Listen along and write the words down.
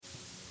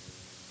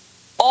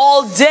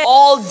all day,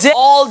 all day,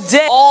 all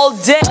day, all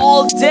day,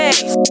 all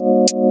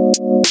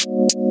day.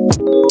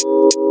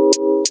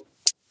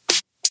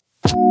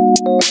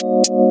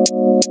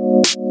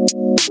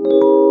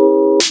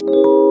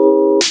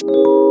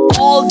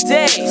 All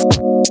day.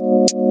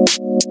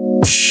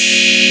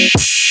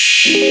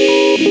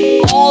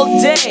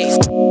 All day.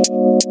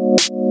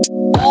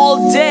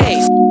 All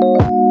day.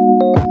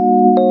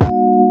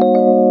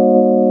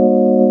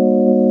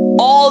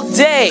 All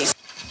day.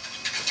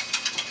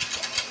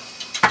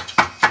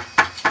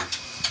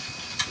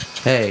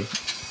 Hey,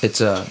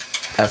 it's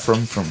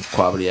Ephraim from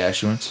Quality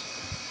Assurance.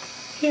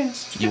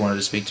 Yes. You wanted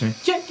to speak to me?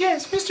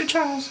 Yes, Mr.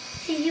 Charles.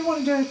 He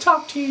wanted to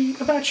talk to you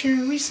about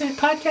your recent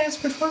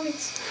podcast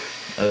performance.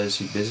 Is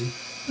he busy?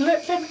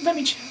 Let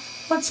me check.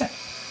 1 sec.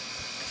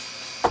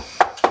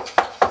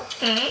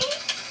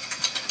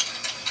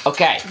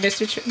 Okay.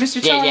 Mr.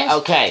 Charles. Yeah,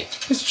 okay.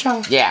 Mr.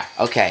 Charles. Yeah,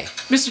 okay.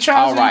 Mr.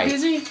 Charles, All right. are you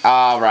busy?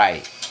 All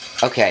right.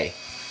 Okay.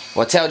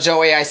 Well, tell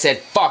Joey I said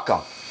fuck him.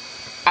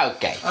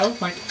 Okay. Oh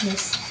my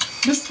goodness.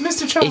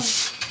 Mr.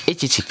 Charles.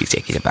 It's your chick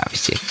executive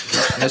officer.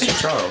 Mr.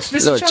 Charles.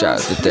 Mr. Lord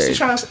Charles III. Mr.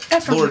 Charles.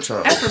 Ephraim, Lord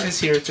Charles. Ephraim is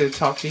here to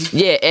talk to you.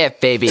 Yeah, F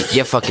baby,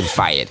 you're fucking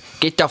fired.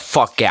 Get the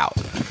fuck out.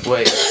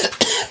 Wait.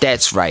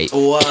 That's right.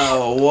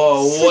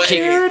 Whoa, wait.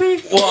 Security.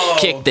 Whoa.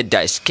 Kick the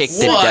dust. Kick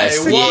the Why?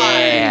 dust. Why?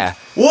 Yeah.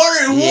 Why?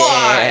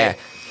 Yeah.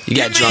 You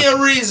got Give me drunk.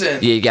 a reason.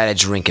 Yeah, you got a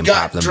drinking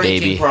Got problem,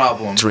 drinking baby.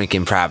 problem.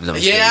 Drinking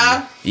problems. Yeah?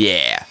 Baby.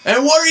 Yeah.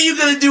 And what are you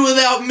gonna do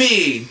without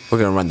me? We're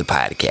gonna run the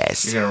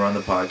podcast. You're gonna run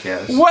the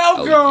podcast.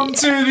 Welcome yeah.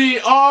 to the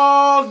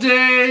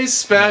all-day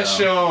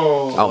special.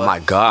 Oh my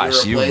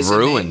gosh, You're you replacing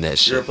ruined me?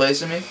 this You're shit.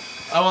 replacing me?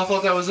 Oh, I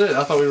thought that was it.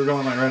 I thought we were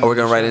going like right. Oh, we're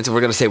going right into.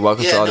 We're gonna say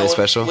welcome Yeah, to all no, day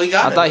special. we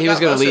got I it. thought We he was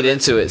got gonna most lead of it.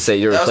 into it. Say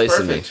you're That was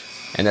replacing me,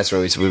 perfect. and that's where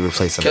we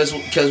replace him.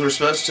 Because we're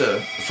supposed to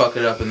fuck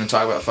it up and then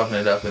talk about fucking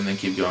it up and then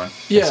keep going.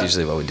 Yeah. That's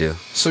usually what we do.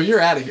 So you're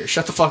out of here.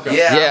 Shut the fuck up.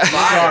 Yeah, Yeah. I'm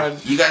fired.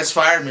 God. You guys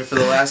fired me for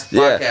the last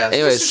Yeah. podcast.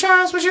 Anyways. Mr.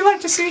 Charles, would you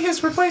like to see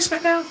his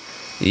replacement now?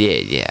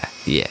 Yeah.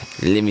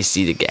 Let me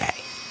see the guy.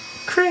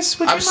 Chris,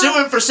 would you I'm mind?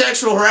 suing for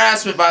sexual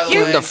harassment, by the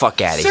Get way. the fuck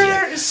out of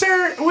here.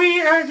 Sir,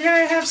 we are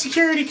gonna have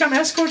security come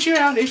escort you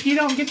out if you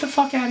don't get the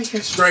fuck out of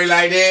here. Straight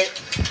like that.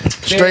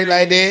 Straight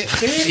like that.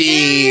 There he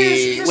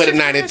Shit. is, With a Mr.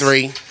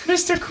 93.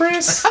 Mr.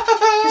 Chris.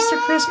 Mr.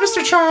 Chris.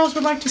 Mr. Charles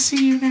would like to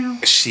see you now.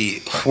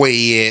 Shit. Where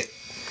you at?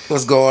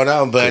 What's going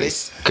on, buddy?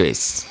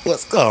 Chris,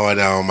 What's going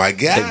on, my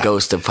guy? the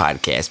ghost of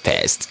podcast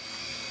past,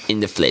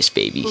 in the flesh,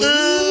 baby.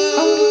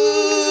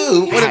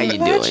 Ooh, what How a- you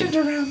Legend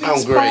doing? around these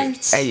I'm great.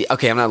 parts. Hey,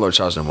 okay, I'm not Lord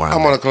Charles no more.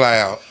 I'm on a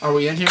cloud. Are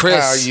we in here?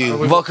 Chris, How are you?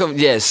 welcome.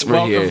 Yes, we're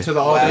Welcome here. to the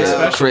all-day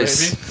special,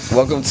 Chris, baby.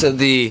 welcome to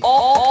the.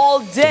 All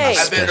day.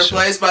 I've been Special.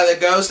 replaced by the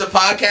ghost of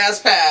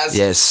podcast past.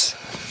 Yes.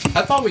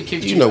 I thought we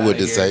kicked you. You know out what of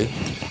to here. say.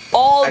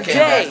 All I came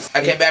day. back.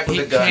 I came back with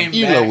He a gun. came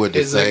You back know what to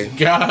as a say.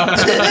 god.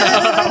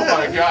 Oh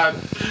my god.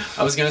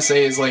 I was gonna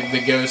say is like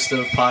the ghost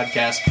of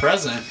podcast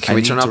present. Can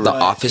we turn off the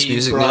But office he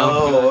music brought- now?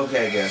 Oh,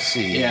 okay, I guess.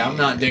 Yeah, I'm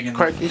not digging.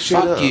 Crack this shit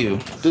Fuck up. you.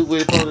 Do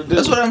what it's supposed to do.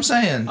 That's what I'm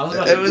saying. I was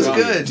about It to was do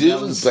good.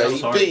 That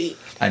was baby.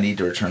 I need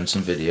to return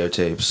some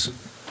videotapes.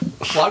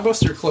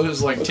 Blockbuster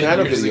closed like 10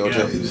 Kind of years ago.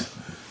 videotapes.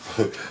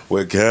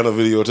 What kind of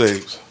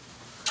videotapes?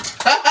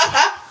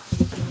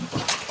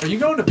 Are you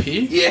going to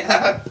pee?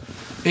 Yeah.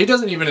 He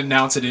doesn't even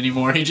announce it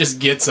anymore. He just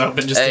gets up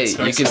and just Hey,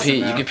 expects you can us to pee.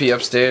 know. You can pee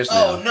upstairs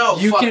Oh now. no!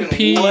 You fucking can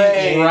pee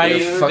way, right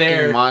dude. You fucking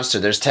there. monster.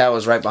 There's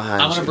towels right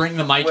behind I'm you. gonna bring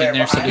the mic Where, in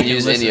there so behind we You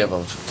can can use listen. any of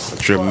them.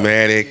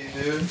 Dramatic.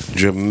 Dude,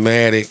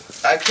 Dramatic.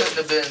 I couldn't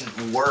have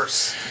been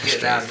worse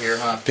getting out of here,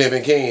 huh?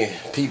 Pimpin' King.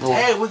 People.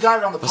 Hey, we got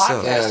it on the What's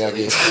up? podcast. Yeah, at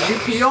least. You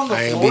pee on the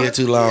I ain't floor? been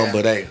too long, Yeah.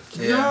 but hey,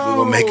 Yeah. we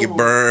gonna make it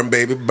burn,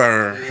 baby,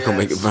 burn. Gonna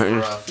make it it's burn.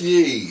 rough.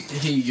 Yeah.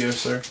 Here you go,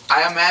 sir.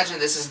 I imagine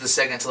this is the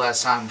second to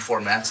last time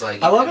before Matt's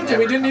like. I love it "You that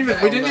we never didn't come even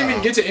back." we didn't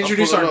even get to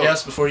introduce pull it our up.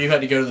 guest before you had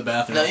to go to the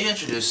bathroom. No, you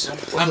introduced him.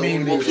 I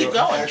mean, We'll keep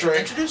going. Trey.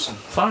 Introduce him.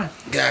 fine.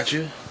 Got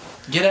you.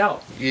 Get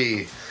out.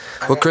 Yeah.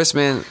 Well, Chris,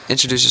 man,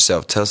 introduce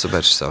yourself. Tell us about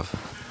yourself.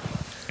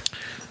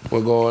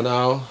 What going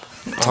on?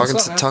 Talking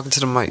up, to man? talking to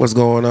the mic. What's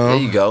going on? There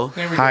you go.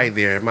 There we Hi go.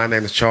 there. My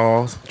name is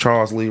Charles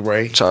Lee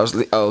Ray. Charles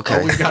Lee. Oh, okay.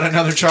 Oh, we've got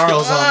another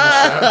Charles on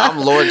the show. I'm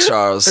Lord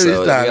Charles,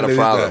 so we got a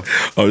problem.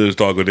 I'm just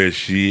talking that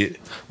shit.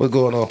 What's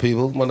going on,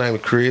 people? My name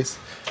is Chris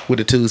with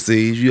the 2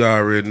 C's. You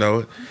already know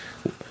it.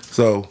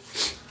 So,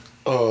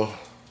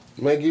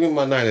 man, give me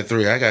my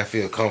 93. I gotta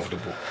feel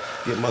comfortable.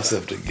 Get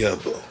myself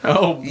together.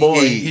 Oh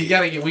boy,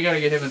 Yeah. we gotta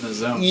get him in the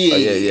zone. Yeah, Oh,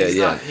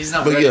 yeah. He's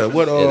not But ready yeah, for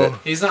what this. Yeah,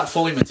 He's not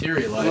fully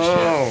materialized yet.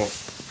 No,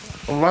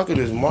 I'm liking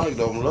this mic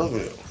though. I'm loving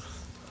it.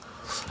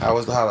 How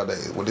was the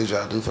holidays? What did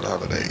y'all do for the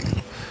holidays?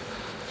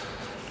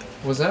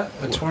 Was that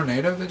a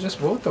tornado that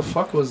just? What the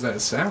fuck was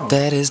that sound?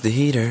 That is the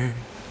heater.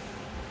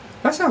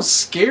 That sounds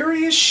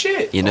scary as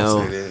shit. You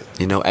Don't know,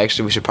 say that.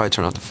 Actually, we should probably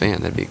turn off the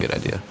fan. That'd be a good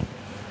idea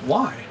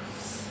Why?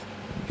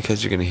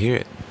 because you're gonna hear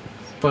it.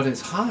 But it's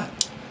hot.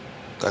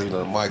 Cause you know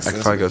the mic I could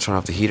sensitive. probably go turn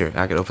off the heater.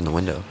 I could open the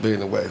window. Be in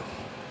the way.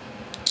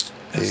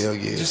 Hell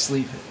yeah. Just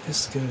leave it.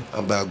 It's good.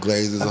 I'm about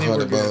glazes I and think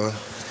honey we're good. bun.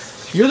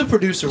 You're the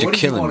producer. You're What do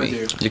you killing want me.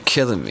 to do? You're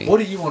killing me. What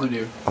do you want to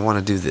do? I want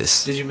to do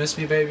this. Did you miss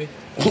me, baby?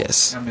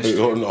 Yes. I missed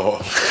Oh you. no.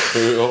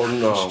 Oh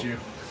Missed no. you.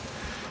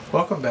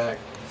 Welcome back.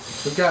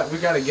 We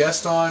got a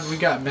guest on. We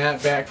got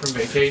Matt back from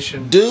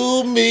vacation.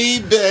 Do me,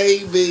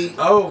 baby,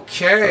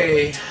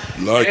 Okay.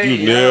 like Hey,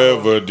 you yo.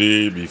 never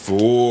did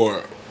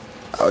before.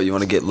 Oh, you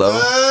want to get low?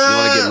 You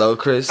want to get low,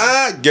 Chris?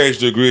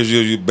 Gangsta Grizzly,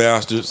 you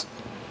bastards.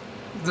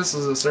 This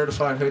is a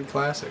certified hood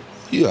classic.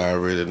 You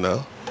already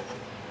know.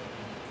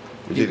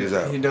 Check this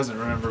out. He doesn't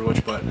remember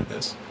which button it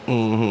is.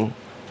 Mm-hmm.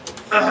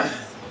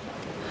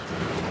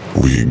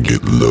 We can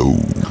get low,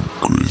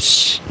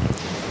 Chris.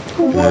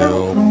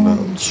 Hell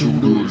no. To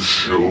the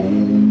show.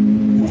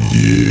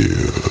 Yeah.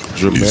 It's the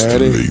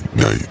Dramatic. late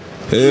night.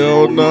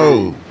 Hell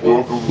no.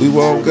 Welcome. We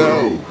won't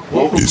go.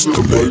 It's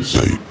the late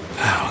night.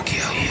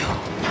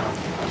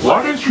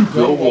 Why didn't you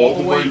go all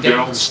the way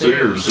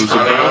downstairs? There's a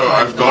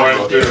bathroom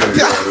right there. He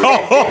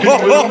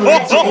literally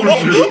told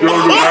you to go to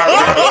that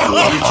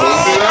bathroom. You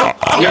told me that?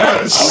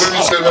 Yes. When did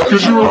you say that?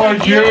 Because you were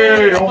like,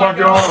 yay, oh my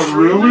god,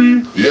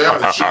 really? Yeah,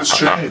 that shit's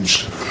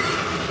changed.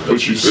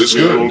 But you It's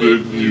still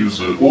good. didn't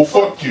use it. Well,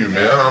 fuck you,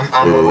 man.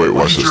 I'm Wait, a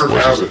watch this, creature of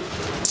watch habit.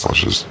 this.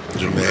 Watch this.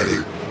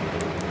 Dramatic.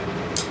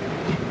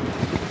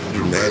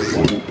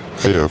 Dramatic.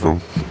 Hey,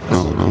 Ephraim. No,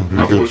 I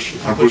you're good. pushed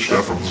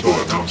Ephraim's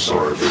button. I'm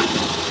sorry, baby.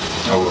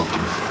 I love him.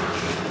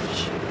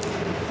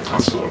 I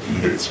saw he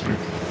hates me.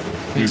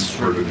 He's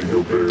ready to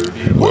go buried.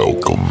 You know,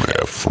 Welcome,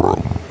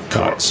 Ephraim.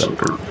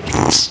 cocksucker.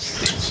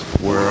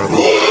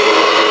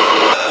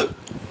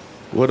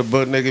 Where the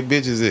butt naked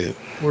bitches at?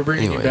 We're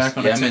bringing Anyways. you back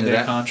on Yeah, a I'm into 10-day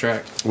that.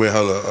 contract.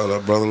 Well, hold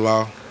up,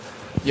 brother-in-law.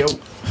 Yo.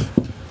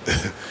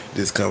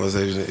 This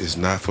conversation is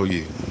not for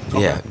you.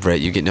 Yeah, Brett,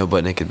 you get no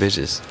butt naked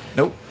bitches.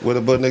 Nope. Where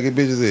the butt naked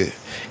bitches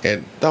at?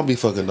 And don't be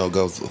fucking no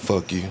ghosts.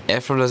 Fuck you.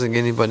 Ephraim doesn't get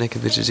any butt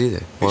naked bitches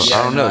either. Well, Yeah,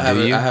 I don't know. I have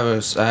Do a, you? I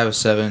have a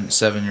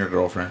seven-year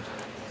girlfriend.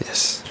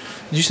 Yes.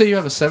 Did you say you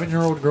have a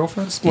 7-year-old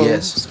girlfriend? Smooth,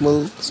 Yes.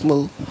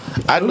 smooth.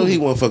 I knew he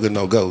wasn't fucking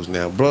no ghost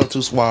now. Bro,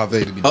 too suave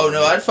to be Oh doing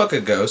no, that. I'd fuck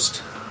a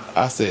ghost.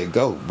 I said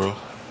goat, bro.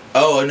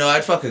 Oh no,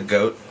 I'd fuck a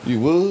goat.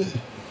 You would?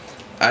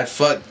 I'd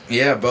fuck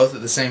both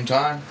at the same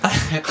time.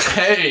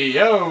 Hey,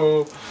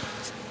 yo.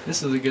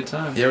 This is a good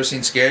time. You ever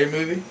seen Scary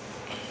Movie?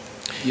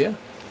 Yeah.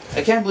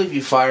 I can't believe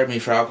you fired me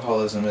for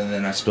alcoholism and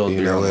then I spilled You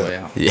beer know on the what? way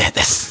out. Yeah,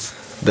 that's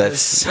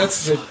That's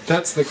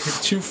the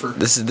twofer.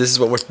 this is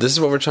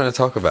what we're trying to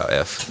talk about,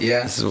 F.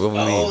 Yeah. This is what we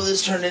Oh, mean.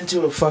 this turned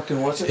into a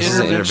fucking what's it? This is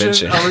an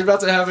intervention. Are we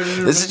about to have an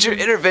intervention? This is your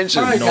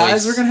intervention. All right,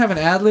 guys, we're gonna have an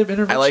ad lib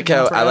intervention.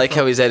 I like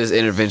how he's at his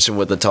intervention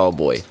with the tall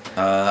boy.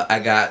 I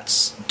got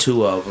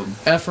 2 of them.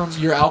 Ephraim,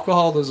 your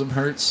alcoholism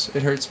hurts.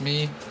 It hurts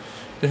me.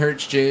 It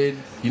hurts Jade.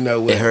 You know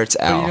what? It hurts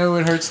But you Al. know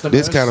what hurts the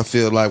This most? kind of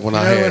feel like when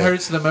You I know had. what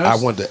hurts the most? I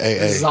went to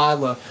AA.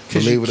 Zyla,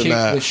 because you Believe it or kicked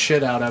not. the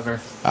shit out of her.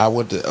 I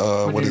went to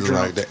when what you're is it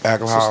like drunk. the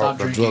alcohol, So stop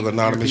the drinking. drug You're a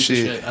anonymous piece of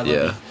shit. I love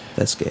Yeah, you.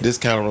 That's good. This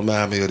kind of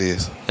remind me of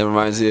this. it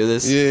reminds you of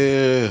this.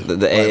 Yeah.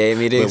 The AA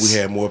meetings? But we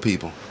had more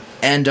people.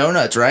 And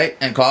donuts, right?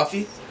 And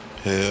coffee?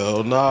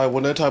 Hell no, it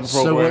wasn't that type of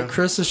So program. what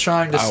Chris is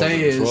trying to I was say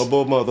in is,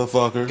 trouble,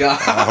 motherfucker. God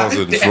I was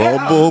in damn,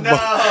 trouble. no.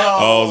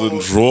 I was in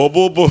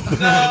trouble.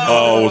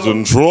 I was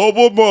in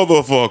trouble,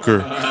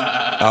 motherfucker.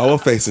 I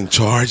was facing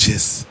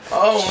charges.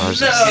 Oh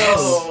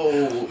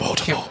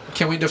no!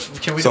 can we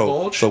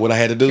divulge? So what I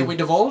had to do? Can we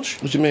divulge?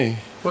 What you mean?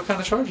 What kind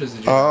of charges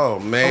did you? Oh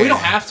man, we don't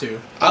have to.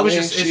 I was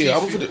mean, just shit,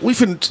 if you, we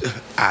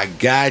finna. I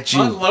got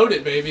you. unload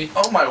it, baby.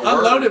 Oh my word!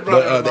 Unload it, But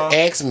brother.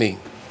 they asked me.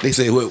 They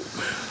said, "What?"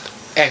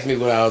 Asked me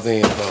what I was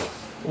in for.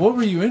 What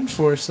were you in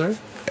for, sir?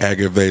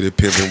 Aggravated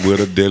pimping with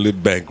a daily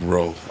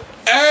bankroll.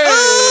 Hey!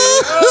 Oh.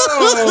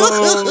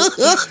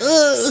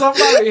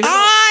 Somebody. did.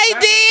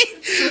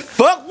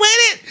 Fuck with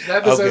it.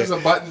 That deserves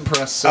Okay. a button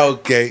press. Sir.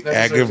 Okay, That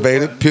deserves a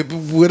aggravated button.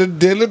 pimping with a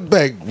daily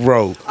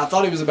bankroll. I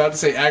thought he was about to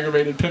say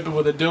aggravated pimping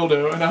with a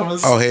dildo, and I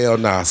was. Oh hell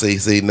nah!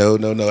 See, no,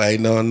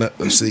 ain't no.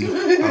 See,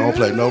 I don't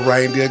play no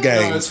reindeer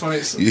games. No, it's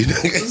funny. So, You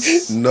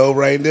know, no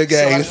reindeer so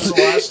I games. just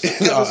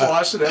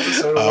watched an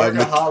episode of I'm-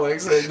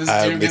 Workaholics, and this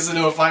I'm- dude gets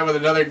into a fight with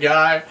another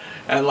guy,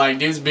 and like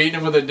dude's beating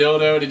him with a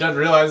dildo, and he doesn't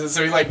realize it,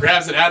 so he like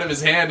grabs it out of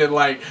his hand and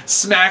like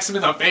smacks him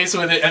in the face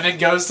with it, and then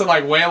goes to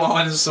like wail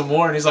on him some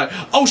more, and he's like,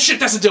 "Oh shit,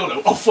 that's a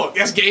dildo! Oh fuck,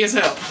 that's gay as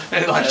hell!"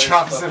 And like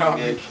drops it on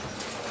me.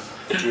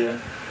 Yeah.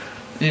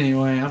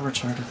 Anyway, I'm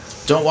retarded.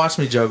 Don't watch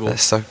me juggle. That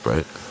sucked,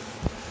 Brett.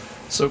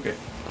 It's okay.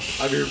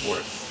 I'm here for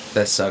it.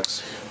 That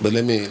sucks. But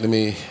let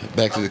me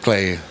back to the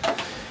class.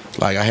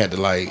 Like I had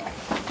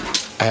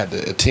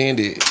to attend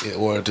it in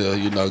order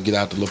to get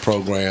out the little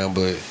program.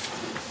 But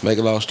make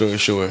a long story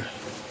short,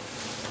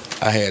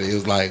 it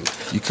was like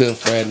you couldn't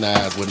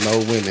fraternize with no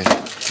women.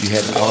 You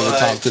had to only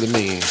talk to the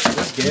men.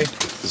 That's gay.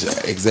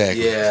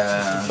 Exactly.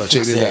 Yeah. So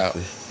check this out.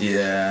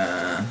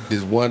 Yeah.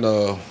 This one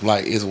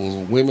like it was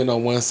women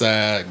on one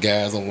side,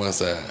 guys on one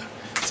side.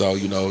 So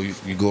you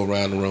go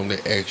around the room, they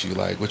ask you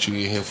like, what you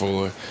in here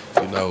for?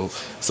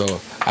 So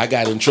I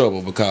got in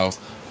trouble because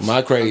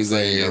my crazy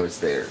You know ass. it's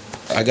there.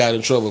 I got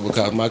in trouble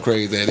because my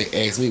crazy ass,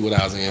 they asked me what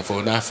I was in for,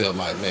 and I felt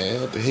like,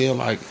 man, what the hell?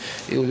 Like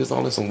it was just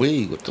only some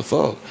weed. What the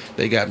fuck?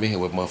 They got me here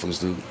with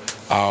motherfuckers do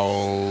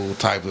all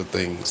type of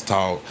things.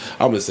 Tall.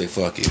 I'm gonna say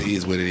fuck it. It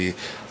is what it is.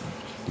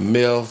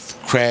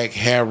 Meth, crack,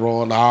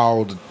 heroin,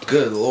 all the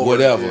Good Lord,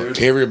 whatever. dude.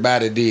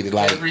 Everybody did it.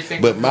 Like,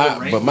 Everything but under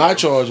the my rainbow.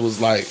 charge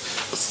was like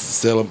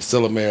selling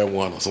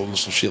marijuana, some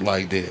shit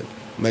like that.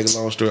 Make a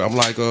long story. I'm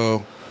like,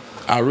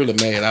 I really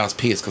mad. I was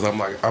pissed because I'm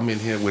like, I'm in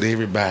here with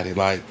everybody,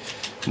 like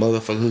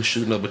motherfucker who's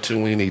shooting up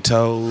between their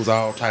toes,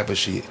 all type of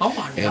shit. Oh my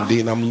God. And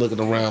then I'm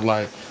looking around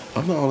like,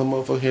 I'm the only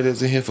motherfucker here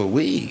that's in here for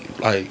weed.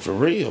 Like, for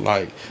real.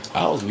 Like,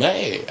 I was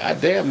mad. I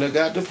damn near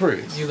got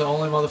depressed. You the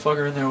only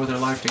motherfucker in there with their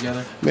life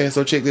together. Man,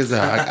 so check this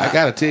out. I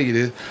gotta tell you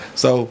this.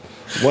 So,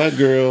 one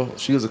girl,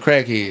 she was a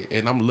crackhead,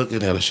 and I'm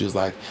looking at her. She was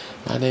like,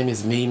 "My name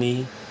is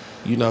Mimi."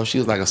 You know, she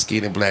was like a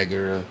skinny black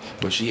girl,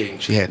 but she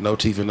had no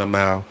teeth in her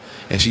mouth,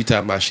 and she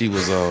talking about she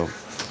was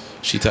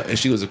and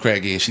she was a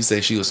crackhead. She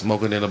said she was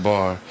smoking in a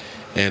bar,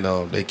 and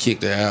they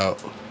kicked her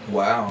out.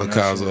 Wow.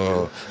 Because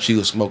she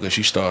was smoking,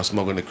 she started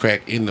smoking the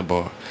crack in the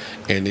bar,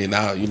 and then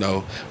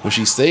when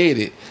she said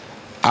it,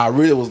 I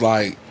really was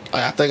like,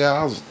 I think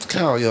I was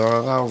kind of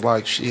young. I was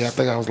like, shit. I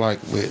think I was like,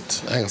 I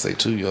ain't gonna say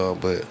too young,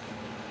 but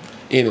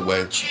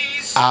anyway,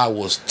 I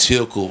was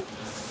tickled.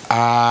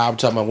 I'm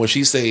talking about when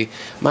she said,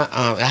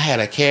 I had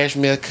a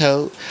cashmere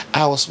coat,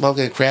 I was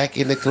smoking crack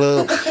in the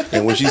club,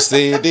 and when she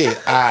said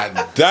that,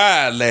 I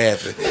died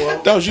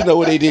laughing. Don't you know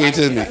what they did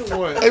to me?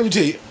 Let me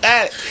tell you,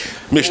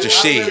 Mr.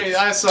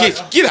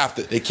 Shedd, get out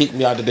there. They kicked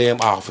me out the damn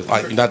office,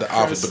 like not the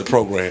office, but the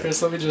program.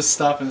 Chris, let me just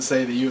stop and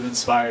say that you've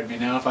inspired me.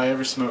 Now, if I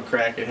ever smoke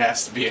crack, it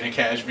has to be in a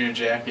cashmere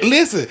jacket.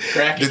 Listen,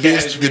 Crack the and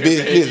bitch,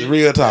 cashmere, listen,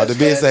 real talk. The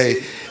bitch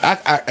say,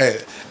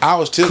 I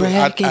was tickled.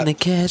 Crack in the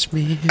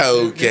cashmere.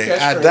 Okay,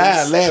 I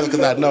died laughing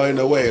because I know ain't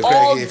no way a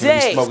All crackhead finna be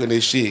day. smoking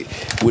this shit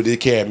with this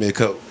cashmere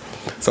coat.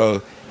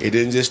 So it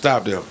didn't just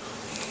stop them.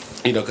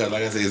 You know, because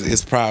like I said,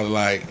 it's probably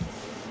like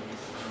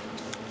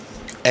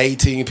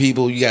 18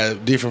 people. You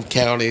got different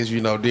counties,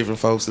 different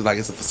folks. It's like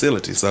it's a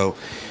facility. So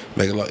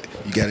you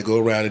got to go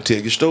around and tell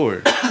your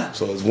story.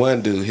 So it's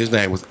one dude, his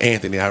name was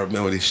Anthony. I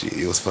remember this shit.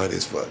 It was funny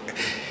as fuck.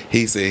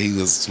 He said he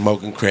was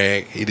smoking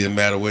crack. It didn't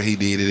matter where he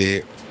did it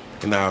at.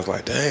 And I was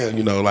like, damn,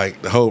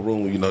 like the whole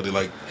room, they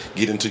like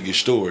get into your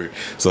story.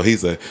 So he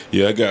said,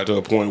 yeah, I got to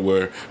a point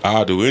where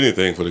I'll do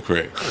anything for the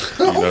crack.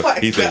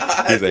 He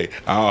said,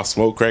 I'll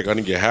smoke crack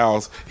under your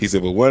house. He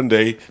said, but one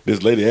day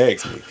this lady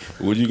asked me,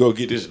 would you go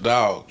get this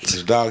dog?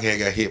 This dog had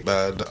got hit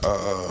by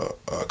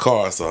a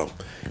car or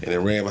something, and it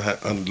ran behind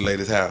under the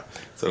lady's house.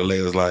 So the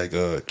lady was like,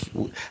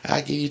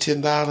 I'll give you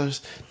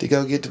 $10 to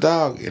go get the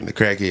dog. And the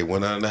crackhead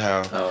went under the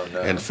house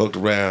and fucked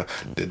around.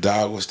 The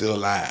dog was still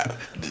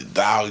alive. The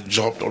dog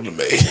jumped on the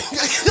man.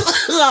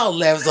 I was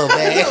laughing so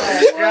bad.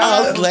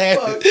 I was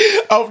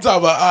laughing. I'm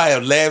talking about I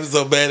am laughing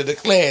so bad at the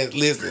class.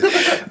 Listen,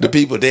 the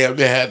people damn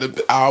near had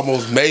to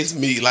almost mace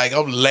me. Like,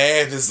 I'm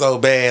laughing so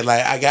bad.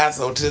 Like, I got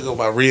so tickled,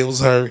 my ribs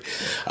hurt.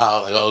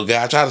 I was like, oh,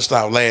 God, I try to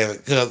stop laughing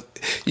because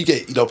you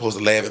don't supposed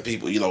to laugh at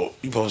people. You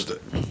supposed to.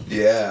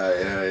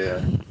 Yeah.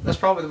 That's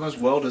probably the most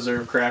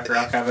well-deserved crack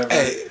rock I've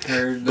ever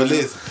heard. But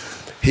listen,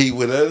 he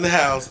went under the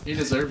house. He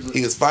deserves it.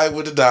 He was fighting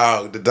with the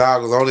dog. The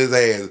dog was on his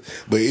ass.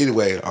 But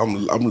anyway,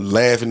 I'm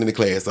laughing in the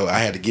class, so I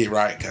had to get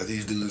right because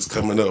these dudes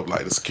coming up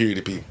like the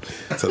security people.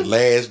 So the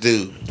last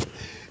dude,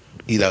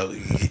 he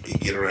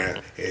get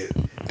around,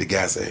 and the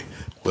guy say,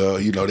 well,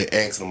 they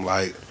asked him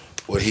like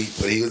what he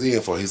was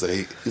in for. He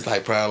said he's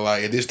like probably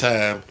like at this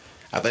time,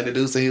 I think the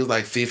dude said he was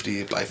like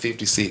 50, like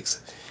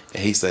 56,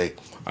 and he say,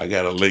 I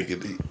got a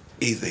Lincoln.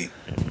 He said,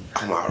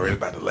 I'm already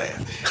about to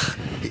laugh.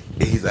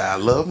 He said, I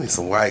love me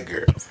some white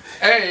girls.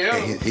 Hey, yo.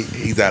 And he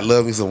said, I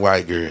love me some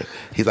white girls.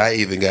 He's like, I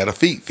even got a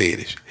feet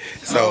fetish.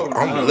 So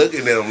I'm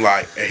looking at him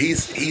like, and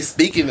he's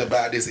speaking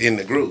about this in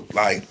the group.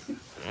 Like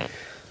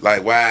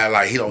why,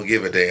 like he don't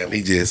give a damn.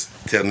 He just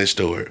telling his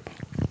story.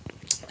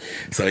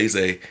 So he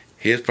say,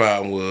 his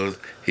problem was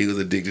he was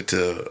addicted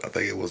to, I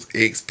think it was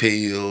X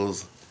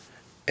pills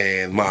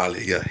and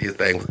Molly. Yeah, his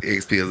thing was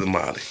X pills and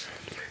Molly.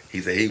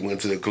 He said he went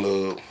to the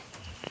club.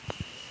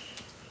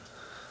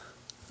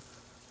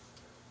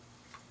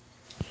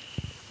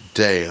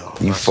 Damn.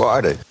 You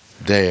farted.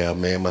 Damn,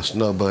 man, my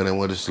snow bunny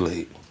went to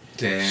sleep.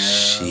 Damn,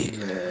 Shit.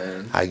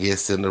 man. I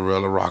guess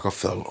Cinderella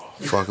Rockefeller.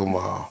 Fuck them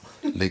all.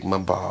 Lick my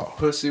ball.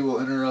 Pussy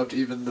will interrupt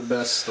even the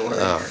best story.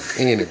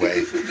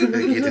 Anyway, let's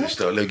get to the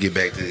story. Let's get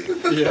back to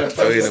it. Yeah,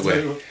 So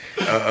anyway,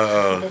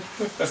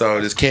 so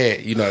this cat,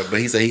 but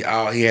he said he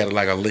had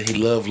he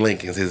loved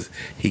Lincolns.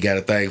 He got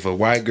a thing for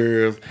white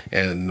girls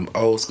and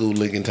old school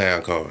Lincoln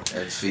Town cars.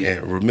 And feet.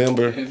 And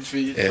remember, And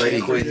feet.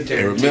 Like Quentin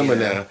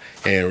Tarantino.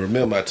 and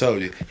remember I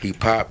told you he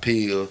pop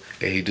pills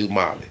and he do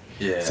Molly.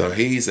 Yeah. So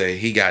he said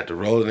he got to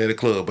rolling at the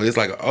club, but it's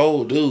like an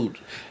old dude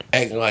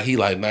acting like he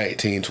like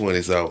 19,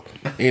 20. So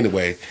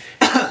anyway,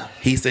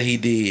 he said he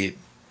did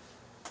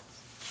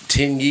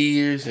 10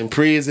 years in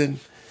prison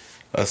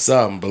or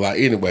something. But like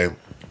anyway,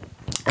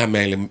 I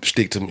mainly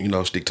stick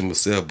to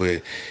myself.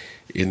 But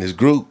in this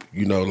group,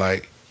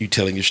 like you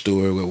telling your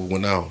story what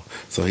went on.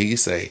 So he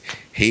say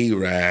he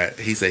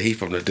said he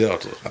from the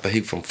Delta. I think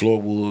he from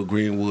Floorwood,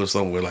 Greenwood,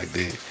 somewhere like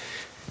that.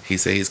 He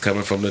said he's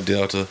coming from the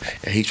Delta,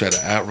 and he tried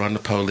to outrun the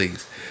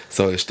police.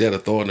 So instead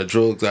of throwing the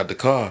drugs out the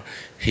car,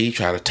 he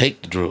tried to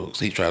take the drugs.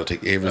 He tried to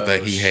take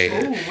everything he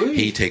had.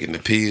 He taking the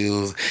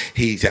pills.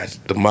 He got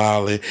the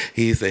Molly.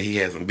 He said he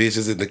had some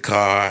bitches in the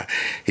car.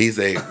 He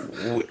said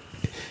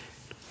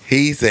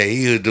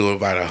he was doing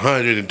about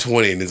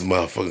 120 in this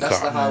motherfucking That's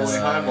car. the highway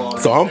highball.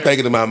 So I'm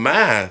thinking in my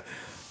mind,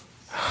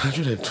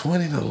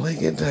 120 to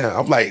Lincoln Town.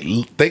 I'm like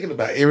thinking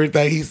about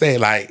everything he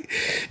said, like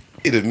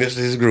in the midst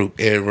of his group.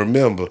 And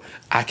remember,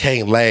 I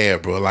can't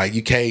laugh, bro. Like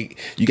you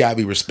gotta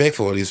be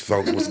respectful of these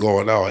folks, what's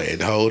going on. And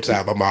the whole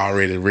time I'm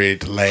already ready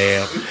to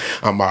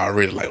laugh. I'm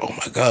already like, oh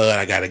my God,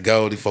 I gotta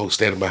go. These folks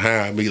standing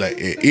behind me. Like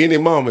at any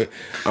moment,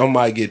 I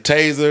might get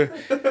tasered,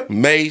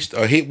 maced,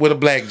 or hit with a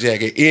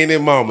blackjack at any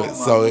moment.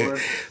 So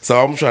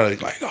I'm trying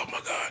to like, oh my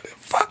God,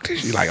 fuck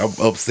this shit. Like I'm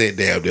upset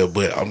down there,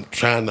 but I'm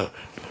trying to.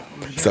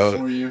 So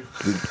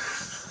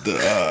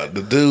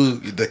the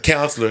dude, the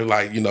counselor,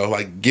 like, you know,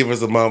 like give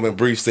us a moment,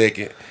 brief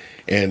second,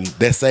 and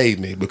that saved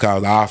me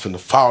because I was finna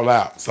fall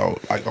out. So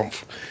like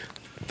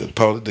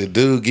the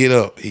dude get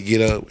up,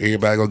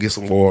 everybody go get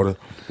some water.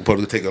 We're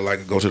supposed to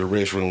go to the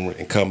restroom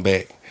and come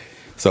back.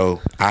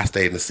 So I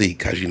stayed in the seat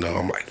because, you know,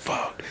 I'm like,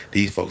 fuck,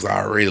 these folks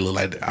already look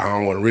like I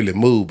don't want to really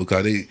move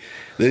because they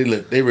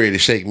ready to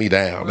shake me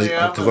down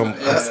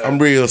because I'm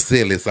real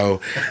silly.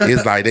 So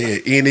it's like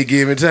at any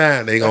given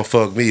time they gonna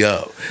fuck me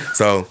up.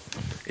 So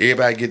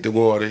everybody get the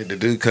water. The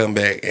dude come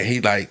back and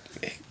he like,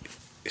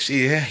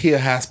 he a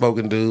high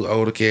spoken dude,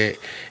 older cat,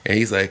 and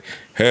he's like,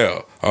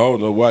 hell, I don't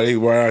know why they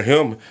around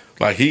him.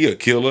 Like he a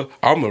killer,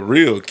 I'm a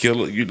real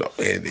killer, you know.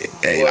 And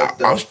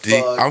I'm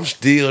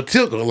still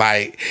tickled.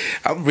 Like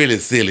I'm really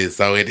silly.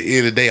 So at the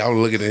end of the day,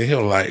 I'm looking at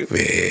him like,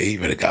 man, he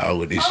better go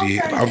with this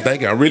shit.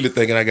 I'm really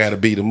thinking I gotta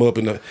beat him up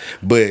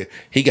but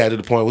he got to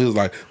the point where he was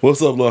like,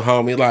 what's up, little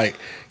homie? Like,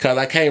 cause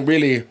I can't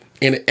really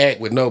interact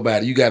with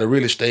nobody. You gotta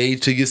really stay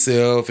to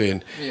yourself,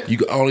 and you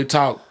can only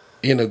talk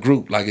in a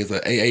group. Like it's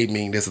an AA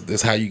meeting.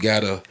 That's how you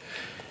gotta.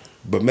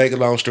 But make a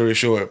long story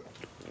short,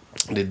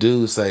 the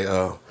dude say,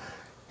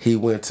 he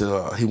went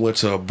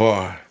to a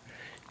bar,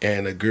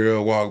 and a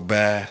girl walked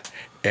by,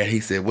 and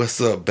he said,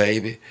 "What's up,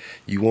 baby?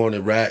 You want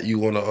to ride? You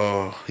want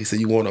to?" He said,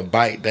 "You want to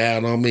bite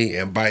down on me?"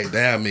 And bite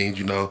down means,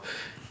 you know,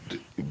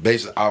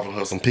 basically offering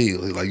her some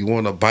pills. He's like, "You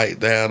want to bite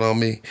down on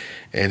me?"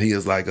 And he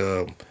was like,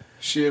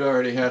 She had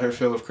already had her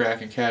fill of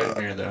crack and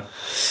Casimir, though.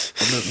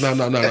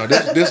 No.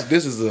 This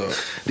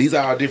is these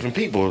are all different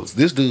people.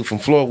 This dude from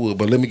Floorwood,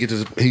 but let me get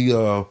to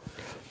this.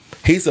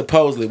 He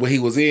supposedly what he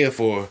was in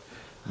for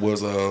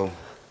was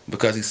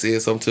because he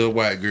said something to a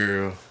white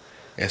girl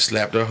and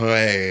slapped her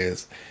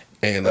ass.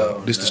 And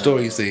this the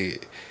story he said.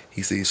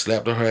 He said he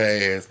slapped her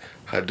ass.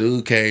 Her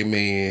dude came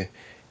in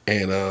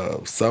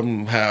and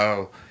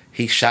somehow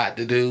he shot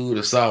the dude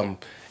or something,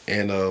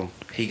 and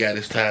he got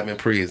his time in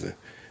prison.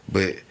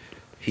 But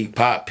he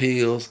popped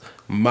pills,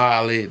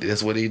 Molly,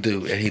 that's what he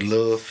do. And he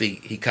loved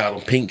feet. He called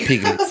them pink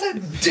piglets.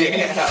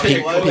 Damn.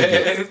 Pink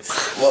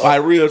piglets.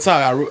 Like real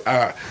talk,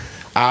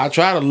 I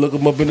try to look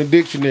him up in the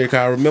dictionary because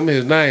I remember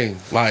his name.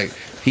 Like,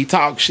 he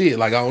talks shit.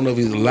 Like, I don't know if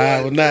he's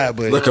alive or not,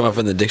 but look him up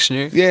in the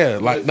dictionary. Yeah,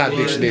 like not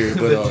dictionary,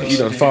 but you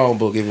know, the phone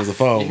book. If it was a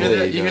phone book.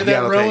 You hear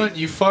that, Rowan?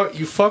 You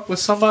fuck with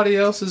somebody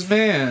else's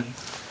man,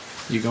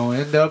 you gonna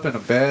end up in a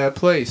bad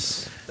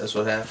place. That's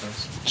what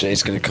happens.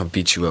 Jay's gonna come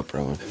beat you up,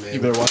 Rowan. You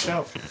better watch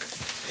out.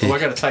 Oh, I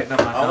gotta tighten up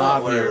my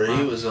knob whatever here.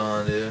 he was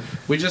on, dude.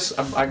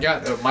 I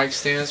got mic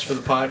stands for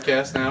the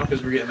podcast now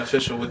because we're getting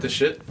official with the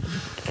shit.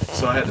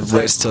 So I had to.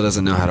 Ray still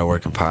doesn't know how to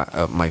work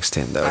a mic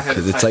stand though,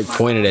 because it's like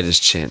pointed at his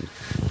chin.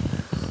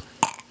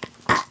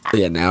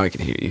 Yeah, now I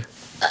can hear you.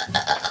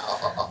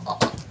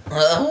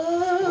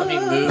 Let me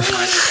move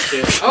my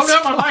shit. Oh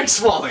no, my mic's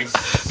falling.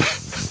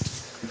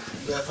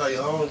 That's how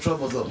your own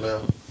troubles up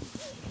now.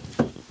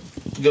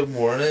 Good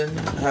morning.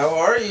 How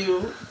are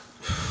you?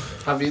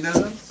 How be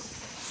this?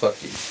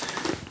 Fuck you.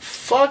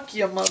 Fuck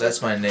you, mother.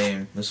 That's my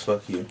name. It's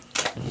fuck you.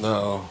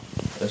 No.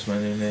 That's my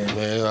new name.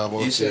 Man, I'm gonna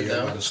You tell said you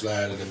no? about the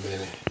slide in a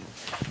minute.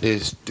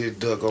 This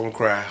duck gonna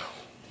cry.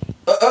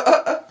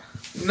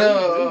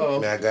 No.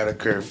 Man, I got a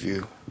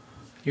curfew.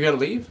 You gotta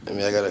leave?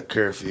 I got a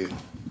curfew.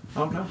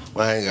 Oh no.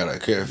 I ain't got a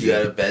curfew. You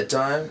got a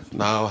bedtime?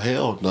 No,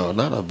 hell no.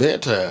 Not a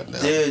bedtime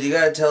now. Dude, you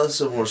gotta tell us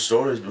some more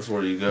stories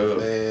before you go.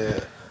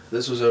 Man.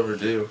 This was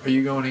overdue. Are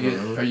you going to get?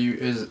 Are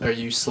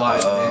you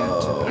sliding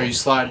in? Are you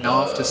sliding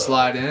off to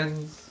slide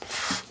in?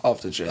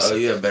 Off the dresser. Oh,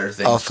 you have better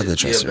things. Off of the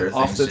dresser.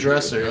 Off the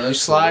dresser. You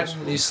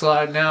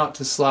sliding out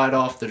to slide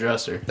off the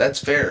dresser. That's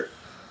fair.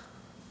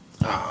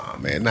 Ah,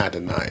 man, not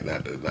tonight.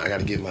 I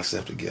gotta get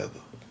myself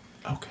together.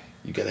 Okay.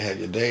 You gotta have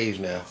your days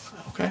now.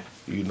 Okay.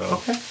 You know.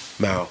 Okay.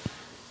 Now.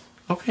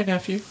 Okay,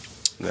 nephew.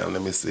 Now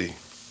let me see.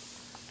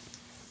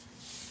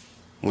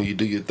 When you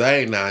do your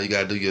thing now, you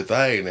gotta do your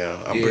thing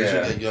now. I'm pretty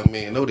sure that young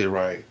man know that,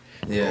 right?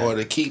 Yeah. Or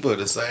to keep her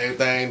the same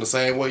thing, the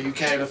same way you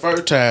came the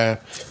first time.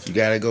 You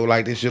gotta go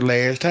like this your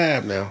last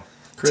time now.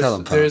 Chris, Tell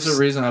him, there's Pops. a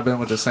reason I've been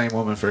with the same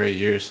woman for 8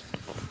 years.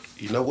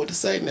 You know what to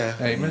say now.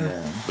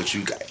 Amen. But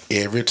you got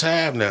every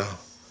time now.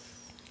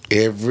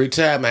 Every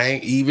time, I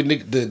ain't even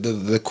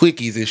the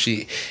quickies and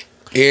shit.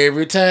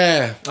 Every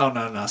time. Oh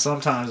no.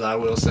 Sometimes I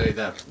will say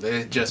that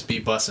it just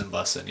be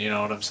bussin'. You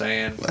know what I'm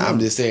saying? I'm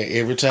just saying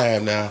every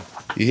time now.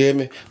 You hear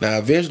me? Now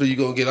eventually you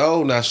gonna get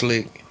old now,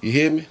 Slick. You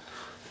hear me?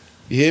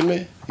 You hear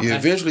me?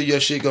 Eventually your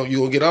shit you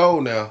gonna get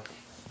old now.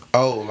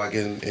 Oh, like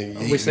in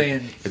Are we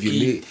saying if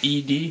you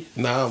ED?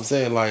 Nah, I'm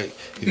saying like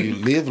if you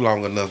live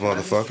long enough,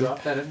 motherfucker.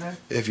 Drop that in there.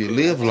 If you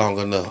live long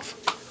enough.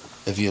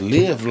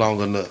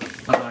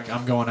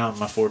 I'm going out in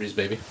my 40s,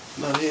 baby.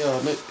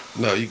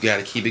 No, you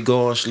gotta keep it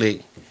going,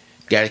 Slick.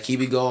 Gotta keep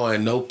it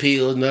going. No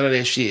pills, none of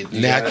that shit.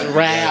 You Natural.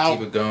 gotta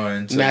keep it going.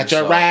 until you're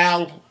soft.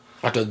 Natural.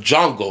 Like the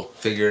jungle.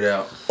 Figure it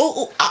out.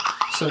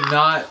 So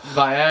not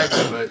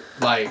Viagra, but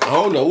like I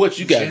don't know what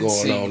you got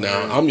ginseng, going on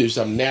now. or I'm just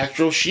some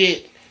natural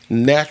shit.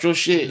 Natural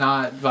shit.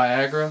 not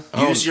Viagra.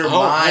 Use your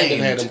I ain't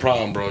mind. had them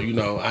problem, bro. You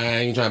know, I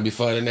ain't trying to be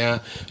funny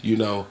now. You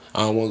know,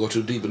 I don't want to go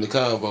too deep in the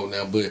convo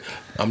now, but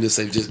I'm just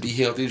saying, just be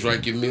healthy,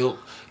 drink your milk,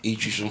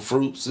 eat you some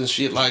fruits and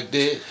shit like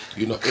that.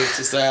 You know,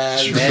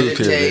 exercise,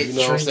 meditate. You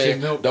know what I'm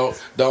saying? Drink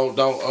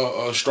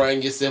Don't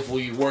strain yourself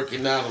when you're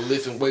working out or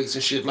lifting weights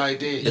and shit like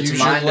that. It's Use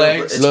mind your over.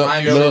 legs. It's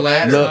mind over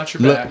ladder. not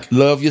your back.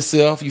 Love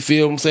yourself. You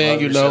feel what I'm saying?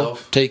 Love You know,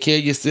 yourself. take care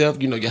of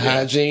yourself. You know, your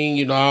hygiene.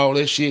 You know, all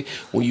that shit.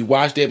 When you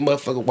wash that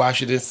motherfucker,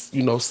 wash it in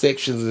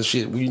sections and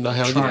shit. You know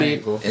how you did.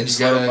 Triangle. In You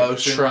slow gotta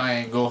motion.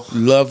 Triangle.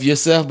 Love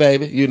yourself,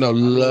 baby. You know,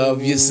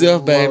 love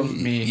yourself, baby. Love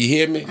me. You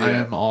hear me? I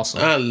am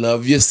awesome. I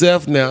love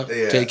yourself now.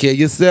 Yeah. Take care of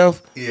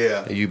yourself,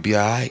 Yeah. and you be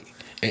alright.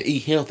 And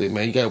eat healthy,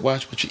 man. You gotta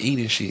watch what you eat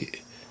and shit.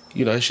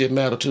 You know, that shit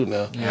matter too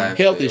now. Yeah.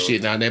 Healthy I feel.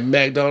 shit now. That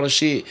McDonald's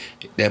shit,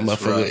 that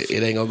motherfucker, rough.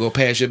 it ain't gonna go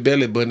past your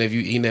belly button if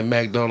you eating that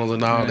McDonald's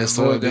and all Man, that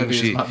soy Debbie bean is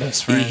shit. my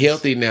best Eat friend.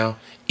 healthy now.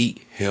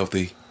 Eat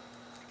healthy.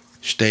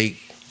 Steak,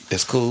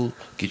 that's cool.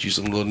 Get you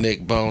some little neck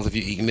bones if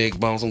you eat neck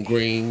bones, some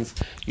greens.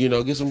 You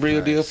know, get some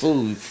real deal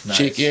food. Nice.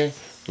 Chicken,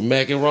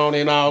 macaroni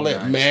and all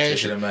that. Nice. Mash.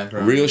 Chicken and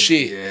macaroni. Real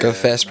shit. Yeah, Go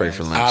fast break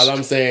for All lunch.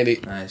 I'm saying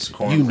is, Nice you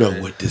cornbread.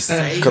 know what to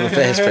say. Go to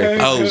fast break.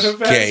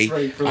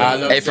 Okay.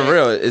 All I'm Hey, for saying-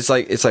 real, it's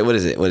like what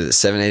is it? What is it?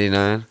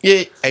 $7.89,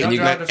 Yeah, Y'all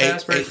drive to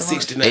fast break for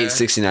lunch? $8.69.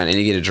 $8.69, and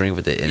you get a drink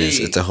with it, and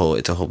it's a whole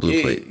blue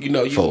Yeah, plate. you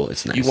know, full.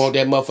 It's nice. You want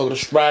that motherfucker to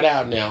sprout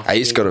out now. I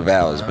used to go to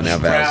Val's, but now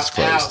Val's is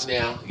Sprout out closed.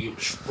 now. You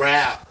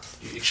sprout.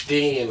 You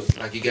extend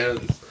like you got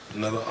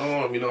another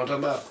arm. You know what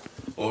I'm talking about?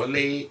 Or a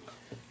leg.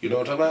 You know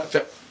what I'm talking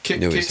about? Kick,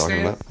 You know what he's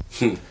talking about?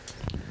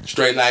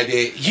 Straight like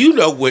that. You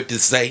know what to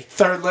say.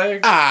 Third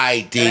leg.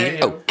 I did.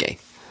 Hey. Okay.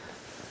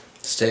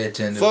 Stay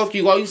attentive. Fuck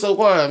you. Why you so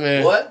quiet,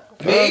 man?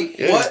 What? Me?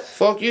 Yeah. What?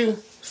 Fuck you.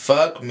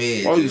 Fuck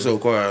me. Why you dude. so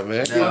quiet,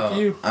 man? No, Fuck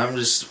you. I'm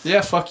just. Yeah,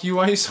 fuck you.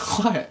 Why you so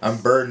quiet? I'm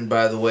burdened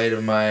by the weight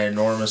of my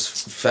enormous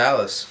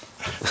phallus.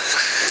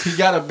 He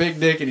got a big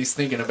dick and he's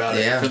thinking about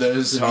it. Yeah, For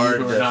those it's of you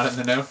hard who are to- not in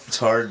the know, It's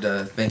hard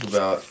to think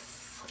about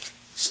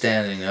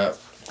standing up.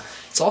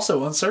 it's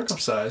also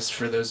uncircumcised.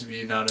 For those of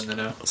you not in the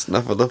know, It's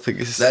not for the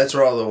biggest. That's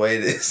where all the weight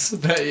is.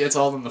 it's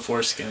all in the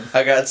foreskin.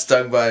 I got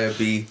stung by a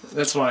bee.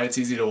 That's why it's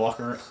easy to walk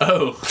around.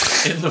 Oh,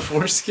 in the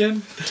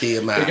foreskin,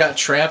 TMI. it got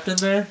trapped in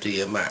there.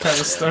 TMI. Kind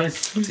of stung.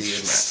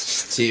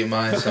 TMI.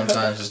 TMI,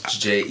 sometimes it's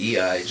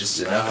JEI,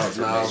 just enough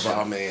information.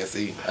 No, man.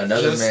 See.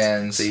 Another Just-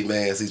 man's See,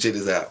 man. See, check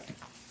this out.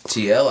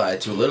 TLI,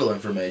 too little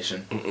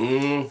information.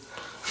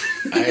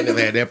 I ain't never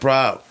had that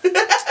problem.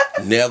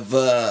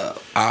 Never.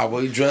 I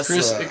always dress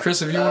up.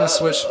 Chris, if you want to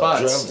switch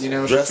spots, dress- you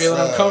know, if you're dress feeling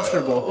up.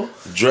 uncomfortable,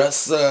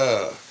 Dress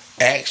up.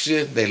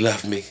 Action. They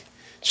love me.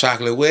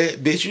 Chocolate wet.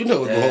 Bitch, you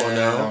know what's going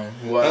on.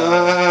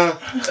 Wow.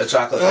 A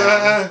chocolate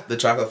fountain. The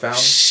chocolate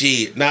fountain.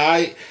 Shit. Nah,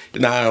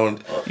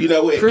 you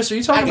know what? Chris, are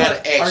you talking I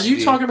gotta about? ask Are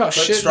you talking about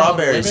Put shitting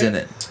strawberries on in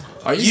women? it.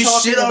 Are you, You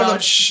talking shit on about them.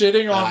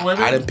 shitting on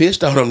women? I done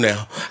pissed on them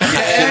now. I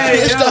Hey,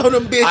 done pissed yo, on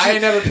them bitches. I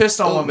ain't never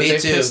pissed on Oh, one, but me they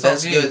too. pissed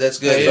That's on me. good. That's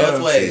good. Yeah.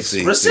 Both ways.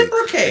 See.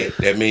 Reciprocate.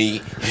 That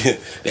mean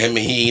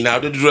he ain't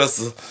out the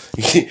dresser.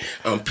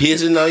 I'm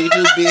pissing on you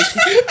too, bitch.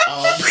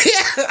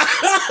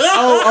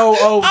 Oh,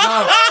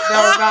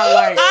 no, not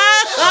like.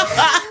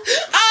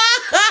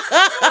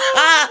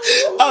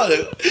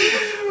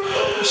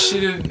 She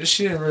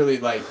didn't really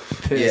like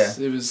piss.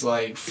 Yeah. It was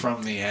like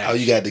from the ass. Oh,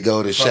 you got to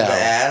go to the From shower. the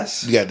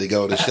ass. You got to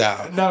go to the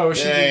shower. No,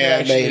 she didn't Yeah, I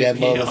actually made that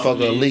pee on motherfucker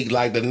me. leak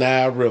like the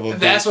Nile River.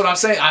 That's bitch. what I'm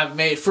saying. I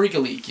made freak a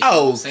leak. You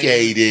know what I'm saying?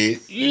 Okay, then.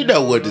 You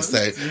know what to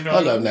say. You know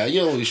Hold what- up now. You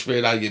don't want to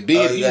spread out your Oh,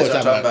 business. you guys want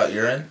are talking about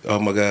urine? Oh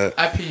my God.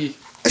 I pee.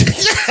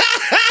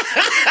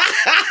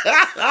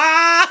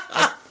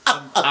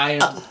 I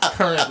am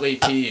currently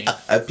peeing.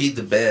 I peed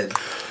the bed.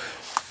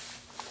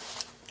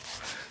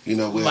 You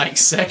know what? Like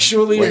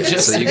sexually or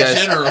just So you in guys,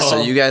 general?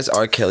 so you guys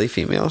are Kelly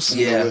females?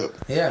 Yeah.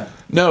 Yeah.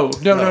 No.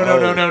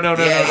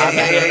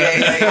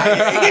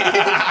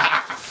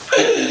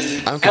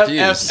 I'm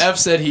confused. F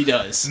said he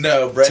does.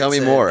 No, Brett Tell me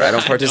said- more. I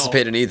don't I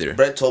participate in either.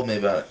 Brett told me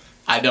about it.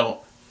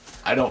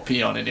 I don't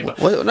pee on anybody.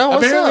 What? No,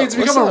 what's Apparently, up? it's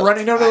What's become a up?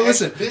 running. No,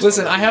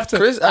 listen. I have to.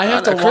 Chris, I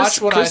have to Chris- watch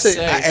what Chris I said-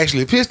 say. I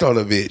actually pissed on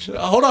a bitch.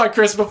 Hold on,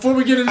 Chris. Before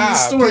we get into the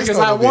story, pissed because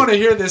on I a want to bitch.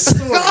 hear this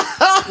story.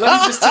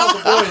 Let me just tell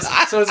the boys.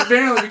 So it's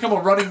apparently become a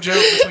running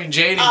joke between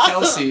Jade and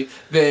Kelsey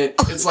that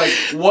it's like,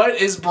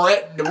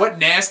 what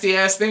nasty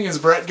ass thing is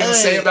Brett gonna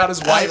say about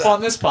his wife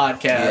on this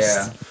podcast?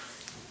 Yeah.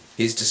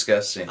 He's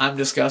disgusting. I'm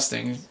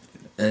disgusting.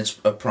 And it's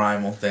a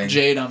primal thing.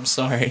 Jade, I'm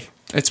sorry.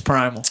 It's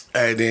primal.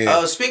 And then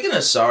Oh, speaking of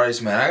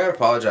sorries, man, I gotta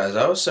apologize.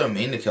 I was so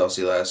mean to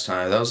Kelsey last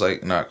time. That was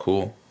like not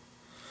cool.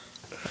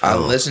 I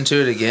listened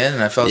to it again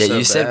and I felt Yeah, so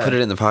you said bad. put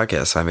it in the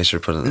podcast, so I made sure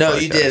to put it in the No,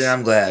 podcast. you did, and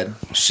I'm glad.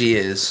 She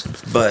is.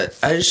 But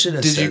I just shouldn't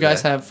have Did said you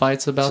guys that. have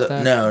fights about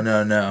that?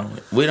 No.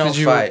 We don't Did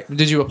you, fight.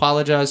 Did you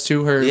apologize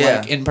to her Yeah.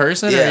 like in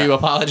person, or Yeah. are you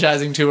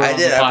apologizing to her I on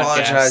did. the I podcast?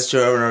 apologized to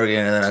her over and over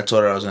again, and then I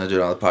told her I was going to do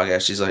it on the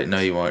podcast. She's like, "No,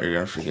 you won't. You're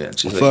going to forget." And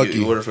she's Well, like, fuck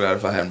 "You you. would have forgot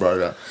if I hadn't brought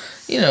it up."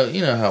 You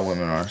know how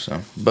women are. So,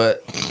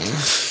 but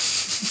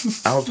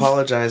I'm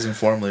apologizing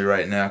formally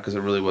right now because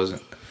it really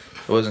wasn't.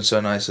 It wasn't so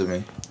nice of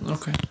me.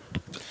 Okay.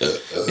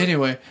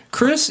 Anyway,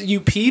 Chris, you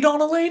peed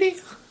on a lady?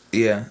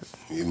 Yeah.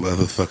 you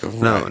motherfucker.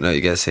 No,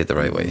 you gotta say it the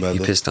right way. Mother-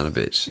 You pissed on a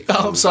bitch.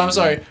 Oh, I'm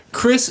sorry.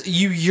 Chris,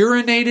 you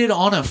urinated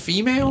on a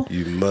female?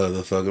 You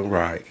motherfucking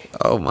right.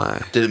 Oh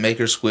my. Did it make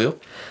her squeal?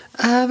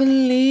 I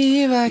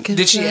believe I can.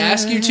 Did she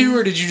ask you to,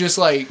 or did you just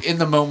like in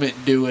the moment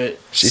do it?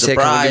 She said,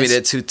 "Come on, give me Surprise.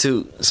 that toot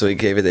toot." So he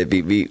gave her that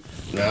beep beep.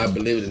 Now I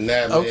believe it or not,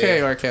 man.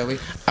 Okay, R. Kelly.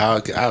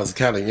 I was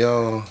kind of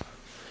young,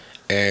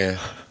 and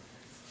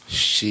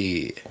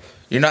shit.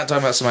 You're not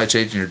talking about somebody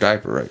changing your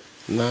diaper, right?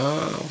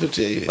 No, but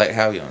yeah, Like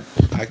how young?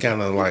 I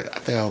kind of like. I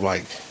think I was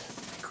like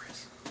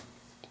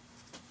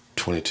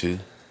 22.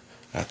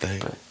 I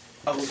think.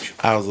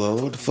 I was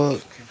what the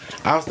fuck?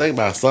 I was thinking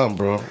about something,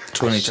 bro.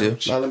 22.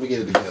 Now let me get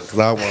it together, cause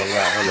I don't want to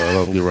lie. Hold on,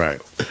 let me get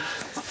right.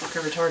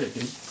 Fucking retarded,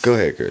 dude. Go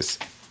ahead, Chris.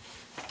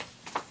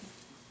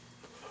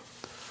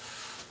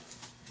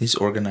 He's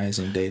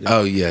organizing data.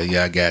 Oh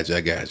yeah, I got you.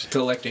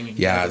 Collecting. and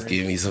Yeah, I was gathering.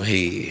 giving me some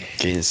head,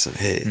 Getting some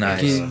hit.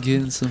 Nice.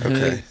 Getting some Okay.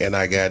 head. and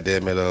I got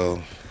them at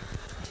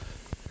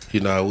you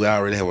know, we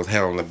already was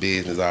handling the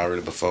business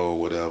already before,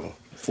 whatever. And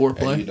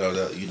Foreplay. you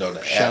know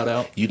the Shout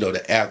out. You know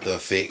the after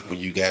effect when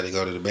you got to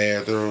go to the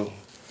bathroom.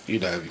 You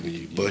know when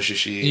you brush your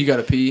shit. You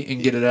gotta pee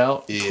and get it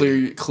out.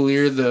 Yeah.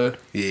 Clear the.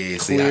 yeah,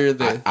 see, clear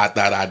the- I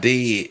thought I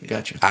did.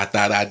 Gotcha. I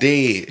thought I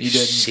did. You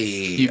didn't. Shit.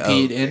 You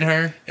peed in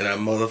her. in a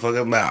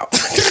motherfucking mouth.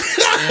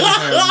 In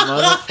her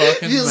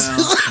motherfucking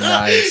mouth.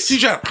 Nice. She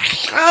tried.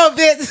 Oh,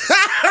 bitch.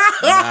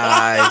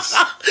 Nice.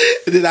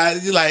 And then I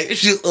just like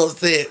she was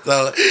upset.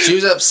 So She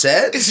was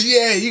upset?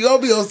 yeah, you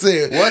gonna be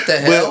upset. What the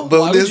hell? But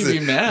Why would you listen, be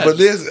mad? But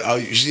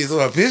listen, she's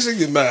on a piss in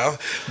your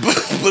mouth. But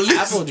listen,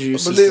 Apple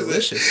juice but is listen,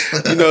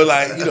 delicious. You know,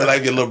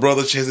 like your little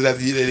brother chasing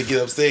after you, they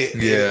get upset.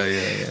 Yeah.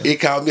 It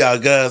caught me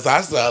out gun, so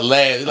I started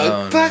laughing. Like,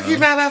 Oh, fuck no. you,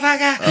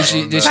 motherfucker. Did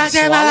she Fuck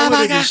you, swallow it or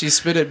did motherfucker. she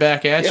spit it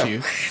back at Yeah.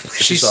 you?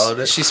 She swallowed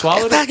it? She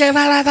swallowed Fuck it? you,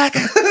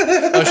 motherfucker.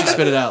 Oh, she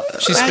spit it out.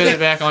 She spit it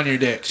back on your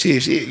dick. She,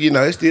 you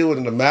know, it's still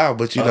in the mouth,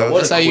 but you know, what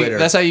That's how you. quitter.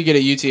 That's how you get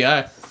a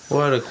UTI.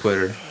 What a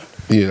quitter.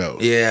 you know.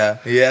 Yeah,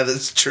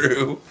 that's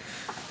true.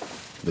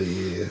 But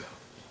yeah.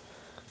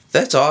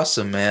 That's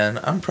awesome, man.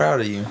 I'm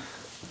proud of you.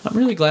 I'm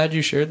really glad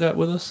you shared that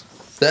with us.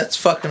 That's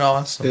fucking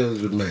awesome. It was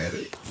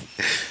dramatic.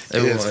 It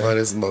It was was. funny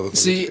as a motherfucker.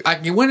 See,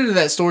 I went into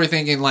that story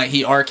thinking like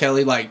he R.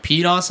 Kelly like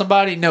peed on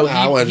somebody. No, Nah,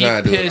 I wasn't he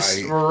trying to do it,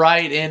 pissed like-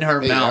 right in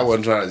her Yeah, I mouth.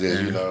 wasn't trying to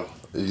just, you know,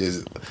 it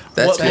just.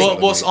 That's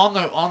Well,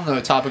 on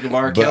the topic of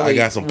R. But Kelly, I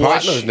got some was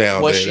partners she-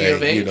 now Was that she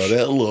of ain't, you age? know,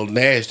 that a little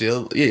nasty.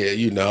 Yeah,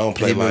 you know, I don't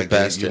play He like moved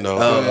that. past You it. know,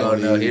 Oh, I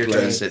no, don't he even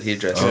addressed play- it. He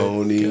addressed I it.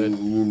 don't even,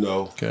 you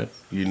know. Good.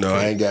 You know,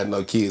 I ain't got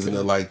no kids and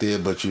nothing like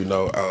that, but you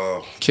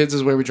know, Kids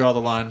is where we draw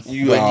the line.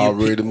 you When you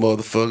already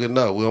motherfucking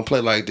know. We don't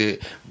play like that.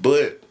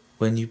 But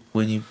When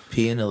you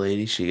pee in a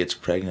lady, she gets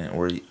pregnant.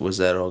 Was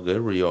that all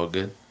good? Were you all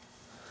good?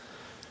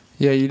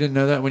 Yeah, you didn't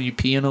know that when you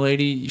pee in a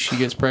lady, she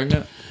gets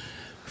pregnant.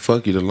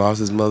 fuck you, done lost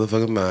his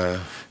motherfucking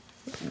mind.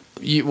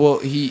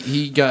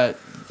 He got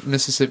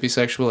Mississippi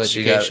sexual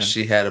education.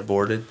 She had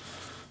aborted.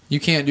 You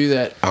can't do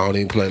that. I don't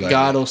even play like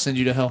God that. will send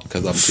you to hell.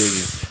 Because I'm telling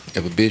you, if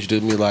a bitch do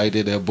me like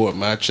that, that abort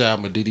my child,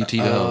 I'm a DDT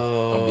the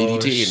hoe. I'm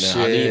DDT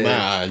now. I need shit. my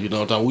eye. You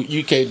know what I'm talking about?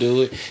 You can't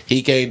do it.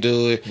 He can't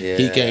do it. He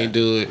Yeah. can't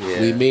do it. Yeah.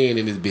 We men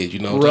in this bitch. You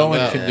know what Rowan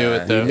I'm talking can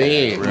about? do it though.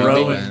 Man,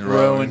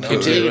 Rowan I'm can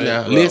telling do you it.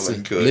 now. Rowan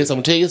Listen, could. listen, I'm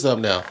gonna tell you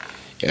something now.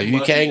 If you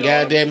Lucky can't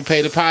dog. goddamn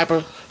pay the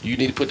piper, you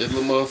need to put that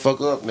little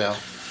motherfucker up now.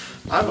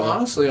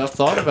 I've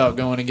thought about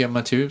going to get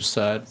my tubes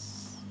tied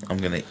I'm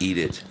gonna eat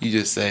it. You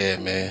just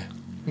sad, man.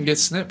 and get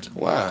snipped.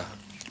 Why?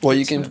 Well,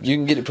 you can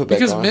get it put back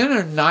Because on. men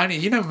are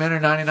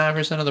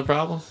 99% of the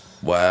problem.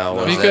 Wow.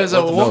 what is Because that?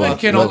 a What the woman fuck-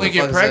 can what only the get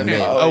fuck does that pregnant.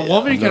 mean? A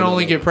woman can No,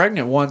 only no. get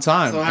pregnant one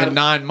time So how- in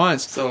 9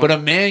 months, so- but a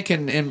man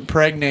can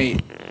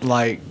impregnate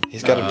like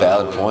He's got a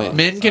valid point. a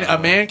man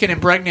can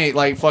impregnate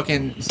like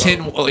fucking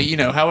 10,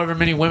 however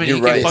many women You're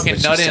he right, can fucking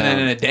it's what nut you in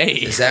sound. a day.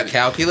 Is that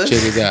calculus? Check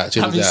this out.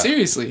 Check I this mean, out.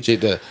 seriously. Check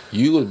that.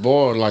 You was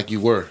born like you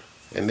were,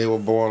 and they were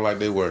born like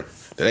they were.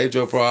 That ain't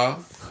your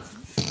problem.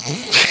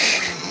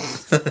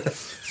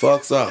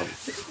 Fuck something.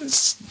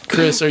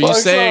 Chris, are you Fuck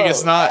saying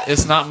so.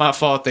 it's not my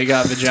fault they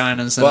got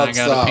vaginas and I Fuck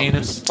got so. a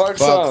penis? Fuck Fuck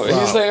some. some.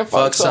 He's saying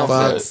fuck some.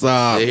 some. Fuck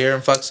some. You hear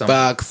him? Fuck something.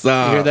 Fuck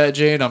some. You hear that,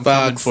 Jade? I'm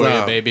coming Fuck for you,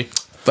 some. baby.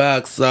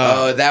 Fuck some.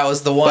 Oh, that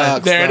was the one.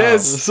 Fuck There it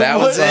some. is. That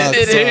was Fuck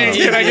it.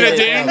 some. Can I get a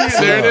ding?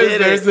 There it is.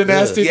 There's the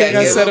nasty thing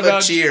I give said him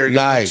about a cheer. Give him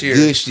a Like, cheer.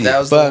 good shit. That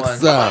was Fuck the one.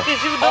 some.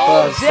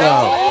 All Fuck day,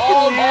 some.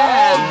 all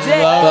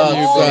day,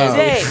 all some.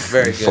 day.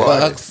 Very good.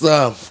 Fuck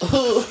some.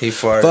 He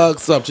farted. Fuck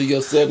some to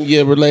your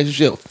 7-year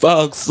relationship.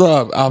 Fuck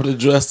some off the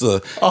dresser.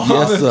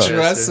 Yes, the sir.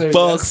 dresser.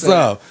 Fuck Yes, sir.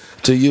 some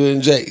to you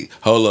and Jay.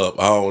 Hold up.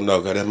 I don't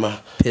know. Got that my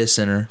Piss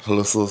in her.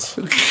 whistles.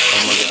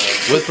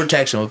 With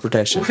protection. I'm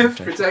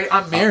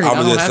married. I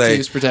don't have to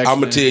use protection. I'm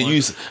gonna tell anymore.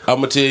 you. I'm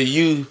gonna tell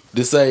you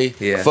to say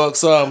Yeah. fuck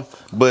some,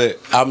 but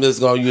I'm just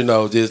gonna,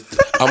 I'm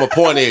gonna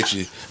point at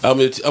you. I'm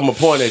gonna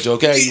point at you.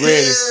 Okay, you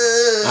ready?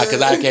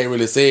 Because I can't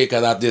really say it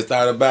because I just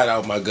thought about it.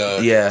 Oh my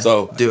god. Yeah.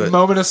 So do it.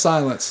 Moment of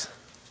silence.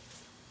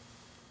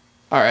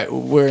 All right,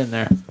 we're in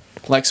there.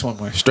 Like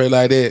swimwear. straight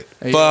like that.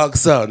 you Fuck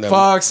some. Now,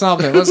 Fuck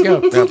something. Let's go.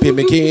 Now, Pit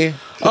McKen.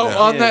 Oh,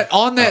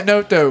 on that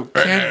note though,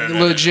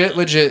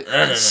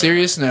 legit,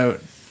 serious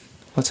note.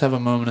 Let's have a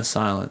moment of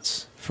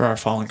silence for our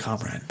fallen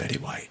comrade Betty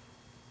White.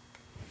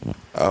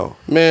 Oh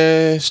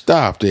man,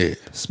 stop that,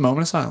 It's a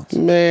moment of silence.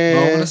 man.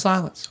 Moment of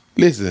silence.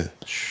 Listen,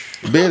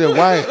 Betty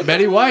White.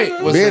 Betty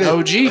White was Betty- an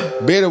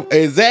OG. Betty,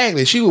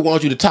 exactly. She would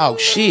want you to talk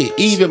shit.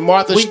 Even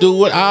Martha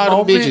Stewart, all them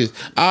moment- bitches,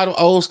 all them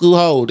old school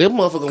hoes. Them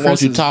motherfuckers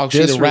want you to talk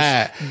shit and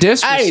ride.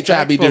 I ain't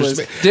trying to be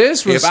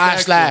disrespectful. If I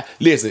slide,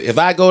 listen, if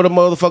I go to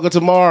motherfucker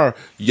tomorrow,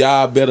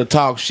 y'all better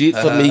talk shit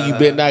for me. You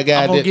better not I'm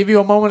got gonna that. give you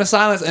a moment of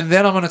silence, and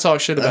then I'm gonna talk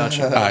shit about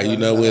you. All right, you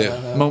know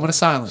what? Moment of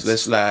silence.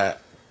 Let's slide.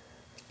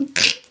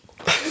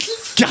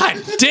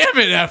 God damn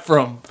it,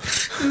 Ephraim.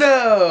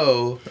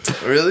 No.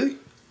 Really?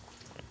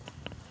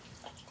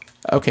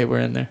 Okay, we're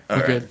in there.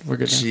 We're good. We're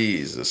good now.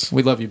 Jesus.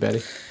 We love you,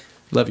 Betty.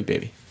 Love you,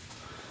 baby.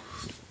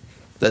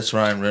 That's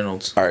Ryan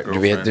Reynolds. All right, do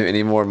we have to do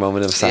any more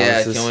moment of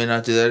Yeah, silence? can we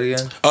not do that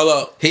again? Hold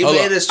up. He hold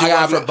made up. us do I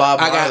got one for Bob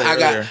I got, Marley I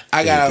got, earlier.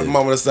 I got a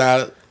moment of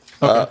silence.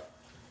 Bob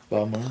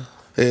Marley?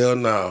 Hell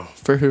no.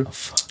 For who?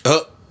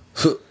 Uh,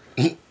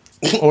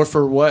 Or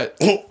for what?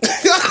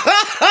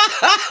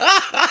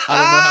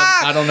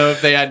 I don't know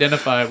if they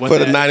identify what for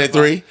the that-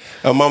 93.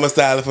 A moment of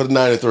silence for the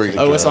 93.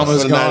 Oh, it's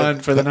almost For the gone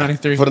 90 for the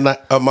 93. For the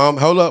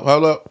hold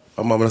up.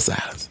 A moment of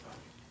silence.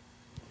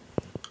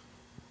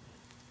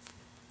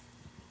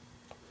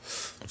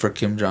 For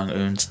Kim Jong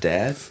Un's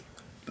dad?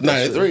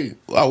 93.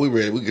 Oh, we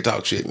ready. We can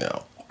talk shit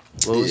now.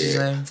 What was his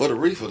name? For the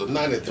reefer, the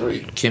 93.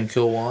 Kim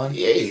Kil-wan?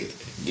 Yeah.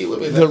 Get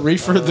with me The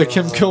reefer, the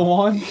Kim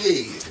Kil-wan.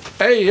 Yeah.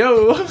 Hey,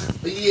 yo.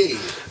 Yeah.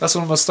 That's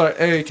when I'm going to start.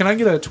 Hey, can I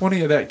get a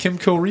 20 of that Kim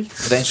Kil-ree?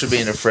 Thanks for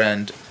being a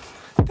friend.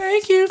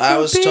 Thank you for I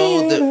was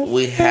told being that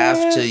we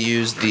have to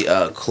use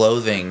the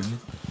clothing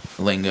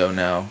lingo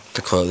now.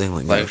 The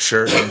clothing, Like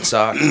shirt and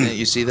sock. Didn't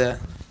you see that?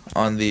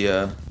 On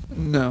the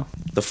No.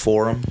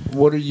 forum?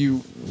 What are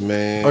you...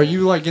 Man. Are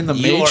you like in the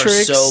You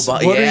Matrix? are so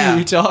What yeah. are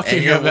you talking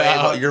And you're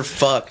about? You're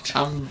fucked.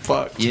 I'm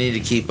fucked. You need to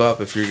keep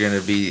up if you're going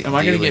to be Am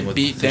I going to dealing get with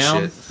beat this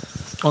down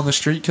shit. on the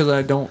street because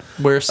I don't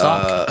wear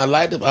socks? I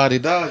like them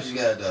Adidas you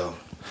got though.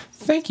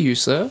 Thank you,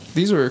 sir.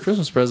 These were a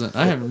Christmas present.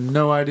 I have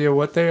no idea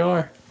what they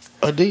are.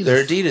 Adidas.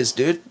 They're Adidas,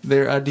 dude.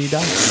 They're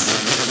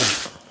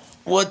Adidas.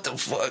 What the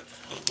fuck?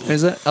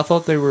 Is that? I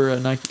thought they were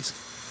Nikes.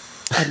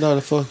 I know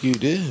the fuck you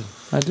did.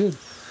 I did.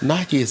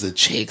 Nike is a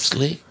chick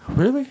slick.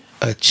 Really?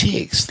 A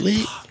chick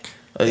slick.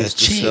 I used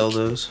to chick. sell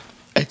those.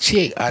 A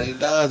chick.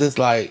 Adidas is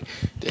like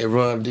they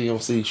run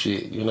DMC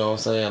shit. You know what I'm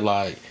saying?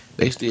 Like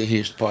they still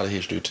part of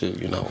history too.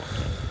 You know.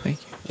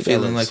 Thank you. You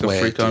Feeling got like a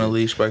swag, freak on a too.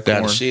 leash by Now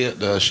Korn.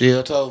 the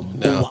shell toe.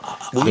 Now,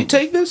 Will you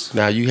take this?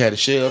 now you had a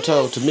shell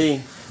toe to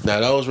me.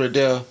 Now those right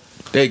there,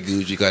 they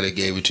good. You got they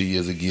gave it to you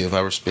as a gift. I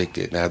respect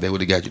it. Now they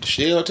would have got you the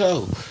shell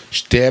toe.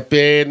 Step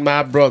in,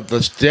 my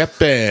brother. Step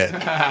in.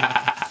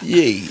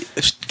 Yeah,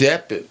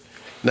 step in.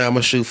 Now I'm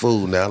a shoe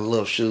fool. Now I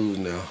love shoes.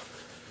 Now,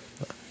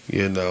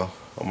 you know,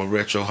 I'm a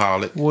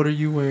retroholic. What are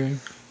you wearing?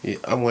 Yeah,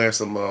 I'm wearing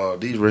some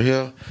these right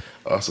here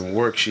are some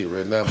work shit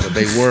right now, but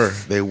they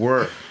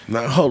were.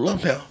 Now hold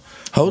up now.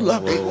 Hold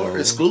up, they were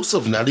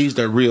exclusive. Now these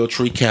the real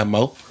tree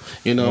camo.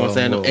 You know what I'm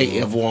saying? Them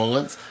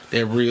AF1s.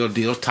 They're real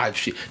deal type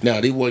shit.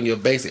 Now, they wasn't your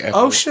basic Air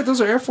Oh Force. shit,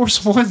 those are Air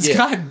Force Ones. Yeah.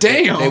 God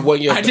damn. They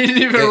wasn't your, I didn't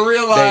even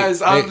realize.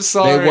 I'm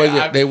sorry.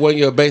 They wasn't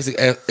your basic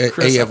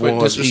Chris, I put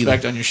AF1s disrespect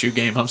either. on your shoe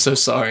game. I'm so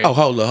sorry. Oh,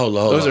 hold on.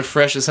 Those are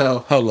fresh as hell.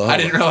 Hold on. I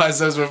didn't realize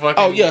those were fucking.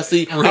 Oh, yeah,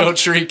 see, real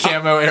tree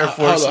camo Air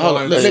Force Hold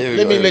on. Ones.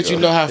 Let me let you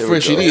know how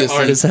fresh it is.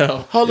 Hard See. as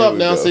hell. Hold up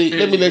now. See,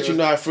 let me Here let you you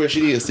know how fresh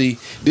it is. See,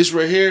 this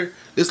right here,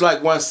 it's like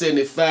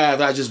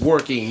 175. I just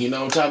working. You know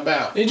what I'm talking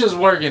about? He just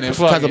working it.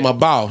 Because of my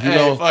boss. You Hey,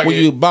 know, fuck when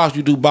it. you a boss,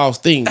 you do boss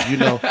things. You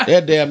know, they're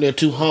damn near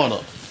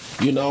 200.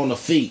 You know, on the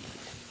feet.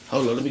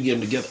 Hold on, let me get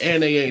them together.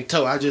 And they ain't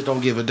toe. I just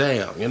don't give a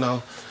damn. You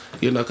know,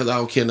 because I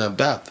don't care nothing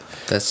about them.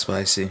 That's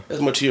spicy.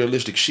 That's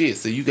materialistic shit.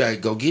 So you gotta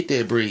go get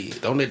that bread.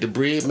 Don't let the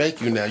bread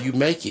make you now. You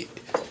make it.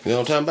 You know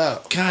what I'm talking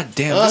about? God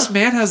damn, this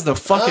man has the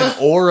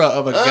fucking aura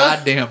of a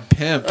goddamn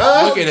pimp.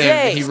 Look at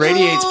him. He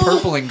radiates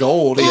purple and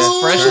gold. He's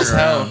fresh as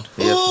hell.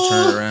 You have to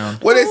turn it around.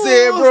 What they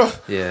said, bro?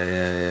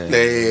 Yeah.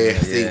 Yeah,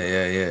 see,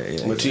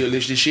 Yeah.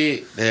 materialistic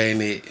shit. That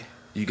ain't it.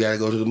 You gotta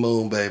go to the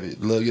moon, baby.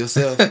 Love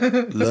yourself.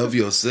 Love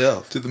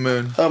yourself. To the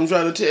moon. I'm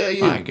trying to tell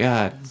you. My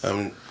God.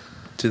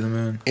 To the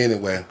moon.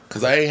 Anyway,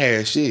 because I ain't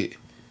had shit.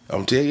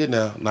 I'm telling you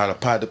now, not a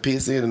pot to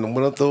piss in and I'm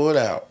going to throw it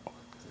out.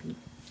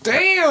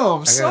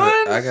 Damn,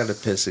 son. I gotta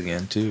piss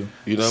again, too.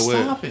 You know what?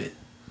 Stop it.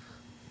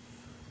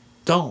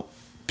 Don't.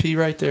 Pee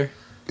right there.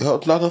 No,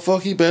 the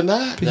fuck, he better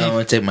not. No, I'm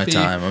going to take my Pee.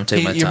 time. I'm going to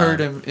take my time. You heard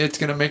him. It's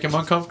going to make him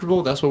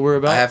uncomfortable. That's what we're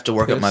about. I have to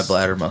work up my Piss.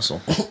 bladder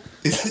muscle.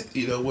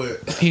 You know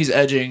what? He's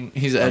edging.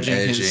 He's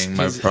edging.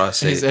 My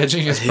prostate. He's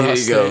edging his Here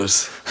prostate. he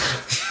goes.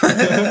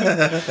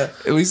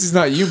 At least he's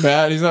not you,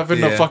 Matt. He's not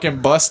putting a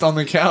fucking bust on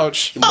the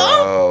couch.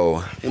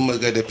 Bro. He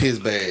must got the piss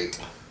bag.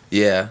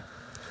 Yeah.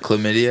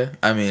 Chlamydia.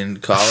 I mean,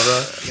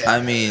 cholera.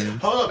 I mean,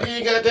 Hold up, you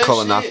ain't got that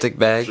Colonostic shit.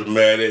 bag.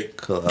 Dramatic.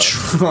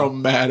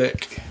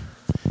 Traumatic.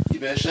 You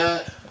been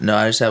shot? no,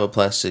 I just have a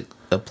plastic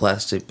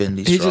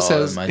bendy straw He just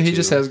has. in my He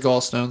just tube. has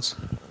gallstones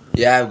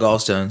Yeah, I have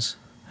gallstones.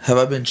 Have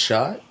I been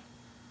shot?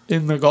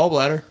 in the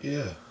gallbladder.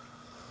 Yeah.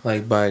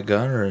 Like by a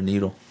gun or a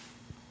needle?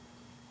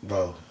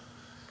 Bro.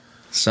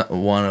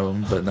 One of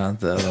them, but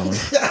not the other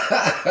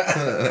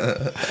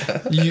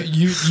one.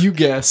 You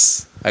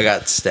guess. I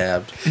got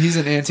stabbed He's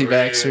an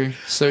anti-vaxxer,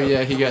 so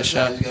yeah, he got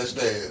shot. You got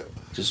stabbed.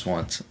 just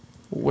once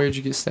Where'd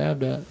you get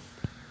stabbed at?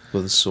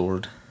 with a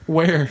sword.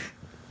 Where?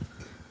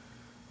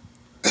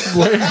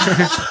 Where?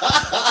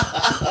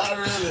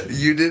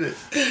 You did it.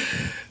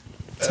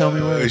 Tell me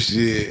Oh, where.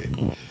 shit.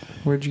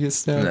 Where'd you get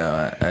stabbed? No,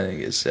 I didn't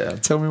get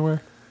stabbed. Tell me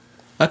where.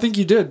 I think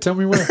you did. Tell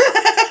me where.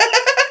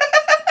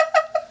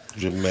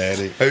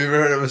 Dramatic. Have you ever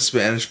heard of a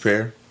Spanish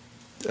pear?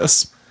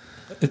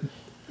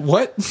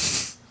 What?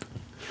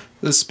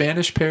 The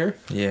Spanish pear?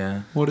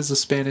 Yeah. What is a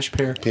Spanish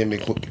pear?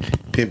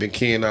 Pimping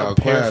Ken all A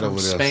pear quiet from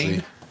over there.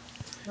 Spain?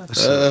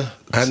 See?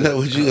 I know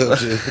what you up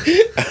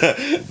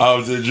to.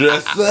 I'm the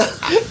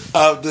dresser.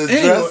 I'm the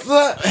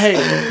dresser. Hey,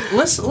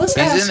 let's He's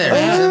ask in there.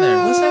 Matt. He's in there.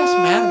 Let's ask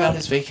Matt about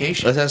his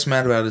vacation. Let's ask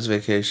Matt about his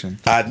vacation.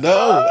 I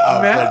know.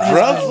 I'm Matt the has been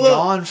dresser.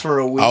 gone for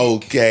a week.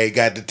 Okay,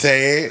 got the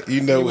tag. You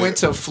know He what? went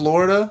to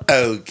Florida.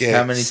 Okay.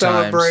 How many times?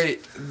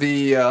 Celebrate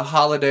the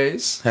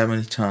holidays. How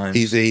many times?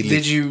 He said he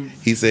Did you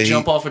He said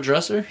jump off a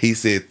dresser He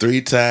said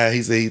 3 times.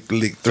 He said he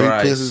licked 3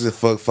 Thrice. pussies and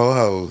fucked 4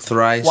 hoes.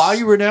 Thrice. while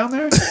you were down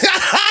there?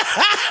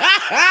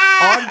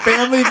 On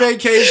family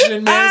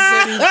vacation,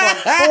 man said he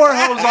fucked 4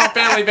 hoes on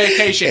family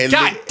vacation.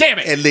 God damn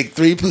it. And licked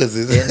 3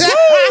 pussies. in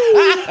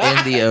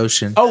the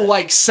ocean. Oh,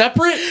 like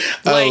separate?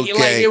 Like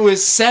Okay. it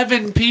was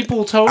 7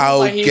 people total?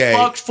 Like he Okay.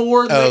 fucked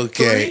 4, licked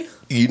Okay. 3?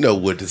 You know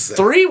what to say.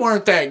 3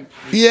 weren't that.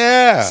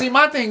 Yeah. See,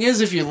 my thing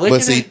is if you're licking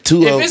But see, it,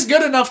 2 if of- it's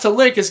good enough to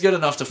lick, it's good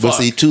enough to fuck. But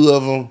see, 2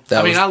 of them.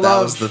 That I mean, I that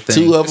love was the thing.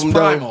 2 of It's them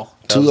primal. though.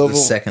 That 2 was of the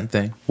them second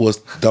thing. was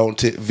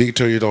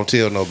Victoria don't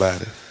tell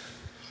nobody.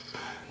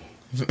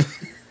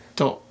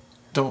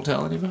 Don't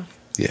tell anybody.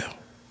 Yeah.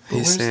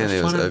 Where's He's saying the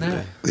it was fun in ugly.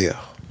 that? Yeah.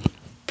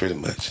 Pretty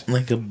much.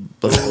 Like a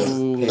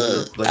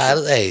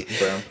Hey,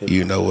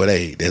 you know what?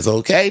 Hey, that's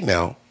okay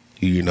now.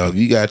 You know, if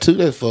you got 2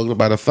 that's fucked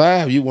about a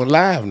 5, you went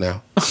live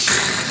now.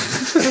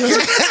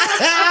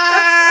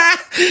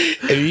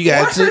 If you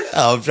got 2,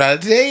 I'm trying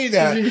to tell you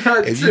now. You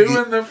got If 2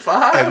 get- in the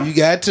 5. If you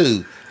got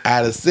 2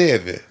 out of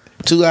 7,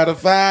 2 out of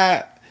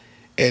 5,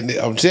 and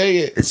I'm telling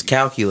you, It's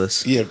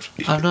calculus. yeah,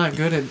 I'm not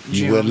good at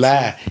you would geometry.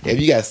 lie. If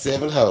you got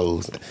 7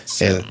 hoes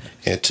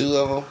and 2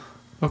 of them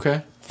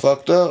Okay.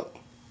 fucked up,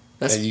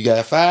 That's, and you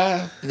got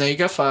 5, now you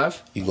got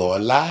 5. you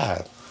going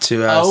live.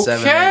 2 out of 7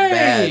 ain't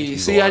bad. Okay.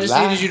 See, I going just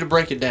live. needed you to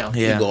break it down.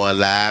 Yeah. You going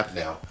live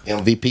now.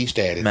 MVP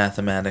status.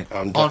 Mathematic.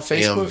 I'm On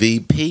Facebook?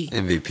 MVP.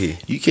 MVP.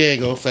 You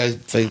can't go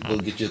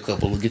Facebook,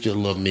 get you a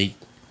little meat.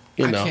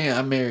 You know. I can't.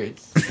 I'm married.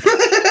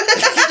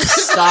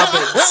 Stop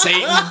it,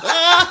 Satan.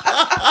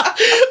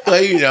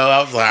 Well, you know,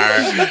 I'm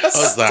sorry.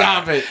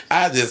 Stop it.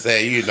 I just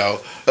say,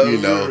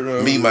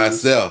 me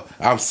myself,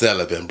 I'm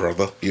celibate,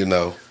 brother. You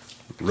know,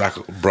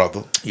 rock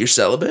brother. You're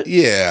celibate?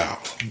 Yeah,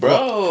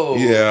 Bro.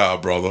 Yeah,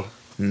 brother.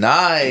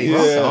 Nice.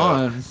 Yeah.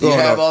 On. You Going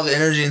have on- all the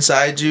energy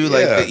inside you,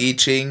 like Yeah. the I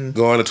Ching.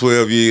 Going to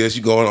 12 years.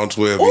 You going on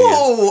 12 years.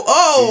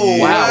 Oh,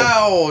 Yeah.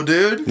 wow,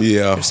 dude.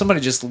 Yeah. If somebody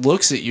just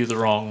looks at you the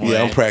wrong way.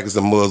 Yeah, I'm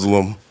practicing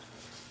Muslim.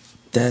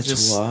 That's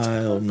Just-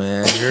 wild,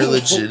 man. You're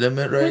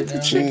legitimate right now.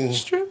 Chicken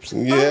strips?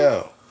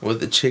 Yeah. With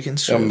the chicken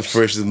I'm the strips.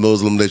 freshest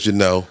Muslim that you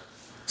know.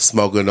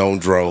 Smoking on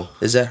dro.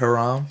 Is that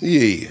haram?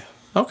 Yeah.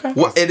 Okay.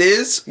 What it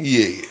is?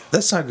 Yeah.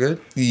 That's not good.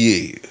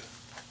 Yeah.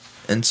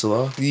 In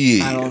Salah?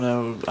 Yeah. I don't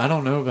know. I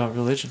don't know about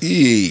religion.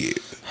 Yeah.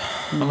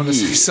 I'm gonna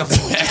say something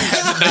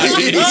bad. Not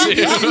me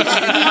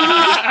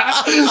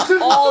too.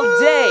 All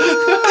day.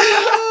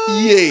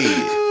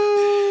 Yeah.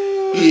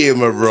 Yeah,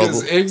 my brother.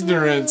 Because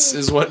ignorance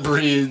is what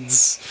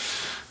breeds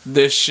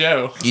this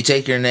show. You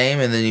take your name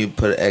and then you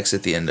put an X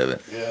at the end of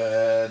it.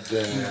 God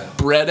damn.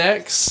 Bread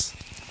X,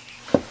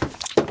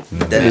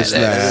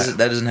 That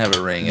doesn't have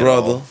a ring at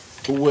Brother.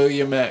 all.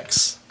 William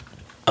X.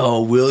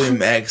 Oh,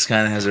 William X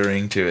kind of has a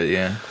ring to it,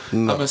 yeah.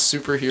 I'm a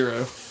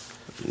superhero.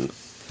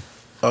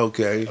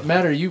 Okay.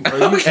 Matt, are you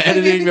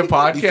editing the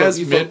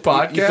podcast mid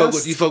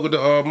podcast? You fuck with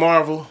the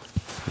Marvel?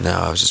 No,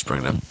 I was just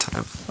bringing up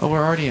time. Oh,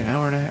 we're already an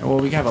hour and a half. Well,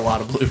 we have a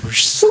lot of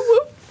bloopers.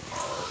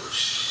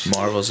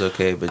 Marvel's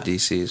okay, but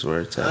DC is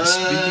where it's at.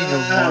 Speaking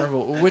of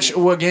Marvel, which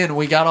again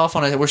we got off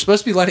on it. We're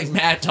supposed to be letting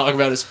Matt talk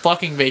about his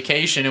fucking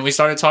vacation, and we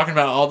started talking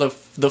about all the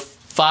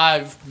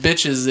 5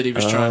 bitches that he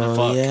was trying to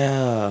fuck.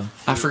 Yeah.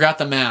 I forgot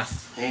the math.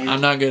 I'm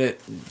not good at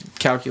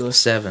calculus.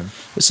 7.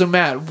 So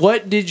Matt,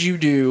 what did you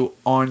do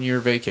on your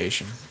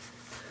vacation?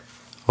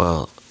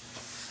 Well,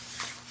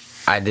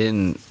 I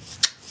didn't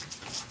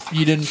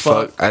You didn't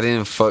fuck. I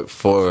didn't fuck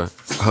 4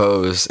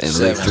 hoes and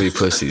lick 3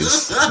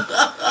 pussies.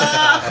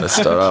 Let's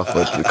start off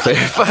with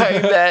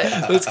clarifying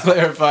that. Let's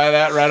clarify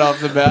that right off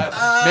the bat.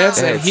 Man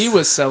said he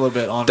was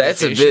celibate on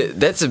vacation.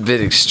 That's a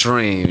bit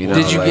extreme, you know.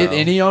 Did you get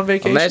any on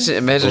vacation?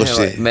 Imagine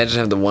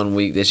having the 1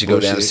 week that you go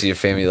down to see your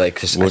family. Like,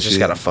 'cause I just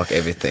gotta fuck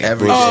everything.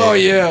 Oh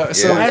yeah.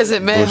 So why is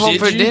it man home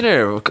for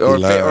dinner or a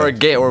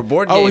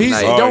board game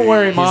night? Don't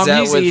worry, Mom.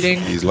 He's eating.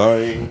 He's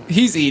lying.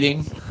 He's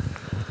eating.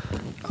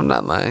 I'm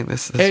not lying.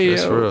 That's for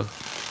real.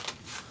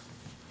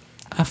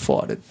 I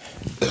farted.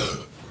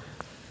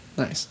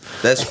 Nice.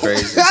 That's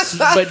crazy.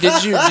 But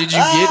did you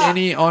get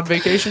any on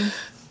vacation?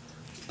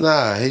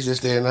 Nah, he's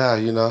just there now,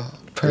 you know.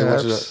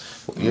 Perhaps. Just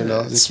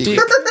Speak.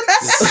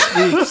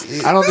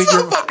 I don't think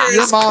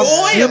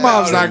your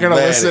mom's not gonna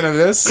listen to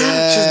this.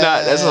 She's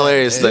not. That's a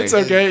hilarious thing. It's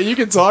okay. You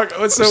can talk.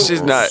 So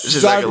she's not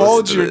gonna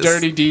divulge listen to your this.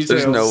 dirty details.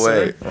 There's no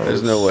way. sir.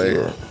 There's no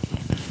way.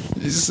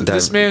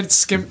 This man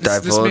skipped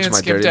out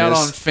dirtiness?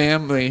 on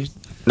family.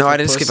 No, I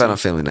didn't skip out on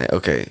family night.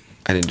 Okay,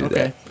 I didn't do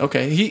that.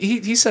 Okay.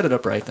 He set it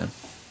up right then.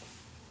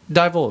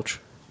 Divulge.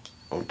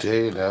 I'm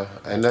telling you now,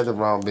 ain't nothing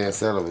wrong with being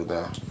celibate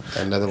now.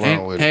 Ain't nothing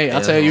wrong with it. Hey,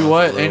 I'll tell you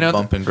what, ain't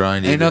bump and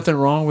grind. ain't nothing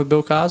wrong with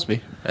Bill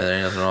Cosby. And there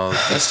ain't nothing wrong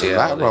with That's a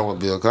lot wrong with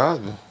Bill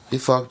Cosby. He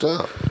fucked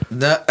up.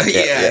 No, we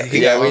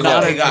know.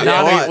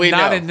 Not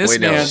know. in this We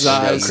know. man's We know,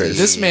 eyes. Chris.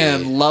 This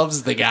man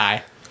loves the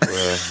guy.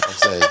 Well, I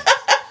say,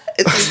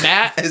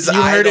 Matt, His you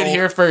heard it idol.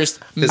 here first.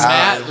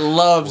 Matt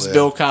loves Well,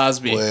 Bill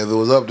Cosby. well, if it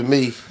was up to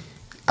me,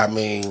 I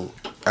mean,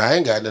 I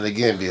ain't got nothing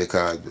against Bill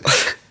Cosby.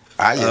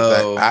 I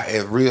just think,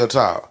 it's real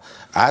talk.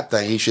 I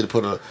think he should have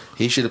put a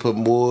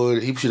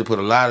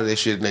lot of that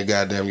shit in that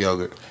goddamn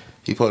yogurt.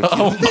 He put.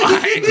 Oh my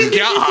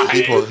god!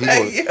 He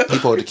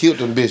supposed to kill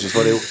them bitches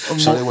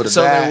so they would have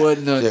died. They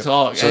wouldn't have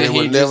talked. So they And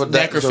would he never just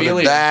die. So they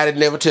necrophilia. died and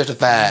never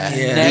testified.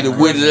 Yeah. He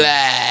wouldn't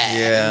lie.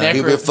 Yeah.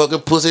 He been fucking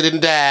pussy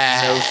and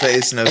died. No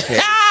face, no case.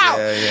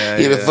 Yeah.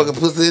 He been fucking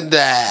pussy and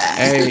died.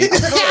 Hey,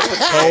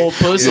 old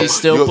pussy,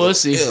 still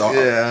pussy.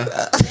 Yeah.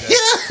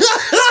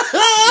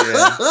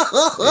 Yeah.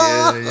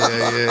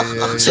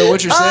 So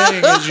what you're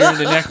saying is you're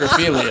into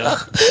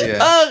necrophilia. Yeah.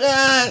 Oh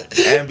God.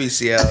 And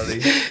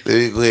bestiality. Let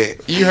me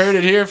quit. You heard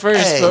it here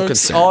first, Hey,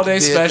 folks. All day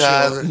Bill special.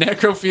 Cosby.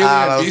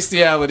 Necrophilia and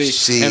bestiality.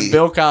 Shit. And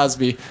Bill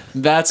Cosby.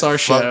 That's our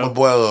Fuck my show.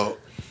 boy up.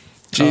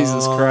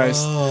 Jesus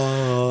Christ.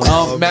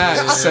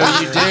 Matt, so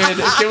you did.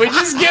 Can we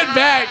just get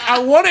back? I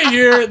want to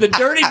hear the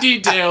dirty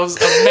details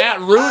of Matt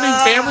ruining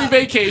family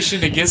vacation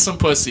to get some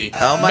pussy.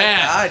 Oh my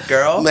Matt, God,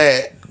 girl.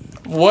 Man,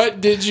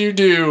 what did you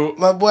do?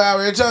 my boy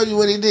already told you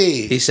what he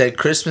did. He said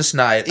Christmas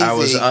night He I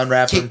was said,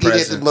 unwrapping kick it at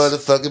presents the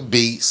motherfucking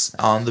beats.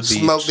 on the beach.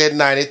 Smoke that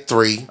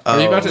 93. Are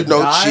you about to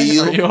die?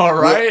 chill. Are you all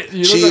right?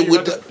 You look Chill like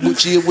with you're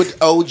chill with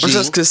the OG. I'm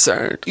just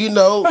concerned. You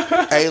know,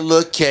 a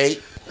little cake,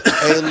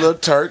 a little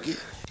turkey,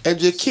 and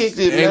just kicked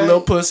it, A man.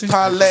 little pussy.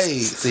 Parlay.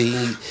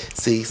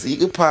 See, you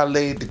can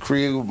parlay at the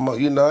crib.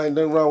 You know, ain't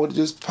nothing wrong with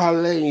just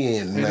parlaying,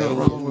 Ain't man. nothing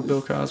wrong with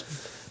Bill Cosby.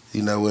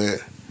 You know what?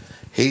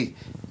 He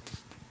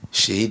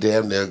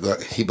damn near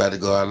he about to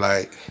go out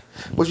like,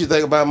 what you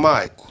think about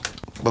Mike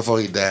before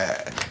he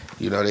died?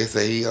 You know, they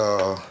say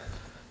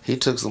he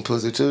took some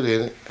pussy too,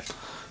 didn't it?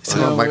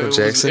 So Michael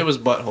Jackson. It was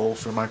butthole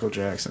for Michael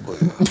Jackson.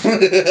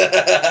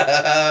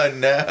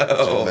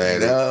 No.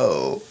 Man,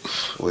 No.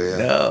 Well,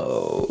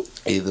 No.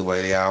 either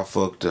way, they all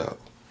fucked up.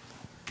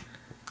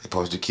 They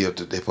supposed to kill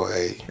the. They supposed,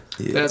 hey,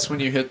 Yeah. That's when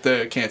you hit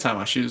the can't tie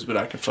my shoes, but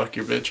I can fuck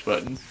your bitch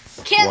button.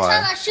 Can't Why?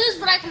 tie my shoes,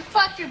 but I can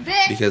fuck your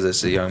bitch. Because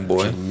it's a young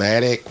boy.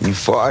 dramatic. You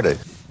farted.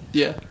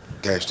 Yeah.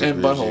 Gangster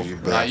And bitch, butthole. you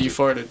Nah, you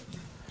farted.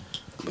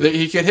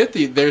 He could hit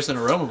the there's an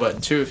aroma button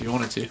too if you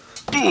wanted to.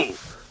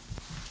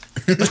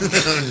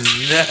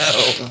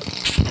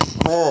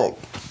 No.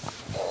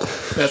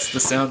 That's the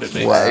sound it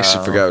makes. I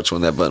actually forgot which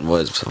one that button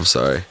was. So I'm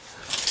sorry.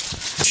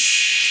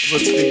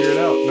 Let's figure it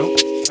out. Nope.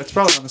 That's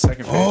probably on the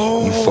second page.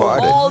 You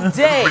farted. All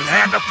day.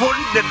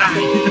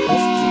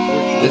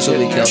 This will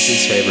be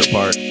Kelsey's favorite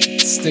part.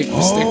 Stick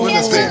with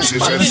this. This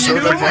is a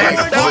certified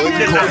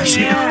good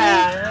question.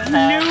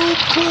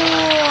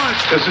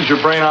 This is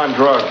your brain on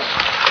drugs.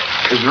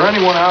 Is there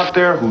anyone out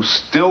there who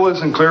still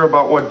isn't clear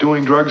about what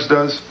doing drugs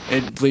does?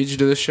 It leads you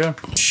to this show.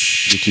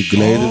 Get you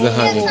glazed as a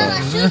honey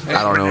bun.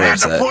 I don't know where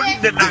it's at.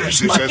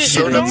 This is a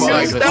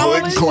certified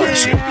good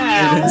question.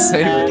 You didn't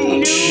save it.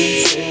 You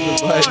didn't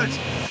save the button.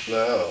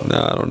 No,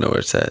 I don't know where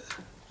it's at.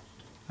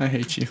 I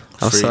hate you.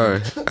 I'm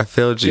sorry. I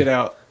failed you. Get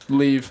out.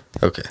 Leave.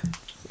 Okay.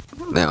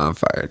 Now I'm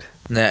fired.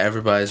 Nah,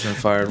 everybody's been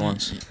fired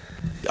once.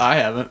 I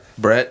haven't.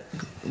 Brett?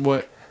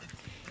 What?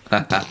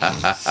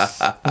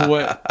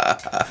 What?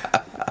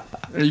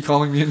 Are you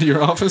calling me into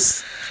your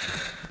office?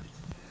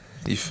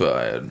 You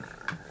fired.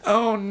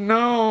 Oh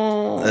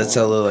no. That's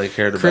how little I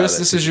cared about it. Chris,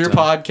 this is your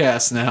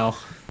podcast now.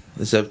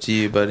 It's up to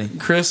you, buddy.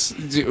 Chris,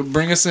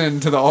 bring us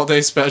into the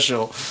all-day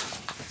special.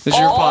 It's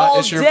your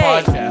All your day.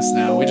 podcast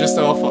now.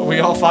 We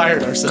all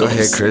fired ourselves. Go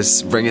ahead,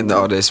 Chris. Bring in the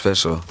all day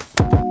special.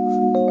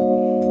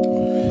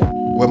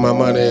 Where my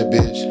money at,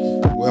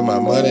 bitch? Where my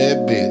money at,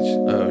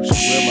 bitch? Oh, shit.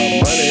 Where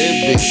my money at,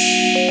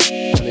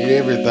 bitch? I need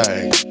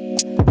everything.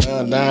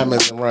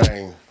 Diamonds and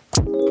ring.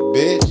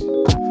 Bitch,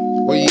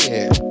 where you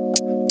at?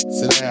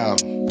 Sit down.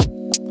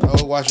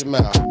 Oh, wash your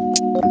mouth.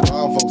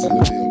 All folks in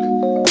the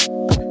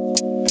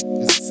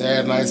building. It's a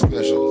Saturday night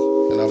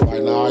special. And I'm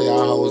inviting all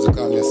y'all hoes to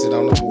come and sit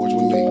on the porch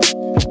with me.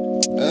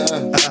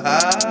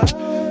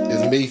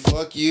 It's me,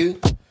 fuck you.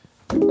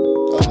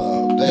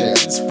 Oh, damn.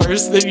 His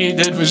first thing he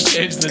did was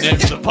change the name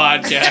of the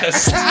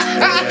podcast.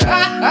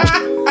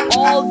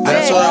 All day.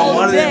 That's what I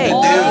wanted him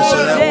to do,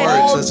 so that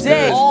works. That's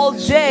good. All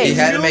day. He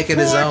had to make it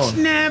his own.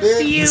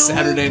 It's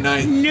Saturday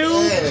night.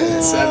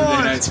 It's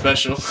Saturday night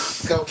special.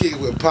 Come kick it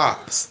with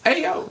Pops.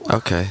 Hey, yo.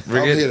 Okay. I'm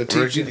here to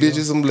teach you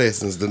bitches some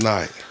lessons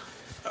tonight.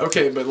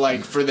 Okay, but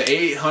like for the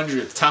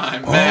 800th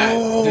time, Matt,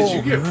 did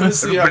you get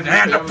pussy on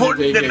your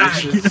family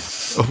vacation?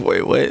 Oh,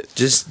 wait, what?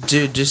 Just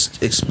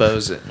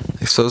expose it.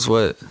 Expose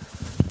what?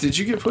 Did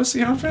you get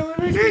pussy on family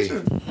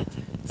vacation?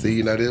 See,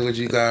 you know this what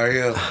you got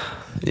here?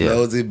 Yeah.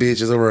 Nosy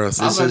bitches around.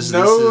 I'm a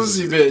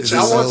nosy bitch. I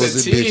want the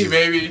nosy tea, bitches.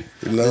 baby.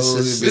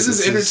 This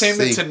is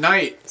entertainment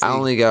tonight. I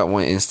only got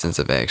one instance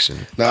of action.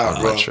 Nah,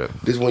 on bro. my trip.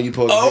 This one you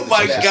supposed to Oh hit the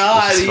my snap.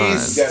 God, It's he fine.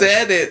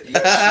 said it. You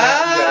got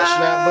a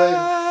snap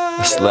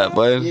button? A slap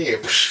button? Yeah.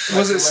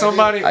 Was it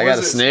somebody? I got a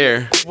was it-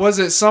 snare. Was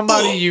it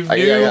somebody you I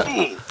knew?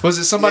 got- Was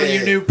it somebody you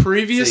Yeah. knew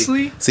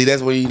previously? See,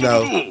 that's when you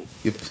know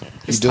you're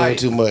It's doing tight.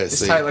 too much. It's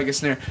See. tight like a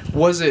snare.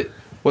 Was it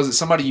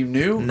somebody you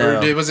knew? No.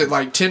 Or was it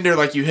like Tinder?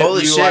 Like you hit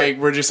Holy you shit. like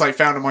were just like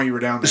found him while you were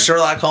down there.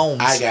 Sherlock Holmes.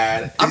 I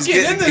got it. I'm He's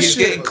getting in this he's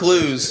shit. getting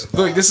clues.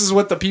 Look, this is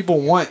what the people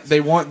want. They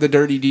want the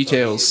dirty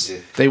details. Yeah.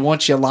 They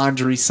want your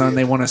laundry, son.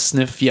 They want to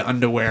sniff your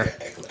underwear.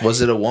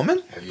 Was it a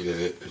woman? Have you did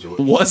it?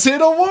 Was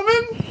it a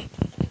woman?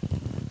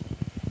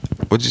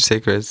 What'd you say,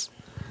 Chris?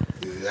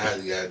 How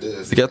you gotta do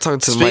it. You gotta talk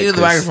to the Speak mic, to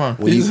the Chris.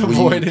 microphone. He's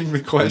avoiding the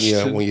When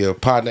question. your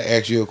partner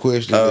asks you a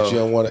question that Oh. you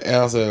don't want to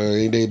answer or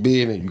ain't they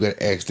business, you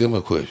gotta ask them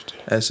a question.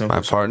 That's some My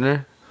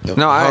partner? Your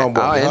No, homeboy,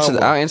 I'll your answer.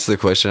 homeboy. I'll answer the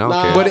question. I don't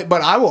Nah. care.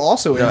 But I will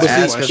also No, answer the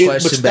ask a question.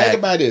 question But back. think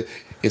about it.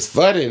 It's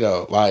funny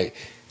though. Like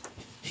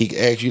he can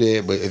ask you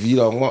that, but if you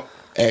don't want,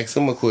 ask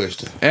him a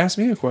question. Ask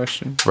me a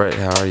question. Brett,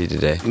 how are you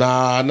today?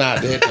 Nah,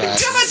 not that type. God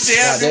Not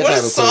damn, that what a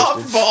type of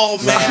question.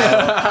 softball, man.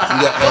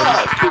 You gotta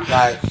ask,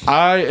 like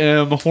I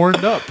am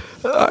horned up.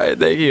 All right,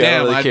 thank you.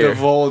 Damn, I don't I really care.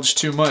 divulged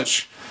too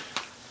much.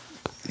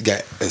 you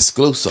got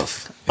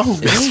exclusive. Oh,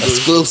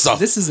 Exclusive.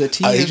 This is a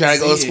TMZ. Oh, you trying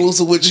to go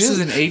exclusive with This you? is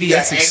an You ADX gotta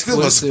ask him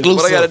exclusive.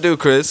 What I gotta do,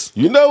 Chris?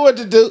 You know what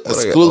to do. What I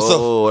got- Exclusive.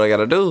 Oh, what I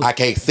gotta do? I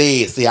can't say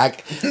it. See, I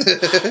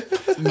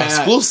Matt,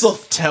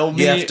 exclusive. tell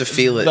me You have to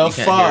feel it. the You can't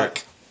hear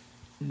fuck.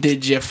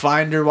 Did you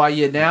find her while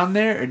you're down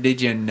there, or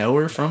did you know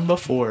her from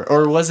before?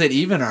 Or was it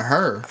even a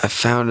her? I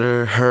found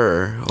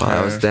her while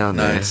I was down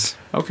Nice.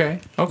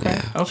 Okay,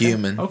 okay, Yeah. okay.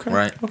 Human, okay,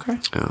 right? Okay.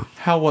 there.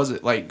 How was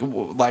it? Like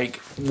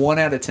 1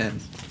 out of 10.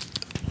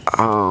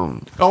 Yeah.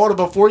 Oh,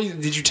 before you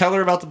did you tell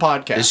her about the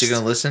podcast? Is she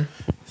gonna listen?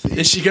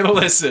 Is she gonna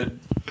listen?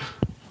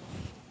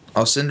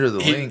 I'll send her the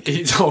link.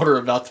 He told her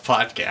about the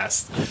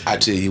podcast. I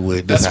tell you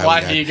what. this That's how why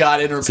we got- he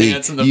got in her See,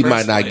 pants in the you first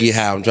might not place. get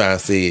how I'm trying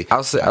to say it.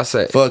 I'll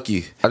say. Fuck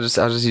you. I'll just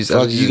use. Fuck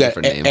I'll you. just use You a got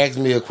different name. ask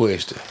me a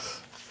question.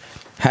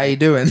 How you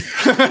doing?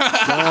 No,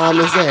 I'm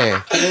just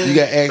saying. You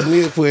got to ask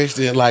me a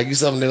question like you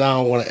something that I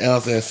don't want to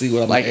answer and see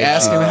what I'm Like gonna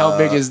ask. ask him how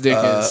big his dick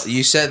is.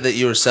 You said that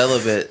you were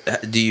celibate.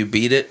 Do you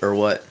beat it or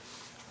what?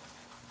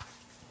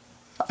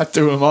 I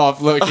threw him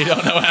off. Look, he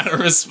don't know how to I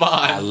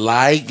respond.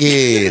 like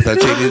it. So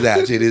check this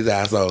out. Check this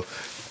out. So,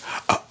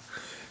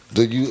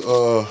 do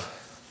you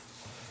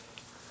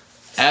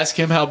Ask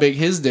him how big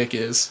his dick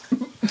is.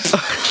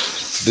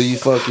 do you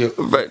fuck your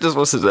Brett just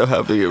wants to know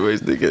how big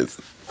his dick is.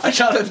 I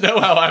gotta know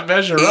how I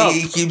measure up.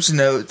 He keeps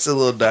notes, a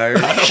little diary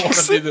I don't want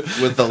to do the.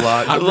 with the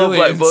lot. I'm little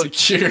really black book.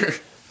 insecure.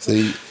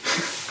 see?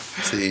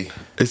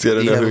 He's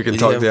gotta You know have- who he can you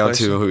talk have a down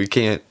question? to and who he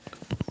can't.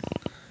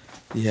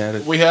 You had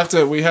it. We have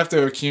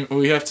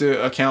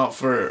to account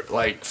for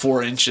like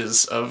 4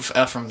 inches of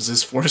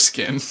Ephraim's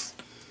foreskin.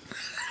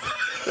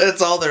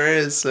 That's all there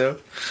is. So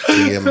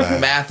TMI.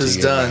 Math is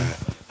TMI, done.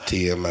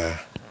 TMI.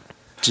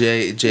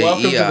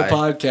 Welcome to the JEI.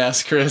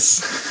 podcast,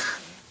 Chris.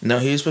 No,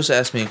 he was supposed to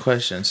ask me a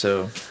question.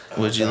 So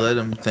would you let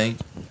him think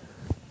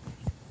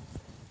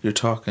you're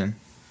talking?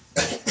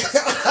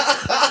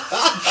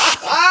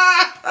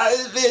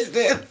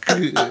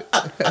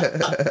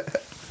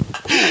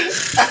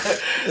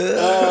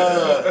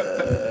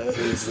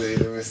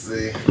 me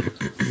see.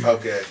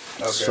 Okay.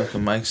 This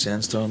fucking mic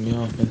stand's throwing me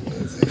off, man.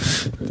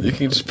 You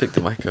can just pick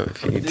the mic up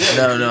if you need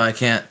to. No, I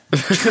can't.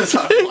 Because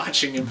I'm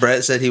watching him.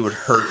 Brett said he would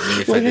hurt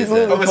me if I did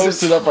that.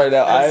 Post it up right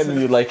now.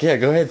 I'm like, yeah,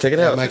 go ahead, take it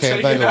out. I can't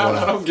Take think it out.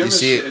 I of one. don't give You a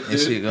see shit, it? You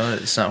see it going?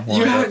 It's not You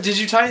horrible. haven't, did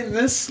you tighten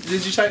this?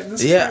 Did you tighten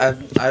this? Yeah,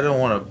 I don't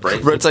want to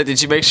break. Brett's like,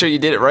 did you make sure you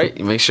did it right?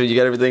 You make sure you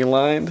got everything in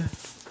line?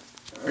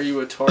 Are you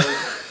a tard?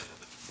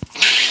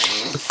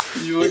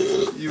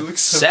 you look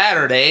so.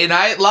 Saturday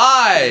Night You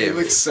Live.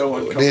 look so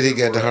uncomfortable. Then he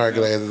got the hard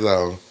glasses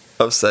on.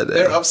 Upside down.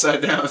 They're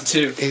upside down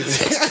too.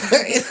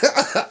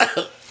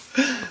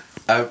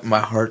 My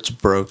heart's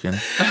broken.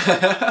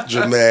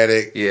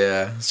 Dramatic.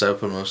 Yeah, so I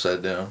put them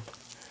upside down.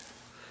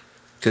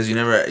 Cause you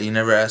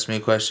never asked me a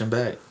question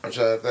back. I'm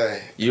trying to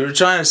think. You were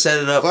trying to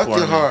set it up Fuck for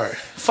your me. heart.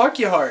 Fuck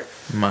your heart.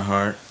 My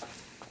heart.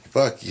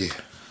 Fuck you.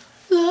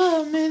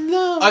 Again,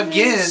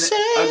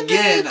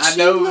 I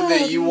know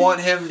that you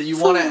want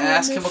to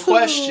ask him a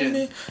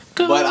question,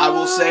 but I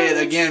will say it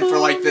again for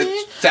like the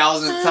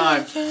 1000th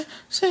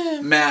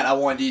time. Matt, I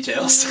want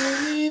details.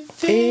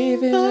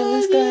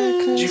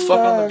 Did you fuck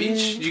on the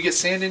beach? Did you get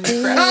sand in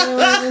your crap?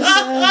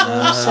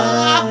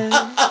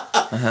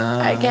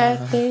 I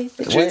got faith.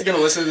 Jen's gonna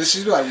listen to this.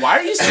 She's gonna be like, "Why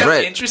are you so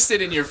Brett.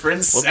 interested in your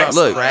friend's What sex?" about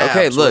Look, crabs?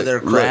 okay, look, Were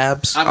there look.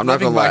 crabs? I'm not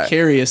living gonna lie.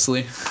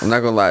 vicariously. I'm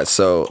not gonna lie.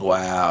 So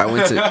Wow. I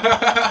went to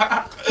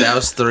That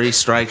was 3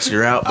 strikes.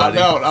 You're out, I buddy.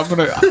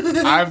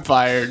 know. I'm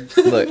fired.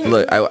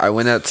 look. I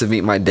went out to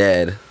meet my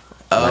dad.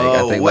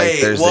 Oh, wait.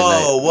 Thursday whoa,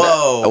 night.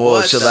 whoa. Whoa,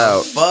 What chill the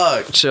out.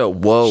 Fuck. Chill.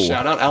 Whoa.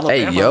 Shout out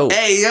Alabama. Hey yo.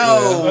 Hey,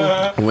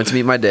 yo. I went to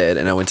meet my dad,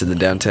 and I went to the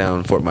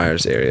downtown Fort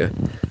Myers area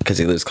because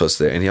he lives close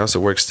there, and he also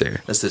works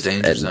there That's the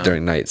danger zone.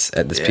 during nights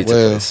at this Yeah. pizza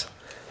Well. place.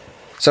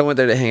 So I went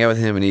there to hang out with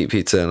him and eat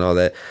pizza and all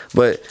that.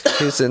 But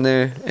he was sitting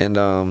there, and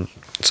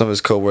some of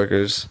his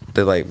coworkers,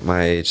 they're like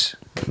my age.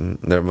 And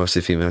they're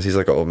mostly females. He's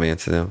like an old man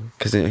to them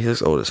because he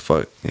looks old as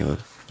fuck. You know,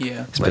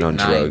 Yeah. he's been on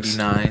drugs.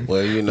 99.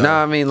 Well, you know.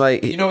 Nah, I mean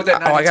like. You know what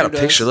that Oh, I got a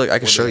 92 picture. does? Look, I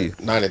can show you.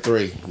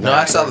 93. No,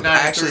 I saw the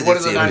 93. actually. What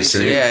is did a see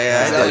 93? it.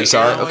 Yeah, Oh, you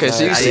saw it? Okay,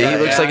 so you see, he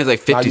looks like he's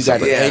like 50 you got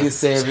something. the Yeah.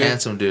 87. He's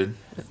handsome, dude.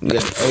 You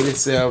got the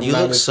 87. You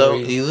look so.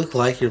 93. You look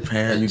like your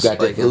parents. And you got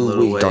like the in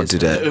little ooh-wee. ways. Don't do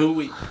that. The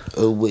ooh-wee.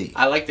 Oh, wait.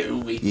 I like the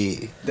ooh-wee.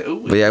 Yeah. The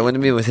ooh-wee. But yeah, I went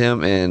to meet with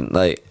him, and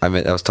like I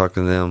was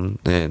talking to them,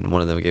 and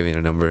one of them gave me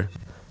their number,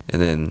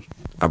 and then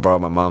I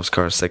borrowed my mom's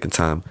car a second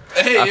time.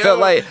 Hey, I yo. felt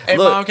like, Hey,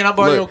 look, Mom, can I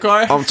borrow your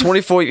car? I'm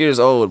 24 years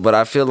old, but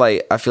I feel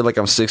like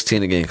I'm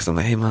 16 again because I'm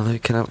like, hey mom,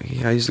 can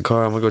I use the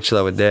car? I'm gonna go chill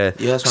out with dad.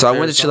 Yeah, that's my so I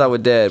went favorite to chill song. out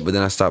with dad, but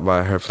then I stopped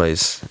by her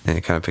place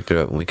and kind of picked her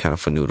up, and we kind of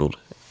fanoodled.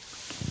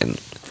 And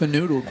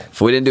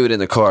Fanoodled. we didn't do it in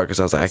the car because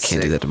I was like, I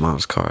can't do Sick. that to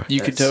mom's car. You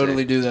could That's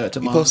totally sick. do that to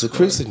You mom. supposed to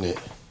christen it.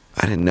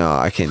 I didn't know.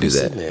 I can't do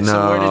that. Christen it. No.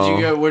 So where did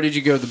you go? Where did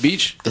you go? The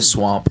beach? The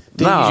swamp.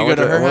 No, Did I you go went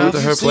to her I went house?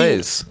 to her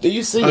place. Did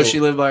you see Oh, it? she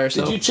lived by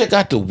herself. Did you check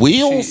out the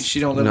wheels? She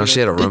don't live. No, with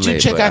she had a Did you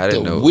roommate, check but out I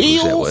didn't the know who that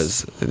wheels?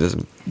 was. It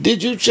doesn't.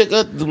 Did you check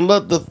out the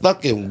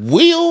motherfucking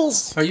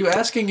wheels? Are you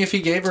asking if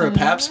he gave her a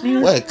pap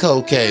smear? What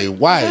cocaine?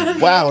 Why?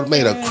 Wow,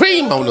 made a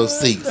cream on those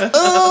seats.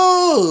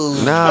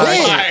 Oh, No, I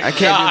man. can't. I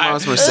can't do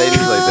mom's Mercedes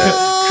like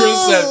that.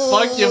 Chris said,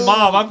 "Fuck your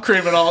mom. I'm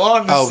creaming all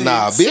on the Oh seats."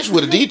 nah, bitch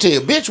with a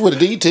detail. Bitch with a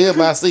detail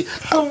my seat.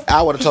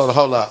 I would have told her,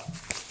 hold up.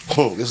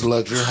 This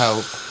luxury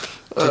house.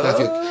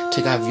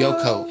 Take off your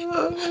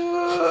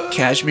coat.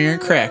 Cashmere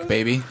and crack,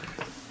 baby.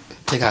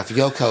 Take off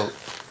your coat.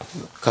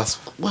 Cause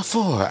what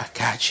for? I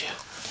got you.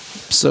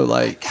 So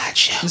like,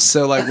 Got you.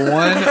 so like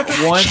one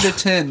to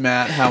 10,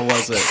 Matt. How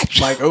was it?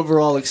 Like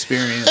overall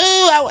experience.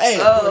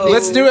 Let's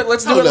Let's do it.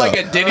 Let's do it like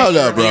a Denny's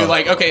review.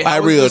 Like, okay,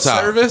 how was the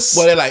service?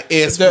 What they like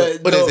S?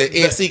 What is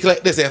it? SC class?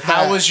 This is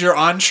How was your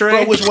entree?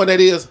 Bro, which one that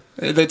is?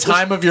 The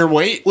time of your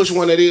wait? Which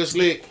one that is,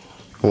 Slick?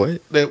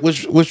 What? That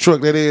which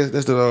truck that is?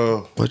 That's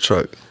the What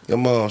truck? your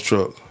mom's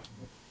truck.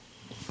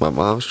 My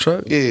mom's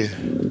truck? Yeah.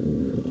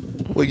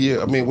 What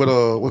year? I mean, what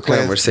What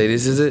class?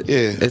 Mercedes is it?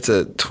 Yeah. It's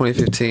a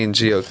 2015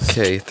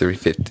 GOK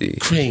 350.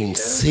 Cream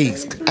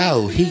seats.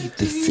 Oh, heat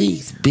the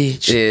seats,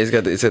 bitch. Yeah, it's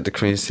got the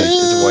cream seats.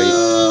 It's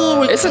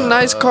white. It's a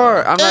nice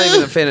car. I'm not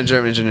even a fan of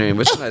German engineering,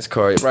 but it's a nice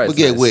car. Right. But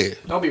get wet.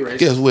 Don't be racist.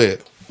 Guess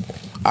what?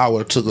 I would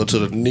have took her to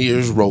the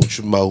nearest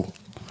Roach Mo.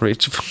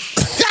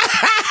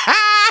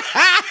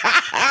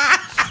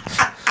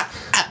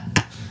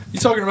 You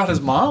talking about his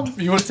mom?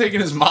 You would have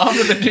taken his mom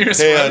to the nearest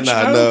Hell roach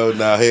no,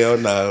 now? hell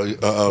no.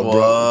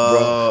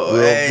 Whoa, We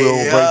hey,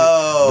 don't yo.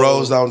 break.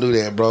 Bros don't do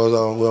that. We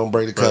don't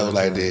break the code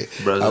like that.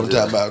 Bros I'm don't do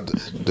talking about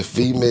the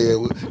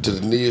female to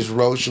the nearest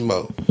Roach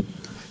Mo.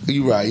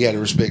 You right. You got to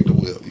respect the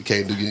will. You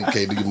can't do your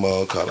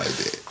mom call like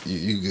that.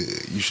 You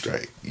good. You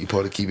straight. You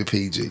supposed to keep it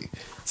PG.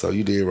 So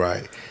you did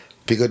right.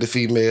 Pick up the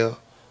female.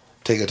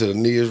 Take her to the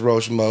nearest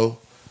Roach Mo.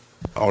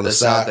 On That's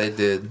the side, how they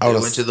did. on They the-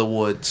 woods to the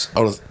woods.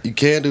 You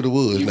can't do the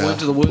woods You now. went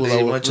to the woods? Pull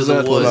They over, went to Was the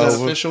that- woods. was that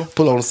over, official?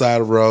 pull on the side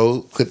of the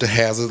road, put the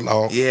hazards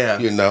on. Yeah.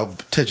 You know,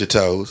 touch your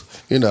toes.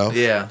 You know.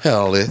 Yeah.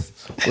 Handle it.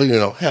 Well, you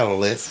know, handle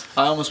this.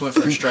 I almost went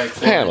for a strike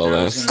 4. Handle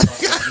I was this. gonna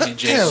fuck with me and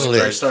Jason Handle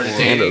when I this. started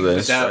Handle dating,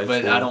 this.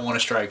 but I don't want to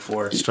strike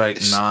 4. Strike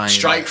 9.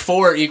 Strike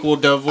 4 equal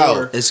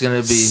Devore. It's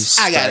gonna be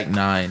I got strike it.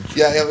 9.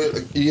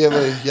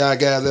 Y'all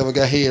guys ever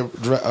got here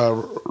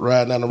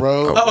riding down the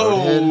road?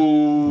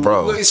 Oh,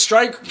 Bro.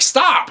 Strike!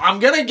 Stop! I'm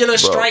gonna get a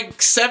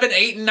strike 7,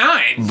 8, and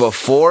 9.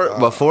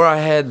 Before I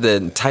had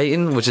the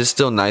Titan, which is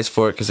still nice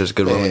for it because there's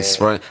good women's Man.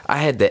 front. I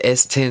had the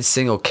S10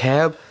 single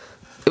cab.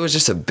 It was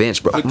just a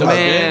bench, bro. The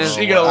Man, bench,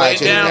 you gotta lay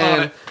down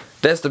on it.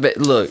 that's the best.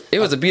 Look, it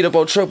was a beat up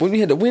old truck. When you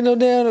had the window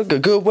down,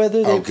 good weather.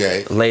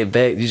 Okay. Lay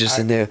back. You just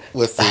in there.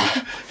 Let's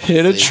see.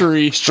 Hit a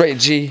tree. Straight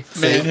G.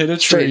 Man, hit a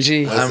Straight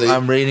tree. G.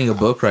 I'm reading a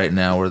book right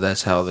now where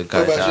that's how the guy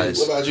What about dies.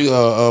 you? What about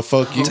you?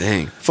 Fuck you.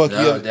 Dang. Fuck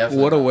No, you. definitely.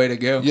 What a way to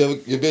go. You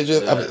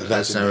bitch.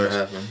 That's never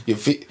happened. Your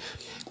feet.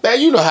 Man,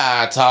 you know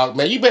how I talk,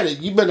 man. You better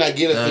not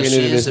get No, offended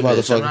she in this is a bitch. I'm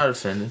motherfucker. not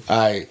offended. All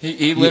right.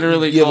 He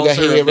literally you ever calls got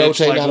her a head bitch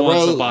rotating like down the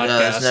once a road? No,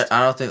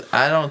 podcast.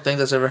 I don't think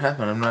that's ever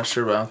happened. I'm not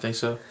sure, but I don't think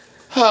so.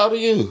 How old are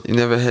you? You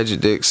never had your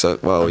dick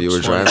sucked while you were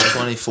driving.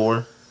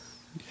 24.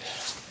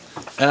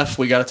 F,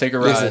 we gotta take a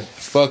ride. Listen,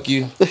 fuck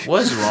you.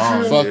 What's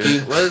wrong? Fuck dude? you.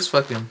 What is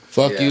fucking?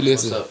 Fuck Yeah, you.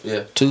 Listen. What's up?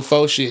 Yeah.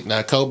 2-4 shit.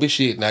 Now Kobe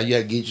shit. Now you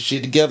gotta get your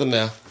shit together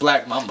now.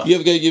 Black Mamba. You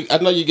ever get I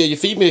know you get your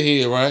female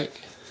here, right?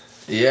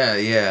 Yeah.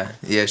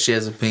 She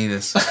has a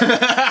penis.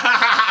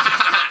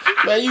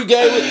 Man, you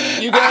gay?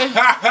 You gay?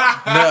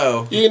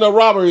 No. You ain't no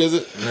Robert, is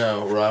it?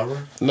 No, Robert.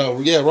 No,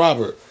 yeah,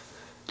 Robert.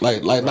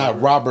 Like not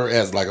Robert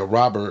as like a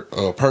robber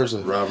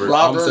person. Robert.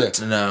 I'm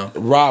saying No.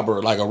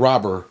 robber, like a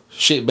robber,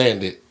 shit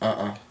bandit.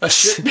 A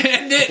shit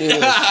bandit.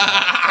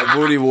 A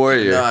booty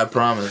warrior. No, I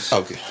promise.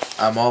 Okay.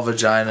 I'm all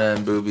vagina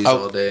and boobies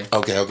all day.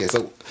 Okay.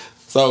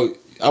 So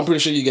I'm pretty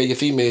sure you got your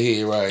female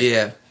here, right?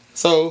 Yeah.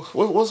 So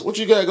what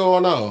you got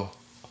going on?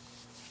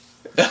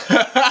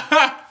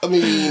 I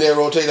mean, you never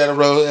rotate down the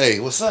road. Hey,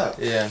 what's up?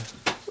 Yeah.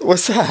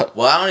 What's up?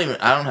 Well, I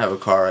don't have a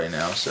car right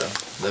now, so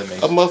that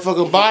makes. A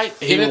motherfucking bike?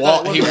 He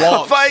walks.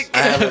 Bike. I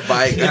have a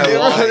bike. They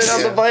running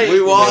on the bike.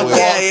 We walk.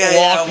 Yeah,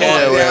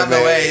 Yeah. On the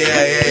way.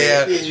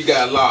 Yeah. Then you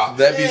got locked.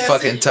 That'd be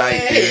fucking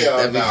tight, dude.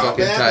 That'd be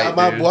fucking tight,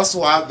 My dude. boy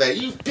swap that.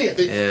 You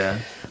pimping. Yeah.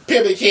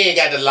 Pimping King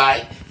got the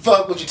light.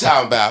 Fuck what you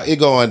talking about. It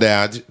going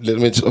down. Let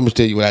me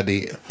tell you what I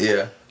did.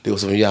 Yeah. There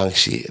was some young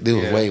shit. There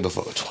was Yeah. way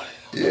before 20.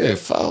 Yeah.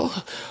 24.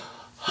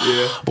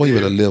 Yeah. Boy, you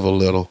better live a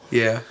little.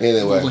 Yeah.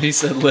 Anyway. He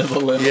said live a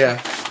little. Yeah.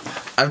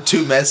 I'm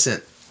too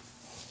messant.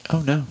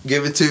 Oh no.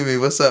 Give it to me.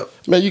 What's up?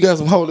 Man, you got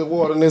some holy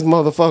water in this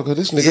motherfucker.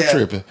 This nigga Yeah.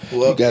 tripping.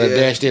 Well, you gotta yeah.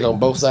 dash that on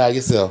both sides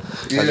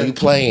yourself. Yeah. Like you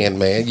playing,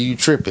 man. You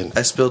tripping.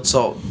 I spilled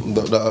salt.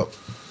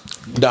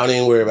 Don't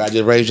even worry about it.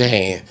 Just raise your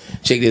hand.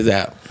 Check this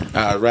out.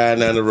 I was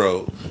riding down the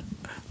road.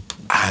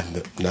 I'm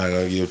not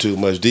gonna give too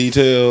much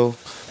detail,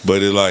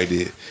 but it like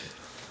this.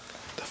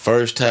 The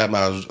first time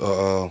I was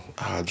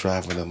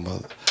driving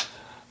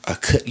a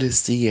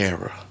Cutlass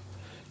Sierra.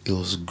 It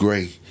was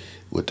gray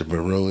with the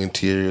maroon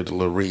interior, the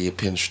little red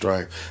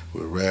pinstripe.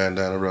 We're riding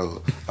down the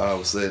road. All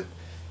of a sudden,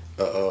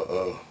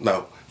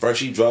 no. First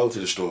she drove to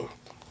the store,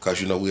 cause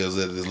you know we was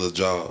at this little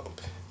job.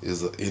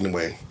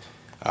 Anyway,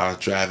 I was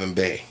driving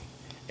back,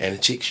 and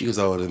the chick, she was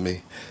older than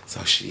me,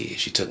 so she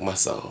took my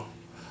soul.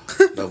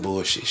 No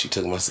bullshit, she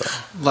took my soul.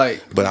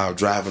 Like, But I was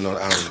driving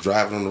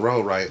on the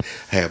road, right?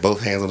 I had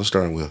both hands on the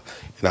steering wheel,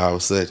 and all of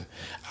a sudden,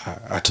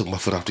 I took my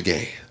foot off the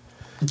gas.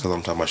 Cause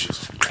I'm talking about she was.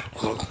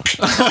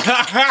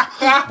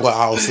 Well,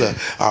 all of a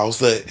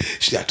sudden,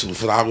 she got 2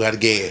 foot off the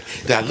gas.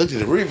 Then I looked at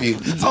the review.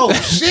 Oh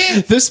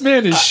shit! this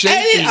man is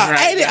shaking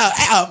right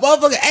now.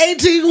 Motherfucker,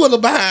 18 wheeler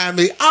behind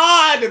me.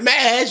 Oh, the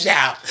mash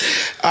out.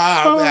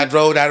 Man, I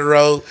drove down the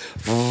road.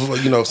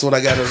 You know, soon I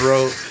got on the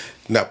road.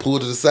 And I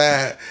pulled to the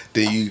side,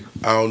 then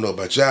I don't know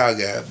about y'all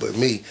guys, but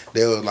me,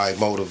 they were like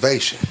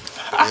motivation.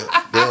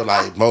 They were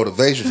like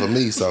motivation for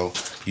me, so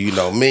you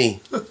know me.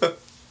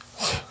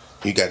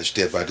 You got to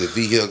step out the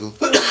vehicle.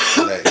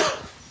 Like,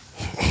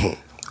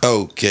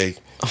 okay.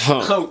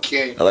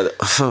 Okay. I like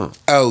that.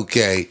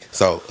 Okay.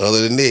 So,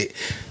 other than that,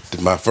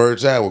 my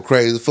first time was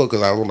crazy as fuck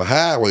because I was on the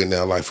highway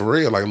now, like for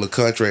real, like a little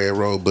country ass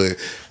road, but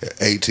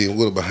 18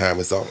 wheeler behind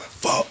me, so I'm like,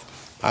 fuck.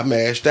 I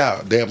mashed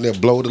out. Damn near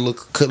blow the little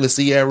Cutlass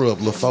Sierra up,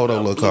 little photo,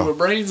 little car. Blew my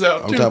brains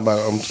out, I'm too. talking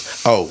about,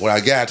 when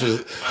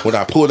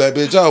I pulled that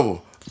bitch over,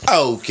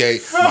 okay,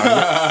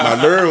 my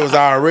nerve was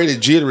already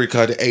jittery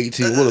because the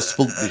 18 wheeler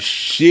spooked the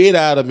shit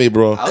out of me,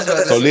 bro.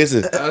 So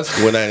listen,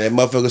 when that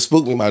motherfucker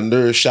spooked me, my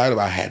nerves shot up.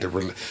 I had to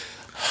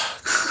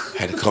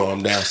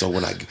calm down. So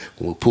when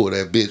we pulled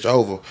that bitch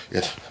over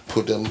and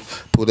put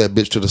that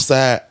bitch to the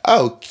side,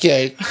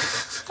 okay,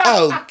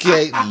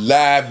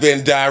 live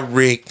and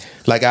direct.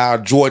 Like our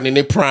Jordan in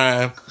their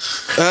prime.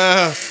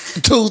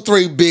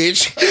 2-3,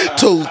 bitch.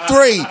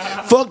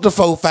 2-3. Fuck the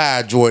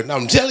 4-5 Jordan.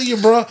 I'm telling you,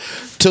 bro.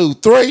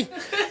 2-3.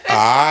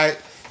 Alright.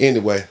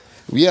 Anyway,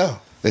 yeah.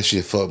 That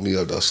shit fucked me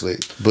up though,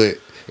 slick. But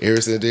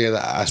ever since then,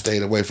 I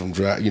stayed away from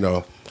riding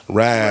like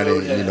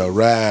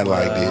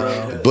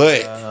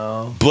this.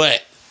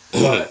 But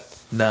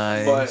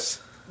Nice.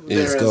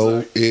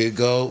 it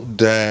go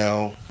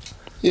down.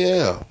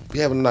 Yeah. We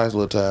having a nice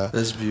little time.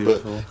 That's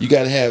beautiful. But you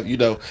gotta have, you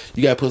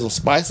gotta put some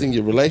spice in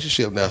your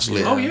relationship now,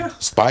 Slick. Oh, yeah.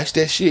 Spice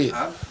that shit.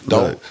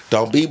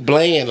 Don't be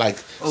bland like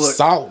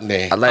salt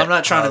now. I'm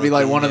not trying to be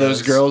like one of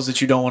those girls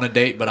that you don't want to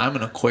date, but I'm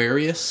an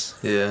Aquarius.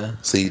 Yeah.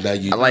 See, now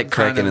you. I like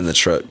cracking in the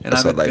truck. And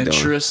That's I'm what I like doing.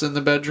 adventurous in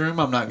the bedroom.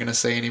 I'm not going to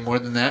say any more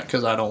than that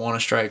because I don't want to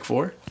strike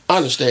 4.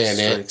 Understand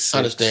that.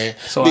 Understand.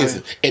 So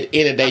Listen, at the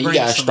end of the day, you bring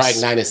gotta some strike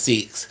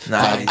 96.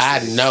 Like,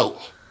 I know.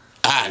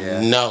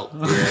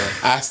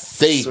 I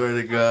see. Swear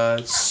to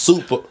God.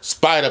 Super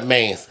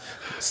Spider-Man.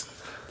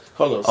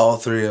 Hold on. All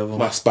 3 of them.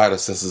 My spider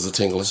senses are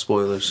tingling.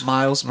 Spoilers.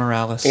 Miles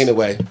Morales.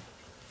 Anyway,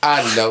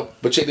 I know.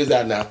 But check this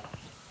out now.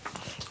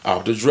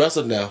 Off the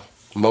dresser now.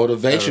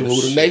 Motivation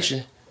who the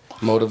nation.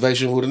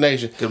 Motivation who the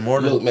nation. Good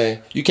morning. Look,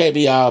 man, you can't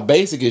be all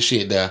basic and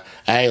shit now.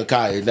 I ain't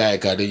gonna call you that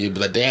because you be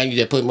like, damn, you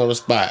just put me on the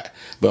spot.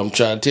 But I'm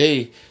trying to tell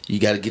you, you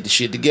gotta get the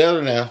shit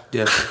together now. You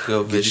have to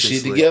go Get your viciously.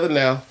 shit together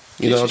now.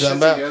 You know what I'm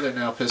talking about?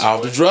 Now, piss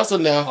Off boy. the dresser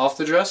now. Off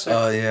the dresser.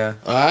 Oh, yeah.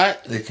 All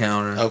right. The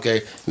counter.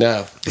 Okay.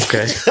 Now.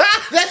 Okay.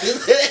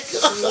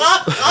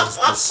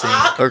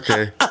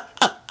 Okay.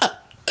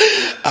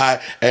 All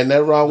right. Ain't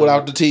nothing wrong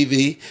without the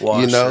TV.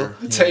 Washer. You know.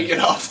 Take it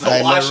off the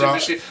Ain't nothing washing wrong-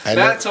 machine. ain't Matt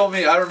nothing- told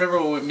me, I remember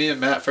when me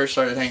and Matt first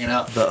started hanging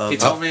out, The he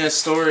told me a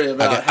story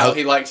about how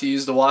he liked to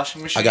use the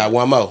washing machine. I got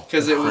one more.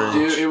 Because it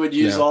would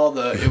use all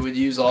the,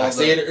 I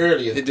said it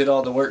earlier. It did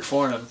all the work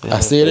for him. I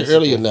said it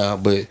earlier now,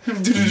 but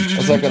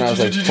It's like when I was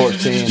like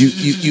 14.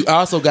 you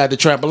also got the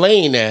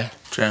trampoline now.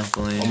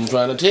 Trampoline. I'm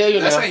trying to tell you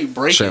That's now. how you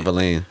break it.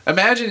 Trampoline.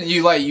 Imagine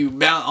you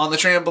mount on the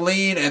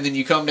trampoline and then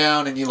you come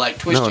down and you like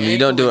twist No, your you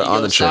don't ankle do and it on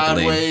go the trampoline.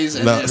 sideways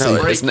and No, then see,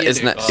 break It's not, it it's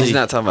and- not, he's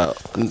not talking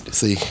about.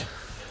 See,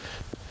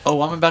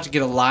 Oh, I'm about to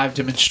get a live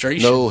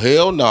demonstration. no,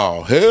 hell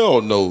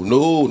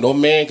no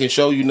man can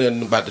show you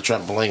nothing about the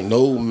trampoline.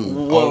 No,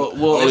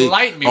 Well,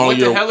 enlighten me. What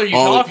the hell are you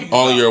talking about?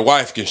 Only your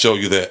wife can show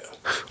you that.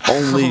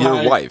 Only your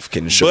Right. wife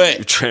can show But-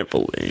 you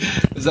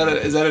trampoline. Is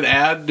that an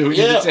ad? Do we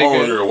need to take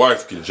only a... your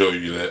wife can show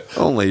you that.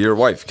 Only your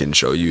wife can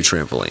show you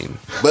trampoline.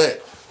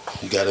 But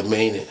you gotta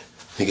mean it.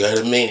 You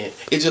gotta mean it.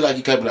 It's just like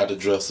you coming out the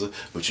dresser,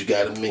 but you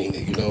gotta mean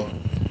it. You know.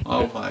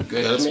 Oh my You gotta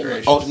goodness mean it.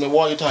 gracious. Ultimate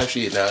Warrior type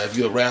shit. Now, if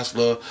you're a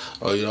wrestler,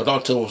 or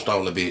don't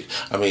tombstone a bitch.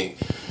 I mean,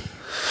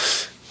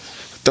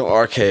 Don't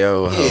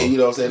RKO. yeah, Ho. you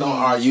know what I'm saying. Don't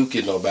argue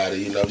with nobody.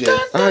 You know.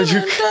 Just, You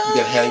you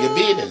gotta handle your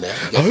business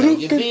now. You gotta handle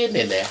your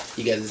business now.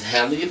 You gotta just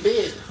handle your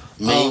business.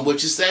 Mean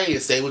what you say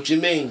and say what you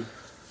mean.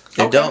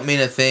 It don't mean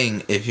a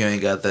thing if you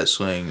ain't got that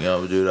swing.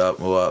 Do it up,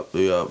 move up,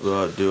 do up, do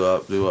up, do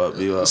up, do up,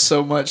 do up.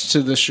 So much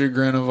to the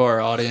chagrin of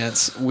our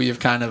audience, we have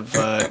kind of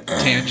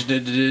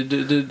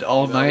tangented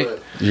all night.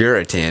 You're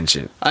a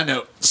tangent. I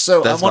know.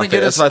 So That's I want my to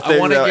get fa- us. that's my I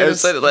want to favorite. get I've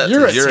us. said it last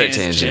You're time. You're a a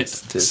tangent.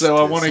 tangent. So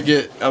I want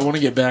to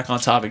get back on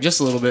topic just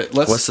a little bit.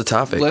 What's the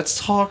topic? Let's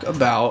talk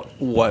about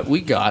what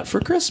we got for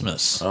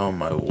Christmas. Oh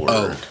my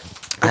word.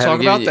 I talk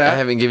haven't about given you- that. I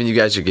haven't given you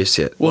guys your gifts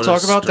yet. We'll What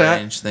talk a about that.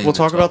 strange thing We'll to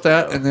talk about talk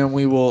that, about. and then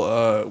we will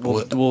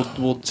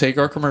we'll take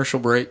our commercial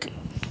break,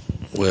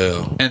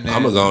 Well, and then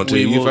I'm gonna tell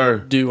we you will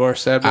first. do our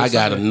sad. I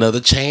got another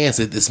chance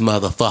at this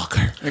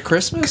motherfucker. at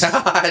Christmas.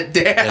 God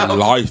damn. In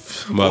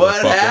life, motherfucker.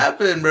 What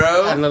happened, I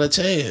got bro? another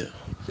chance.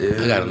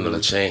 Dude. I got another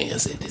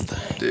chance at this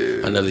thing.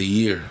 Dude. Another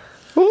year.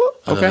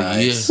 Okay.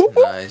 Another year.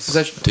 Nice. Is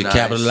that- To Nice.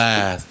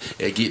 capitalize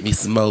and get me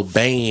some more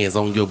bands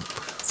on your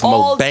All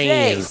more day.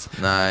 bands.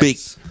 Nice. Big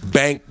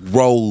bank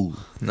roll.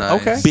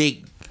 Nice. Okay.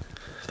 Big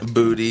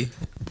Booty.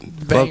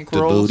 fuck Bank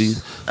the rolls.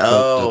 booties.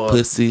 Oh. Fuck the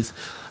pussies.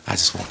 I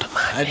just want the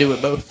money. I do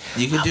it both.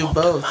 You can do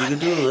both. You can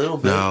do a little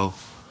bit. No.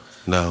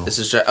 This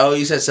is oh,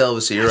 you said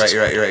celibacy. You're right.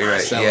 Yeah, I'm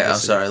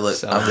Celibacy. sorry.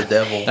 Look, I'm the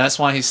devil. That's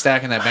why he's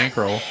stacking that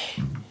bankroll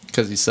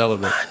because he's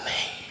celibate.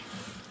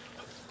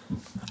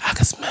 I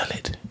can smell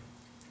it.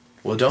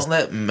 Well, don't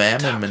let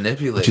Mammon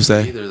manipulate What you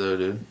say? you either, though,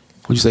 dude.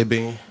 What'd you say,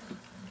 Ben?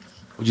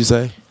 What'd you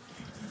say?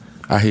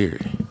 I hear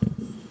it.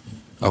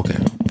 Okay.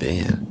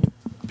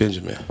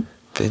 Benjamin.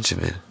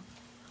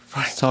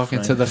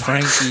 Talking to the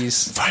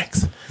Frankies.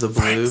 Franks. The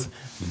blue.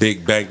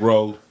 Big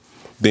bankroll.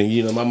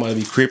 Then my money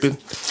be crippin'.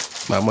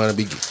 My money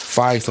be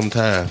fire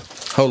sometimes.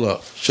 Hold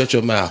up. Shut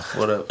your mouth.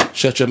 What up?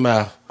 Shut your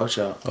mouth. Watch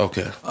out.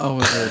 Okay. Oh,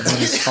 when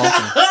he's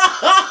talking.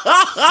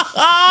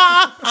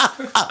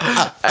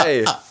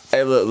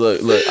 Hey,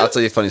 look. I'll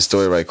tell you a funny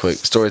story right quick.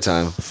 Story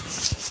time.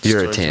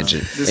 You're a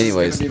tangent.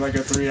 Anyways, be like a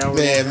 3-hour.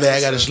 Man,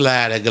 I gotta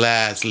slide that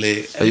glass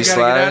lit. are you You gotta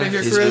get out sliding? of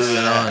here, He's Chris. moving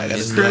on.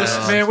 He's moving Chris,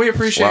 on. man, we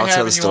appreciate Well, I'll tell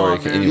having the you story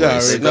on, man. anyways. The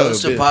already know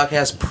Ghost a of bit.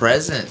 Podcast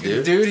present,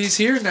 dude. Dude, he's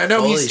here now.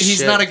 No, Holy he's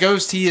shit. not a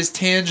ghost. He is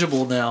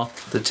tangible now.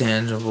 The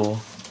tangible.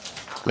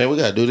 Man, we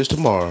gotta do this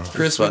tomorrow.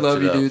 Chris, we fucked love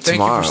it you, up. dude. Thank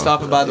Tomorrow. you for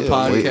stopping by the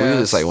podcast. we do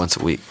this like once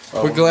a week.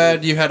 We're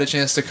glad you had a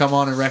chance to come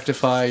on and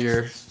rectify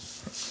your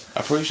I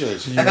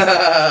appreciate you.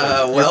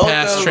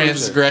 past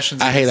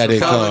transgressions. I hate I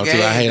didn't Come come too.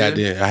 again, I hate I dude.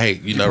 didn't. I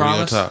hate real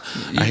promise? talk.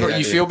 I hate I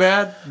You did. feel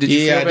bad? Did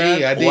you feel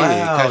bad? I did.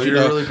 Wow, 'Cause, you're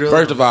really grilling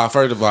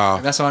first of all,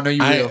 That's how I know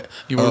you I- real.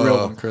 You were a real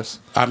one, Chris.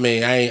 I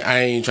mean, I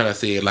ain't trying to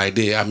say it like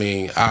that. I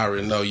mean, I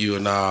already know you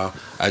and all.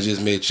 I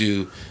just met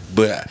you,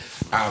 but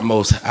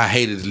I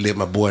hated to let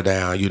my boy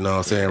down, you know what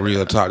I'm saying?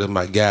 Real talk. This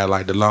my guy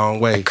like the long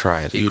way. I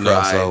cried. He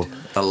cried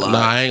a lot. Nah,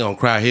 I ain't gonna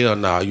cry. Hell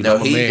no. You No, know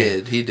my he man.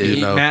 did. He did.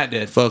 You know, Matt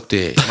did. Fuck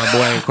that. My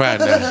boy ain't cried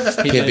now.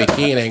 Pimpin'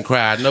 Ken ain't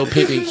cried. No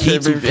Pimpin' Ken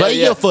to play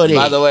yeah. your footy.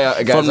 By the way,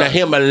 guys, from the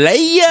Himalaya,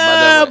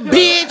 by the way,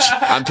 bitch.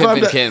 I'm From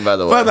Pimpin' the- Ken, by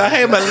the way. From the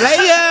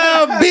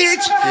Himalaya,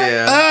 bitch.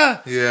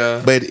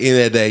 Yeah. But at the end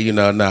of the day, you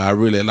know, I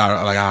really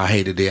like I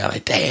hated that. I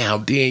like,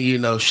 damn, then, you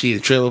know,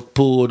 shit, Trevor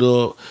pulled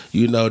up,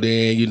 you know,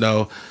 then, you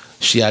know,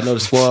 shit, I know the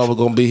squad was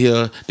gonna be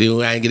here.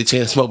 Then I ain't get a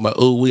chance to smoke my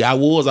ooh-wee. I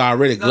was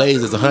already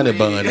glazed as a honey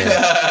bun.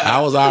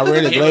 I was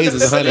already glazed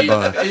as a honey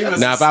bun.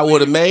 Now, if I would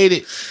have made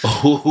it,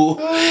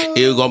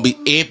 it was gonna be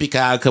epic.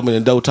 I'd come in the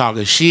door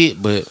talking shit,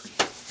 but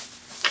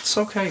It's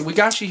okay. We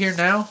got you here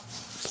now.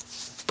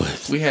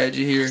 But we had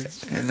you here,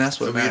 and that's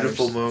what matters.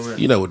 Beautiful moment.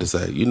 you know what to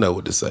say. You know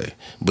what to say.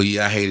 But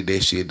yeah, I hated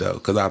that shit though,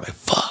 cause I was like,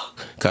 fuck.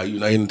 Cause you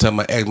know, anytime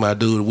I ask my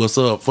dude, what's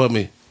up for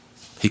me,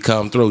 he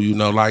come through. You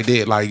know, like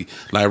that, like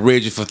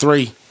Reggie for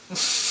 3.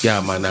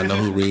 Y'all might not know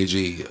who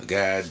Reggie is.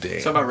 God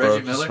damn. Talk about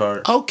Reggie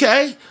Miller.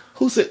 Okay.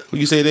 Who said?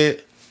 You say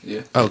that?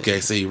 Yeah. Okay.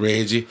 See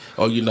Reggie.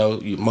 Oh, you know,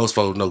 most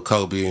folks know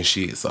Kobe and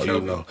shit. So you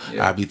know,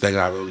 yeah. I be thinking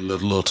I'm a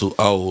little too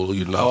old.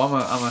 You know. Oh,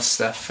 I'm a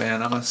Steph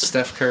fan. I'm a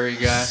Steph Curry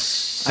guy.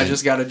 I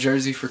just got a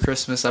jersey for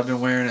Christmas. I've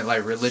been wearing it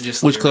like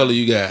religiously. Which color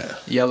you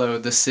got? Yellow,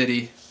 the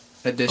city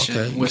edition.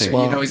 Okay. Which,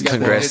 Well, you know, he's got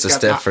congrats the, to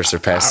Steph for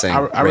surpassing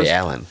Ray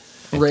Allen.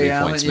 Ray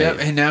Allen, yep.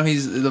 And now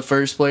he's the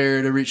first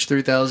player to reach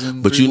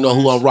 3,000. But you know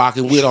who I'm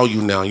rocking with on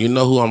you now. You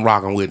know who I'm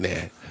rocking with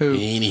now. Who?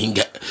 He ain't even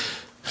got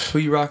Who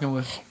you rocking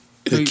with?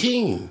 the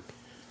king.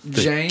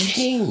 The James?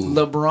 king.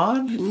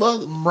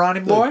 LeBron?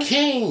 Ronnie boy? The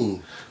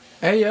king.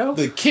 Hey, yo.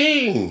 The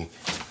king.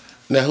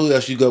 Now, who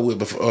else you go with?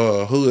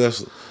 Before, who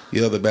else?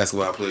 The other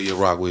basketball player you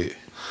rock with?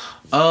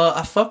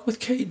 I fuck with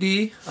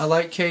KD. I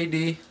like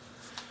KD.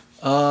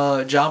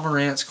 John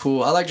Morant's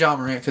cool. I like John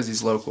Morant because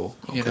he's local.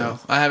 You know,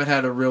 I haven't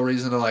had a real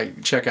reason to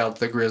like check out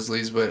the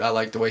Grizzlies, but I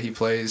like the way he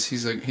plays.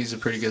 He's a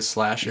pretty good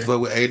slasher. You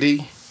fuck with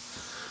AD?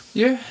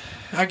 Yeah,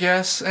 I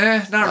guess.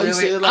 Not Why you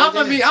say really. it like I'm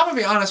gonna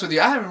be honest with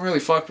you. I haven't really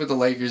fucked with the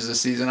Lakers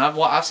this season.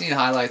 I've seen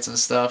highlights and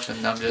stuff,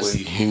 and I'm just.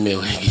 Well,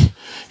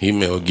 he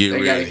may get they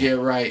ready. gotta get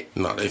right.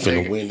 No, they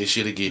finna win this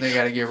shit again. They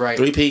gotta get right.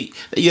 3-peat.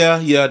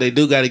 Yeah, they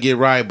do gotta get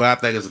right, but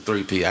I think it's a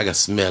 3-peat. I can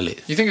smell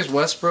it. You think it's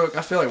Westbrook?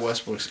 I feel like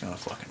Westbrook's kind of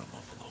fucking them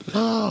up.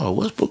 No,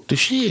 Westbrook the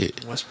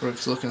shit.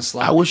 Westbrook's looking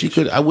sloppy. I wish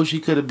he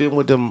could have been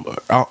with them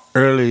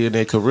early in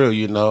their career.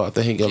 You know, I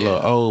think he got a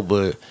little old,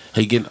 but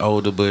he getting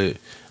older. But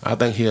I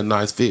think he a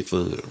nice fit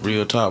for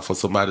real talk for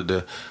somebody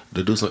to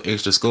do some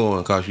extra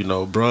scoring. Cause you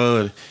know,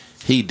 Bron,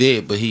 he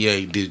did, but he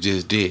ain't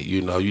just did.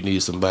 You know, you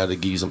need somebody to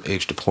give you some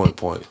extra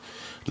point.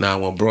 Now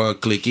when Bron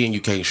click in,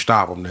 you can't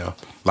stop him now.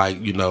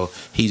 Like you know,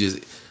 he just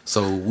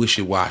so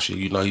wishy-washy.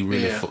 You know, he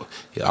really. I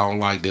don't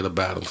like that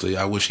about him. So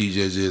I wish he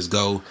just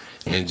go.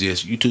 And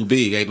just, you too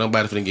big. Ain't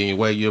nobody finna get in your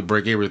way. You'll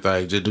break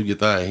everything. Just do your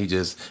thing. He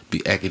just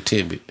be acting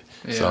timid.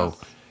 Yeah. So,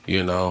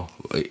 you know,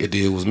 if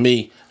it was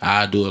me,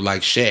 I'd do it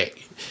like Shaq.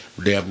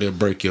 Damn near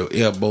break your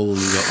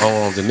elbows and your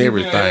arms and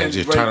everything. Yeah,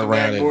 just turn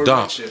around and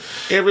dunk.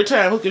 Every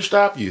time, who can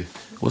stop you?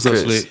 What's up,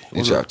 Chris, Slick?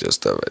 you dropped your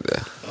stuff right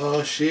there.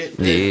 Oh, shit.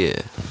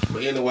 Yeah.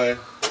 But anyway.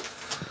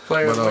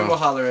 Player, we will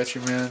holler at you,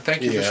 man.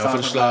 Thank you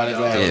for stopping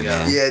by. Yeah,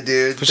 man. Yeah,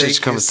 dude. Appreciate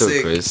you coming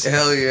through, Chris.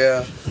 Hell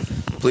yeah.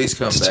 Please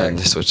come Just back. turn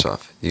the switch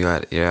off. You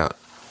got it. You're out.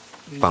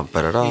 Bump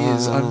it He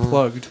is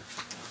unplugged.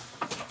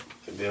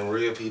 Been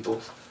real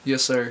people.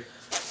 Yes, sir.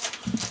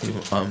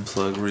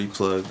 Unplug,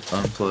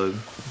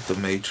 unplug the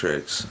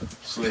Matrix.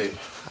 Slick.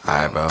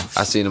 Alright, bro.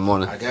 I'll see you in the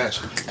morning. I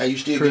got you. Hey, you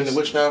still getting the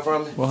witch down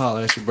from me? We'll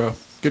holler at you, bro.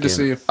 Good to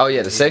see you. Oh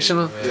yeah, the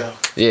sectional. Yeah.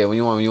 Yeah, when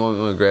you want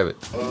to grab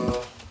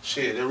it.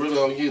 Shit, they're really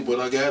on you, but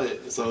I got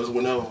it. So it's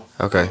whenever.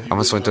 Okay, I'm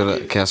gonna swing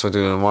through. Can I swing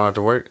through tomorrow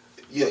after work?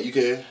 Yeah, you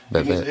can.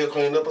 Bet, you need bet. help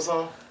cleaning up or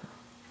something?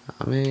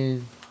 I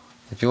mean,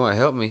 if you want to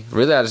help me,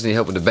 really, I just need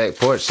help with the back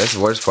porch. That's the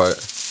worst part.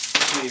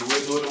 Shit,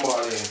 we'll do it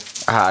tomorrow then.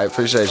 I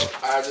appreciate you.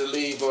 I just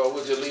leave.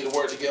 We'll just leave the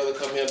work together.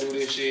 Come here and do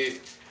this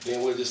shit.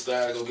 Then we'll just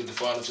start go get the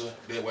furniture.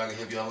 That way I can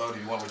help you unload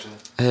if you want me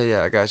to. Hey,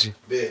 yeah, I got you.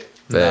 Bet.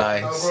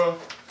 Bet. Nice. Bro. All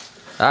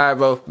right,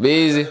 bro. Be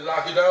easy.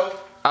 Lock your door.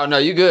 Oh no,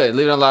 you good.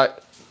 Leave it unlocked.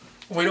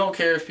 We don't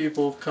care if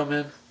people come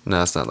in.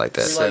 No, it's not like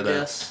that. We like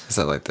guests. It's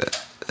not like that.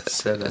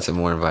 Set up. It's a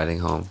more inviting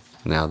home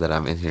now that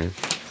I'm in here.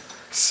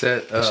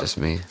 Set up. It's just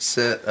me.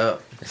 Set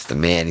up. It's the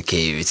man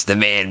cave. It's the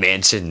man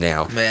mansion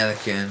now.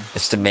 Mannequin.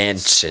 It's the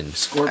mansion.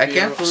 Scorpio, I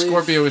can't believe-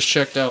 Scorpio is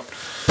checked out.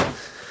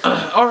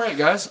 All right,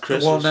 guys.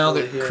 Chris well, was now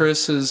fully that here.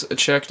 Chris is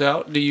checked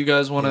out, do you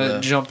guys want to Yeah.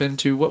 jump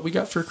into what we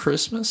got for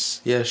Christmas?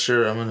 Yeah,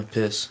 sure. I'm gonna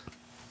piss.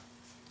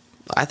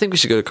 I think we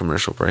should go to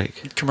commercial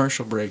break.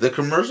 Commercial break. The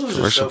commercials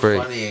Commercial are so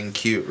break. funny and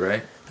cute,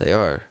 right? They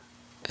are.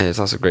 And it's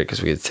also great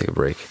because we get to take a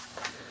break.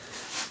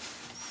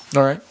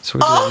 All right. So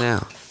we're doing it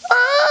now.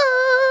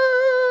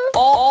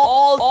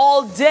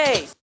 All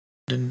day.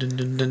 Dun, dun,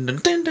 dun, dun, dun,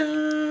 dun,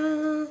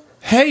 dun.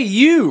 Hey,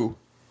 you.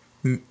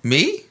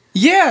 Me?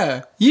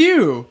 Yeah,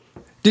 you.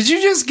 Did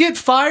you just get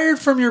fired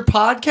from your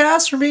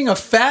podcast for being a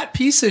fat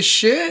piece of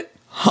shit?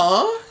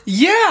 Huh?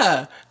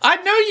 Yeah, I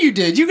know you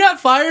did. You got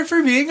fired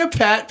for being a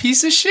pat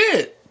piece of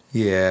shit.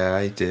 Yeah,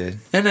 I did.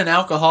 And an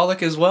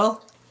alcoholic as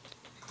well?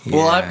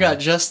 Well, Yeah. I've got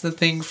just the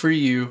thing for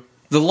you.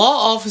 The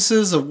law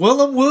offices of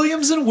Willem,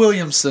 Williams, and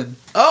Williamson.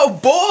 Oh,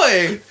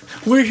 boy!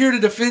 We're here to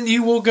defend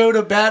you. We'll go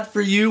to bat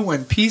for you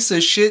when piece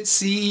of shit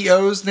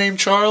CEOs named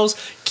Charles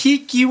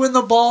kick you in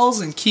the balls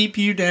and keep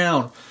you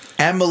down.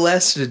 And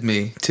molested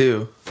me,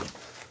 too.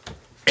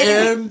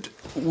 And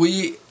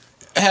we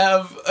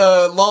have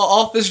a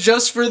law office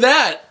just for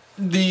that.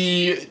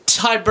 The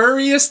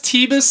Tiberius,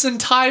 Tebus, and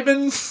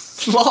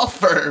Tybin law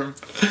firm.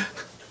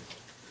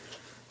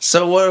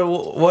 So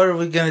what are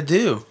we going to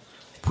do?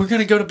 We're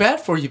going to go to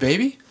bat for you,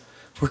 baby.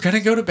 We're going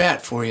to go to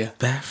bat for you.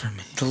 Bat for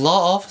me. The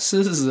law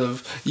offices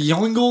of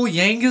Yoingle,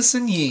 Yangus,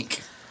 and Yink.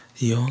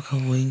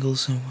 Yoingle,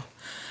 Wingles, and...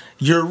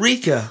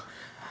 Eureka!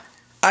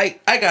 I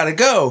gotta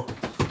go!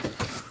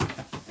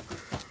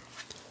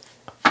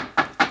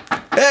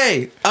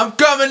 Hey, I'm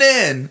coming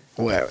in!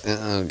 Well,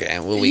 okay,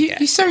 what we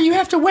got? Sir, you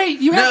have to wait.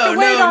 You have to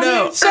wait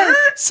on me. Sir.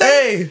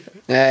 Hey!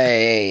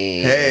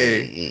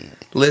 Hey.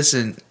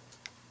 Listen,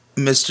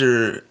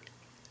 Mr.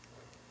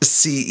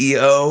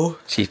 CEO,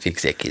 Chief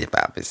Executive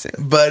Officer.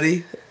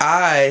 buddy,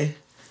 I'm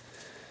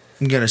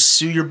gonna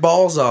sue your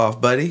balls off,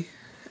 buddy.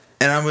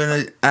 And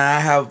I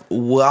have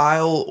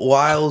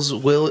Wiles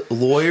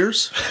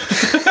lawyers,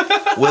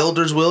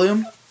 Wilders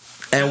William,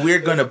 and we're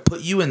gonna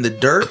put you in the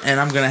dirt, and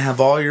I'm gonna have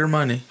all your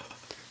money.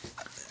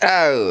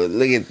 Oh,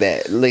 look at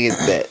that. Look at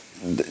that.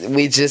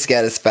 We just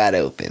got a spot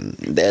open.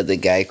 The other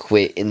guy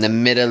quit in the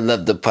middle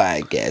of the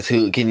podcast.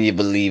 Who can you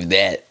believe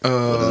that?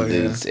 Oh,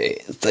 yeah.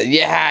 So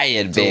you're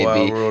hired, baby.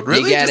 wild world.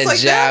 Really? You got Just a like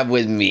job that?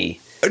 with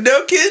me.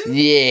 No kidding?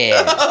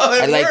 Yeah. Oh,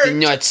 it I like the worked.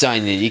 nuts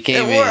on you. You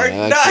came It in. worked.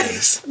 Okay.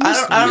 Nice.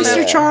 I don't Yeah.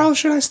 know. Charles,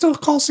 should I still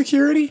call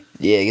security?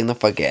 Yeah, get the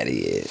fuck out of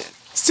here.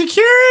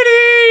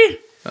 Security!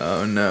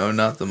 Oh no,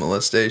 not the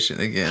molestation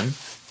again.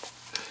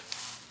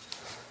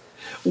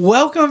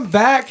 Welcome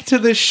back to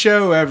the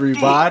show,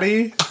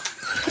 everybody.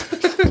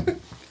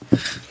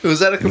 Was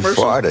that a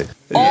commercial? Friday.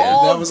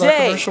 All that was our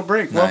day. commercial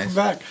break. Nice. Welcome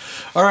back.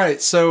 All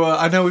right, so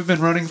I know we've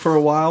been running for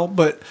a while,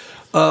 but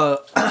I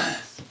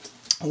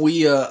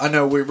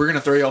know we're going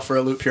to throw y'all for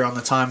a loop here on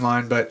the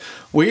timeline, but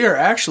we are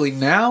actually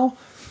now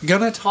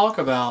going to talk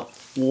about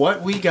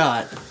what we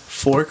got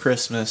for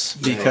Christmas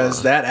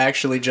because that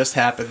actually just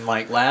happened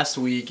like last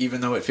week, even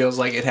though it feels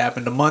like it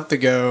happened a month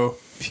ago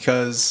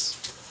because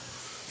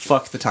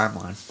fuck the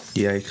timeline.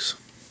 Yikes.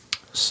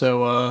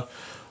 So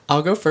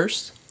I'll go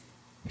first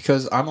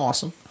because I'm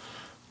awesome.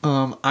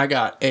 I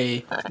got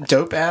a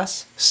dope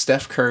ass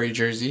Steph Curry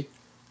jersey.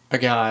 I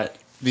got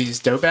these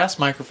dope ass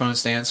microphone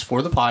stands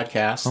for the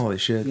podcast. Holy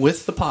shit.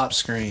 With the pop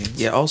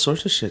screens. Yeah, all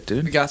sorts of shit,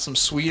 dude. We got some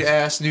sweet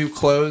ass new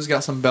clothes.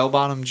 Got some bell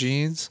bottom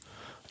jeans.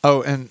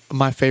 Oh, and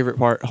my favorite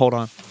part. Hold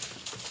on.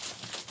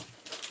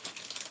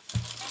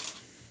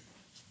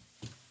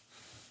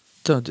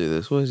 Don't do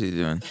this. What is he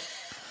doing?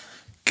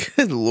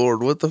 Good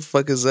lord, what the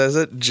fuck is that? Is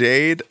that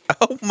Jade?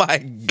 Oh my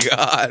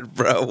god,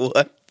 bro.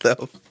 What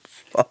the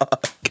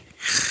fuck?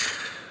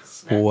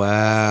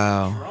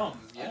 Wow.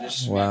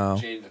 Wow.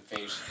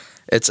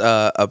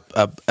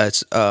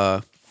 It's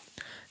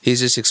he's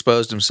just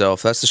exposed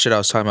himself. That's the shit I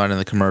was talking about in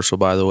the commercial,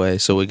 by the way.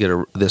 So we get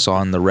this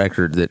on the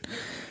record that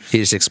he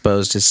just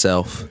exposed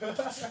himself.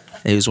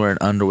 He was wearing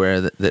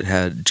underwear that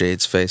had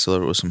Jade's face all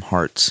over it with some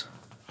hearts.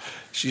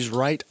 She's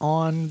right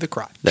on the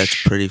crotch.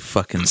 That's pretty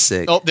fucking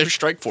sick. Oh, there's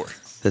strike 4.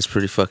 That's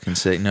pretty fucking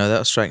sick. No, that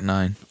was strike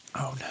 9.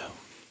 Oh no.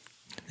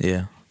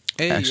 Yeah.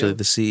 Hey, Actually, yo.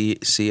 the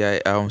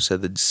CIA, I almost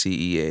said the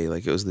CEA,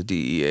 like it was the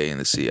DEA and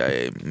the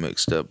CIA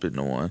mixed up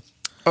into one.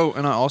 Oh,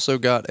 and I also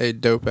got a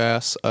dope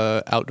ass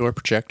outdoor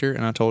projector,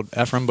 and I told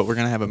Ephraim, but we're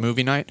gonna have a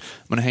movie night.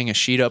 I'm gonna hang a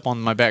sheet up on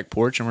my back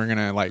porch, and we're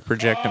gonna like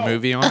project a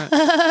movie on it. We're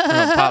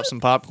gonna pop some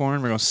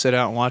popcorn. We're gonna sit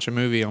out and watch a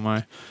movie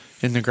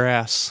in the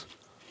grass.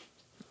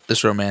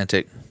 That's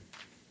romantic.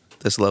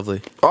 That's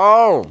lovely.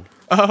 Oh.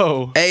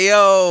 Oh. Hey,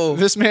 yo.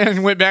 This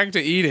man went back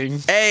to eating.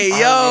 Hey,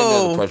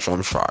 Another yo. pretzel,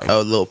 I'm sorry.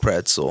 Oh, a little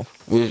pretzel.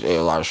 We just ate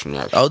a lot of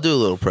snacks. I'll do a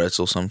little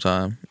pretzel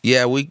sometime.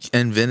 Yeah, we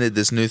invented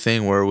this new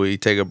thing where we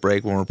take a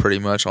break when we're pretty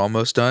much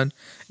almost done,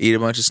 eat a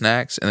bunch of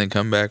snacks, and then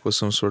come back with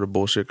some sort of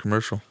bullshit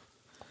commercial.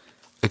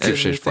 It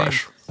keeps it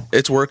fresh.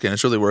 It's working.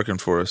 It's really working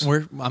for us.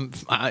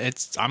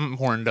 I'm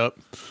horned up.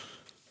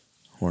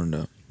 Horned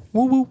up.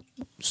 Woo woo.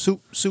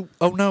 Soup.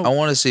 Oh no. I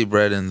want to see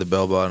Brett in the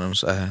bell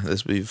bottoms.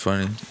 This would be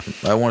funny.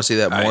 I want to see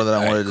that more than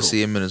I wanted to see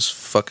him in his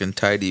fucking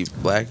tidy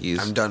blackies.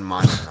 I'm done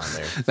mine on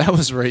there. That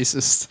was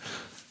racist.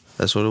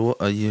 That's what it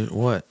was.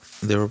 What?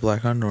 They were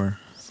black underwear.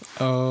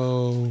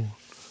 Oh.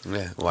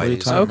 Yeah. What are you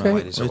Whitey's. talking Okay. about?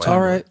 What are you talking All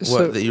about? right, What?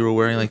 so- That you were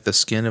wearing like the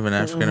skin of an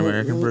African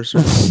American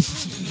person?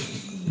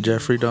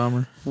 Jeffrey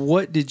Dahmer?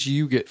 What did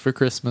you get for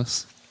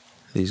Christmas?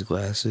 These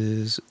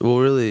glasses. Well,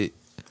 really,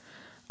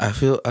 I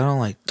don't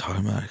like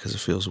talking about it because it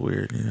feels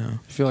weird, you know? You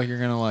feel like you're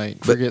gonna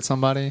like forget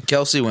somebody?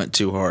 Kelsey went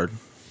too hard.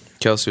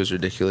 Kelsey was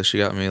ridiculous. She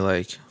got me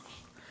like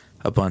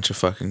a bunch of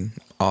fucking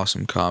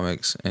awesome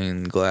comics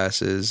and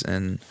glasses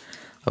and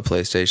a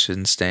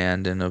PlayStation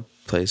stand and a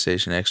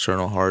PlayStation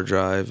external hard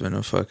drive and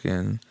a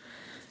fucking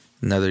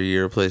another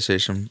year of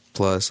PlayStation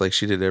Plus. Like,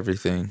 she did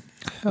everything.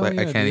 Hell Like,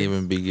 yeah, I can't dude.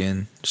 even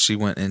begin. She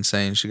went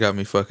insane. She got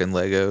me fucking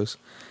Legos,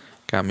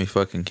 got me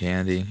fucking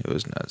candy. It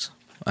was nuts.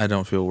 I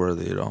don't feel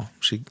worthy at all.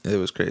 It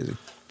was crazy.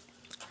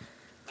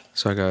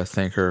 So I gotta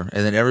thank her.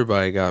 And then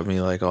everybody got me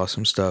like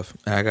awesome stuff.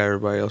 And I got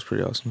everybody else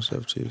pretty awesome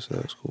stuff too, so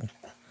that was cool.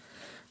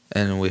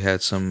 And we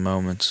had some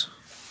moments.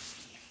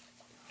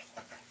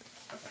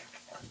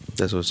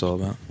 That's what it's all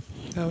about.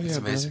 Hell yeah, It's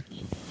amazing.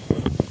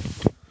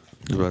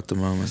 It's about the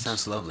moments.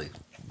 Sounds lovely.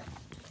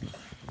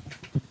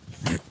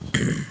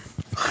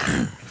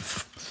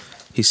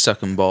 He's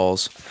sucking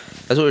balls.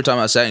 That's what we were talking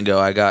about a second ago.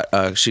 I got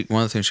one of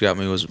the things she got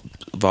me was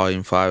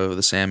Volume 5 of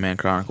the Sandman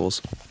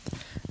Chronicles.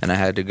 And I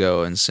had to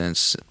go, and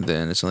since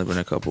then it's only been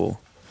a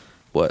couple.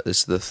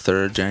 It's the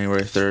 3rd,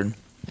 January 3rd.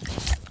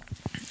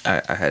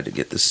 I had to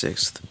get the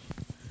 6th.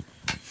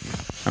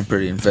 I'm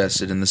pretty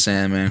invested in the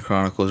Sandman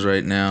Chronicles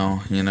right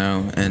now, you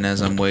know, and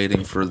as I'm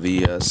waiting for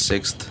the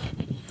 6th,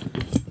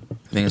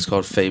 I think it's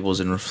called Fables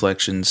and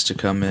Reflections to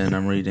come in,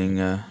 I'm reading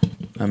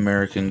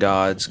American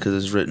Gods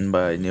because it's written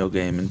by Neil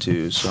Gaiman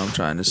too, so I'm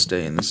trying to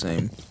stay in the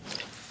same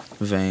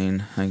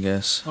vein, I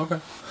guess. Okay.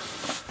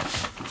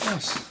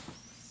 Nice.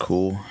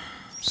 Cool.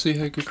 So you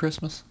had a good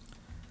Christmas?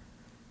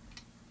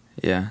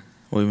 Yeah,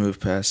 we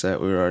moved past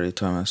that. We were already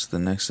talking about the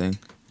next thing.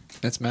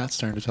 It's Matt's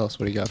turn to tell us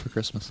what he got for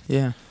Christmas.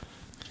 Yeah.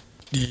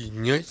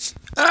 Nice.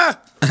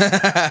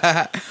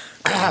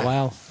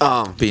 Wow.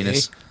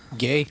 Penis.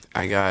 Gay.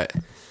 I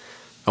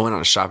went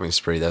on a shopping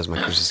spree. That was my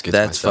Christmas gift.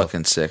 That's to myself.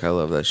 fucking sick. I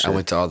love that shit. I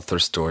went to all the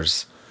thrift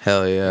stores.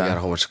 Hell I got a yeah.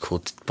 whole bunch of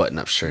cool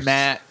button-up shirts.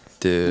 Matt.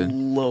 Dude.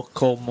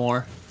 Local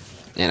more.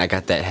 And I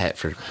got that hat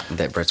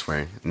that Brett's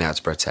wearing. Now it's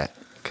Brett's hat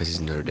because he's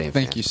a Notre Dame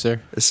fan. Thank you,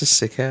 sir. This is a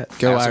sick hat.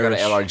 Go I also Irish.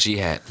 got an LRG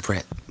hat.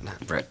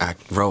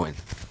 Rowan.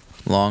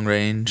 Long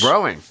range.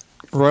 Rowan.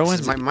 Rowan's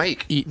This is my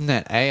mic. eating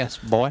that ass,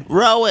 boy.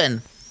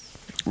 Rowan.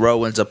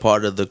 Rowan's a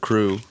part of the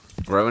crew.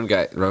 Rowan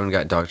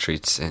got dog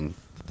treats and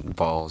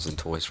balls and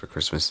toys for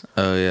Christmas.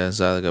 Oh yeah,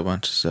 Zyla got a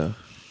bunch of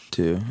stuff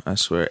too. I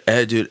swear,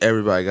 dude,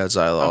 everybody got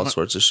Zyla all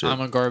sorts of shit.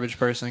 I'm a garbage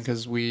person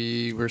because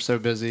we were so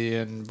busy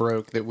and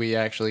broke that we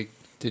actually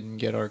didn't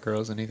get our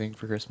girls anything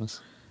for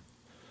Christmas.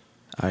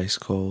 Ice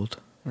cold.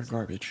 We're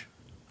garbage.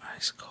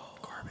 Ice cold.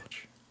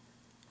 Garbage.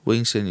 We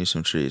can send you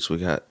some treats. We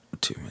got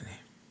too many.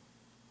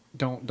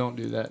 Don't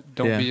do that.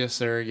 Don't Yeah. be a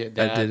surrogate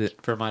I dad did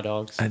it. for my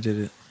dogs. I did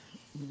it.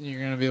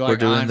 You're gonna be like, We're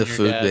doing I'm the your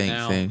food dad bank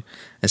now. thing,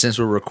 and since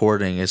we're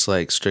recording, it's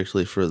like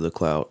strictly for the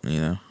clout. You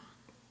know.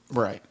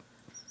 Right.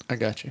 I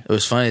got you. It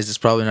was funny is it's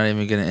probably not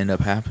even going to end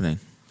up happening.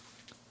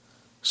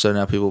 So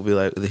now people will be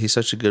like, he's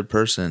such a good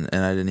person,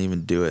 and I didn't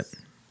even do it.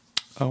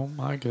 Oh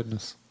my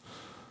goodness.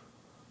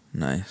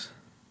 Nice.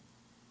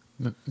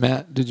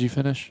 Matt, did you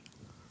finish?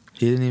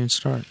 He didn't even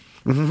start.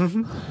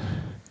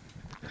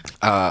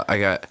 I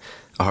got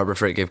a Harbor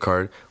Freight gift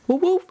card. Woo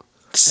woo.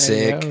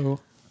 Sick. Heyo.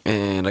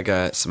 And I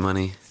got some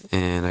money.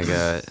 And I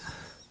got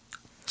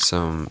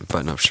some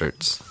button-up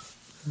shirts.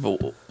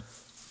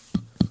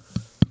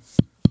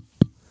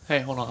 Hey,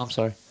 hold on. I'm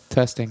sorry.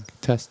 Testing.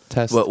 Test.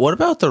 What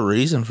about the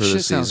reason for Shit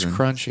this sounds season?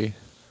 crunchy.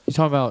 You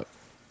talking about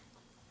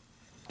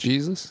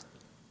Jesus?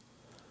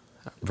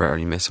 Bro, are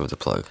you messing with the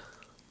plug?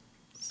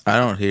 I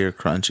don't hear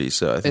crunchy,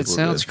 so I think It we're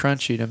sounds good.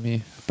 crunchy to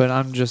me, but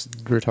I'm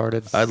just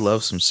retarded. I'd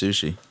love some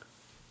sushi.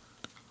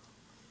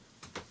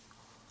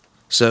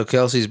 So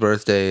Kelsey's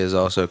birthday is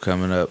also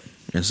coming up,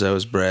 and so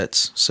is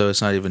Brett's. So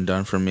it's not even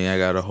done for me. I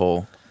got a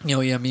whole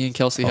Oh yeah, me and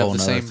Kelsey Whole have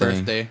the nother same thing.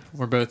 birthday.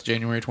 We're both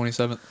January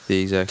 27th.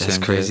 the exact That's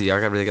same crazy. day. Y'all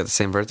really got the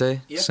same birthday?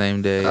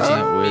 Same day. Isn't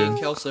that Me and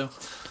weird? Kelso.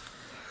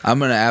 I'm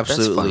gonna fun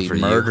absolutely for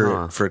you, murder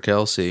huh? it for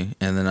Kelsey,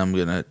 and then I'm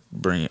gonna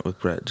bring it with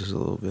Brett just a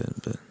little bit.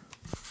 But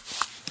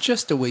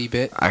Just a wee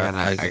bit. I got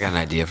an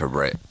idea for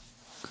Brett.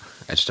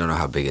 I just don't know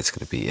how big it's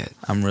going to be yet.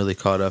 I'm really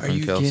caught up Are in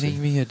you Kelsey.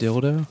 getting me a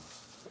dildo?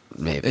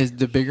 Maybe. Is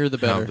the bigger the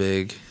better? How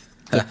big?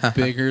 The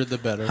bigger the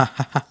better.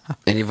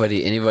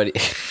 Anybody Anybody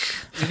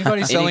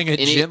selling a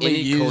gently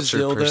used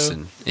cultured dildo?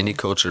 person, any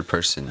cultured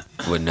person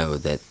would know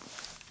that.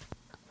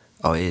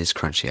 Oh, it is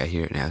crunchy. I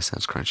hear it now. It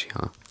sounds crunchy,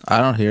 huh? I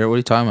don't hear it. What are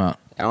you talking about?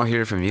 I don't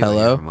hear it from you. Hello?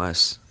 I hear it from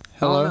us.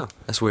 Hello? I don't know.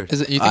 That's weird.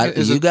 Is it? You think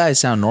You guys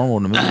sound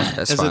normal to me.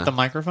 That's is fine. it the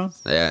microphone?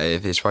 Yeah,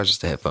 if it's probably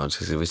just the headphones,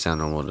 because if we sound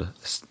normal to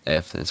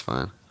F, then it's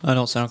fine. I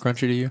don't sound crunchy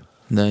to you.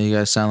 No, you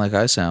guys sound like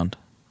I sound.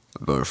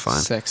 But we're fine.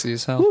 Sexy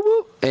as hell.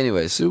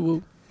 Anyways,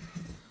 what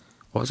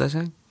was I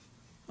saying?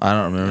 I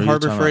don't remember. You were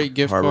Harbor talking Freight about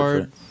gift Harbor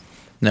card. Freight.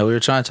 No, we were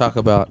trying to talk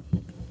about.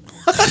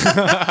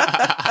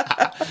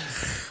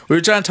 We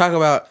were trying to talk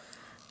about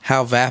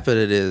how vapid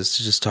it is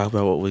to just talk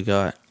about what we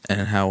got,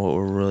 and how what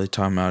we're really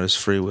talking about is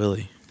Free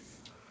Willy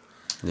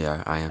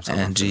Yeah, I am. talking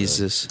and about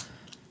Jesus.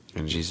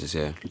 And Jesus,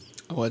 yeah.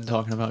 I wasn't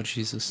talking about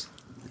Jesus.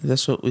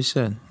 That's what we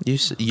said.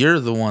 You're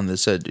the one that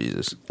said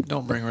Jesus.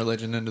 Don't bring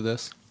religion into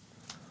this.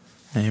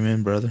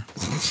 Amen, brother.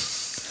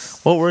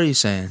 What were you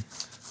saying?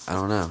 I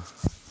don't know.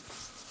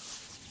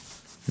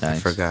 Nice. I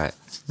forgot.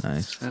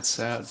 Nice. That's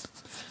sad.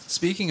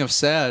 Speaking of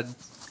sad,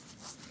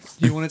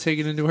 you want to take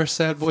it into our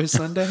Sad Boy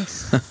Sunday?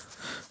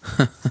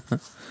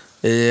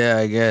 Yeah,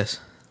 I guess.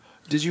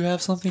 Did you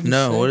have something to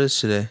No, say? what is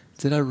today?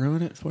 Did I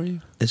ruin it for you?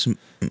 It's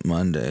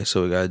Monday,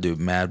 so we gotta do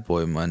Mad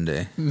Boy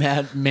Monday.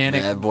 Manic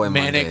Boy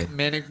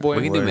Manic Boy.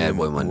 We can do What are Mad you-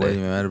 Boy What are Monday.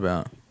 you mad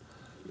about?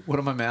 What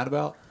am I mad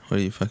about? What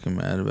are you fucking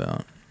mad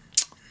about?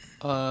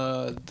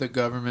 The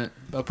government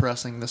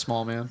oppressing the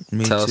small man.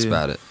 Me Tell too. us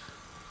about it.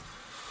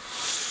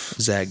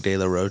 Zach De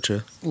La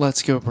Rocha.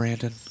 Let's go,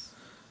 Brandon.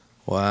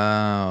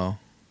 Wow.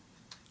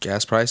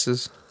 Gas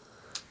prices?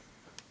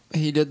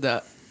 He did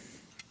that.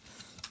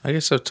 I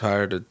get so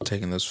tired of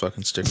taking those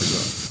fucking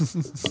stickers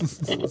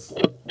off.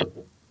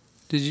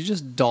 Did you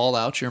just doll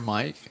out your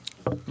mic?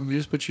 You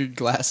just put your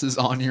glasses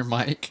on your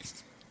mic?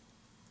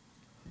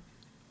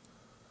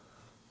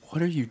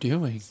 What are you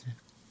doing?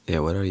 Yeah,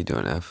 what are you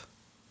doing, F?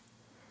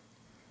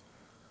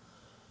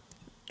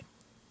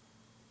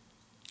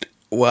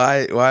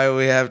 Why do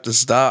we have to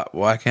stop?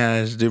 Why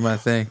can't I just do my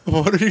thing?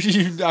 What are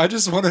you? I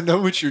just want to know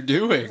what you're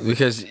doing.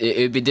 Because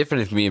it'd be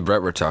different if me and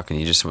Brett were talking.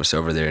 You just was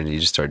over there and you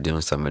just started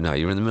doing something. But no,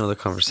 you were in the middle of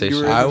the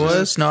conversation. I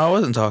was? No, I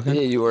wasn't talking.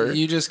 Yeah, you were.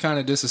 You just kind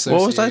of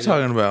disassociated. What was I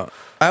talking about?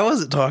 I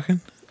wasn't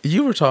talking.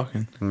 You were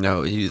talking.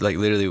 No, you like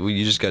literally.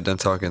 You just got done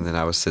talking, and then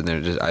I was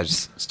sitting there. I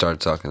just started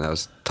talking. I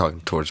was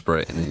talking towards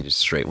Brett, and then you just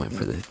straight went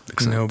for the.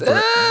 No,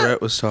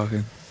 Brett was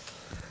talking.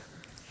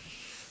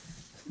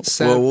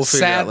 Sad, Well, we'll figure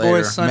Sad it out Boy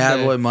later. Sunday.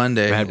 Mad Boy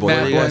Monday. Mad Boy What are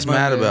you Monday. guys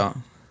mad Monday. about?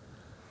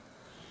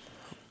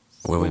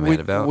 What are we mad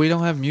about? We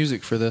don't have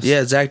music for this.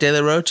 Yeah, Zach De La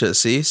Rocha.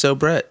 See? So,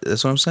 Brett.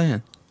 That's what I'm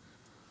saying.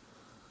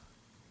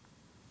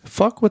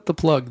 Fuck with the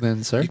plug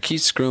then, sir. You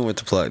keep screwing with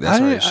the plug.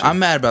 That's right. I'm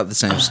mad about the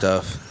same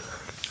stuff.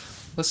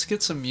 Let's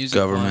get some music.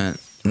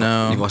 Government.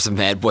 No. You want some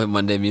Mad Boy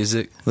Monday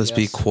music? Let's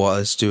be Yes. quiet.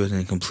 Let's do it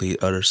in complete,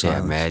 utter Yeah,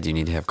 silence. mad. You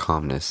need to have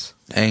calmness.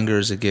 Anger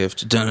is a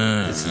gift.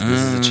 Dun-dun-dun. This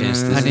is a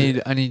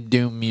chance. I need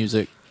doom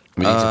music.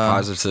 We need to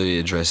positively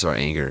address our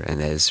anger, and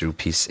that is through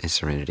peace and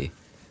serenity.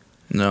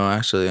 No,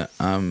 actually,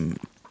 I'm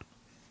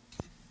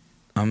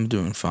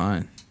doing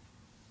fine.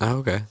 Oh,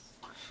 okay.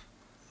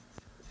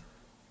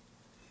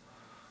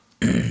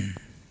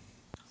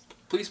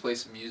 Please play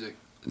some music.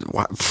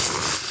 Why?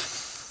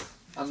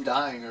 I'm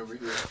dying over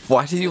here.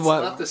 Why do you It's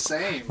want? not the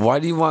same. Why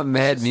do you want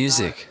mad It's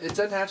music? not- it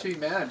doesn't have to be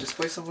mad. Just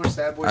play some more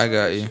Sad Boy. I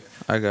got Sunday you. shit.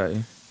 I got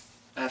you.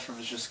 Ephraim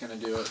is just gonna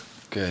do it.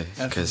 Good,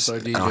 That's because our I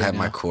DJ don't have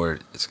my now.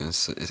 cord.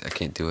 I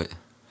can't do it.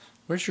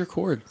 Where's your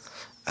cord?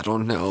 I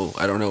don't know.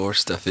 I don't know where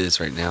stuff is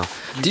right now.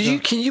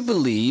 Can you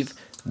believe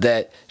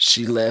that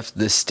she left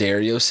the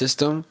stereo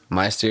system,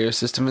 my stereo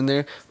system in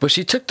there, but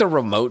she took the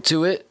remote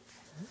to it?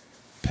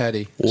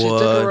 Petty. She took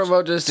the What?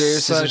 remote to the stereo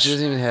system Such- she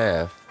doesn't even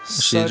have. She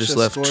Such just a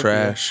left Scorpio.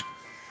 trash.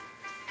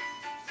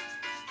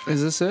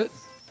 Is this it?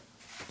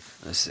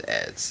 This is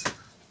ads.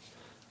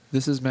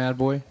 This is Mad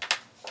Boy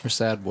or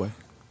Sad Boy?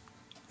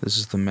 This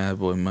is the Mad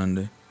Boy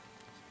Monday.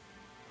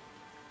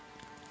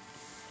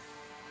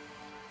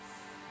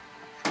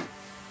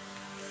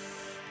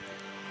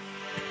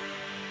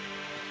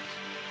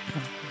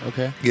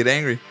 Okay. Get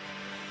angry.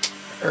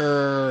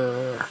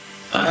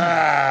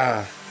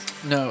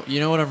 No, you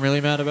know what I'm really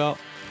mad about?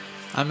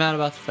 I'm mad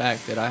about the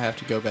fact that I have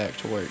to go back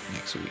to work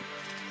next week.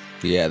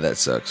 Yeah, that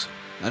sucks.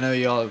 I know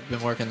y'all have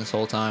been working this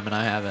whole time and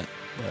I haven't,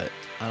 but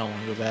I don't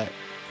want to go back.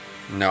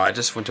 No, I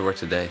just went to work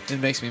today. It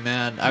makes me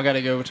mad. I got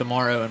to go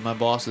tomorrow, and my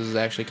boss is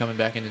actually coming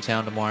back into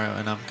town tomorrow,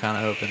 and I'm kind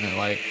of hoping that,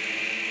 like,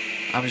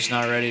 I'm just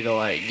not ready to,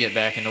 like, get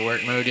back into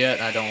work mode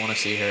yet. I don't want to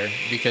see her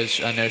because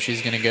I know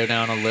she's going to go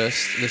down a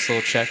list, this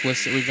little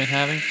checklist that we've been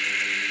having.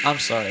 I'm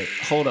sorry.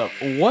 Hold up.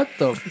 What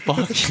the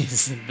fuck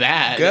is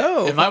that?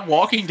 Go. Am I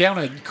walking down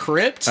a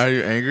crypt? Are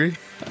you angry?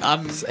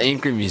 I'm It's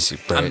angry music,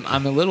 Brett.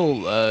 I'm a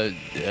little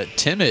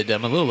timid.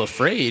 I'm a little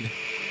afraid.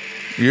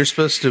 You're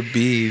supposed to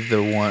be the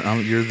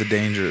one. You're the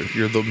danger.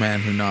 You're the man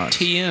who knocks.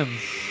 TM.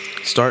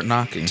 Start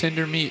knocking.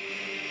 Tender meat.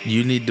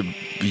 You need to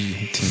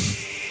be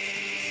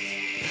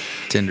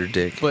tender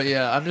dick. But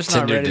yeah, I'm just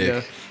not Tender ready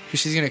dick. to. Because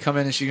she's gonna come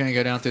in and she's gonna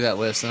go down through that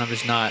list, and I'm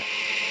just not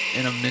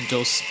in a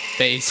mental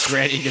space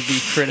ready to be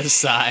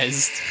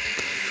criticized.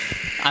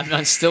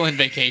 I'm still in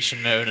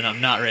vacation mode, and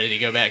I'm not ready to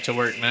go back to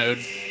work mode.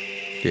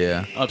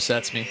 Yeah.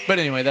 Upsets me. But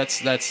anyway,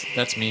 that's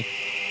me.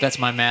 That's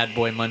my Mad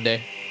Boy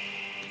Monday.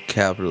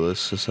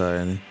 Capitalist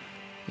society.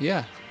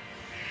 Yeah.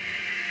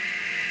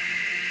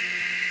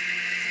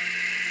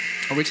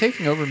 Are we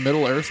taking over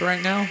Middle Earth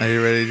right now? Are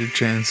you ready to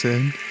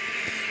transcend?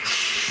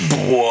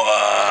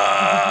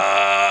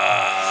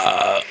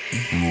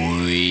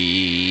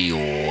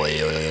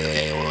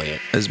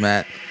 Is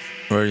Matt?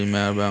 What are you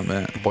mad about,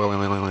 Matt? What are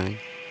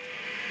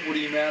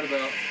you mad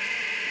about?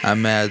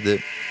 I'm mad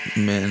that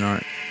men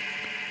aren't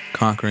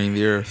conquering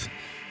the earth.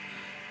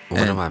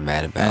 What am I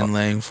mad about? And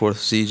laying forth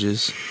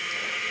sieges.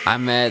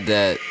 I'm mad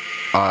that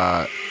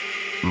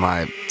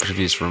my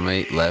previous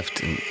roommate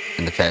left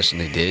in the fashion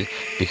they did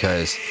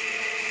because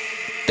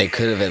they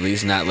could have at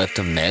least not left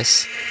a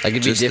mess. Like,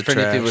 it'd be Just the different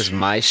if it trash. was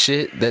my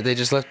shit that they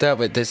just left out,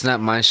 but that's not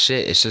my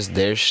shit. It's just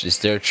it's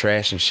their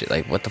trash and shit.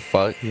 Like, what the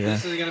fuck? Yeah.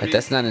 This is gonna Like, be,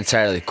 that's not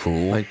entirely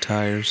cool. Like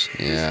tires.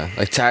 yeah,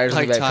 like tires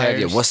Like on the back patio.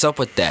 tires. What's up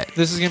with that?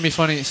 this is gonna be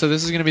funny. So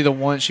this is gonna be the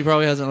one. She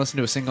probably hasn't listened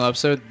to a single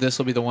episode. This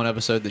will be the one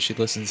episode that she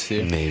listens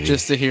to, Maybe.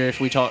 just to hear if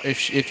we talk,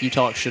 if you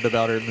talk shit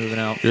about her moving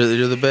out.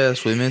 You're the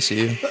best. We miss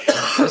you.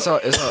 It's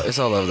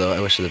all love though. I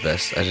wish her the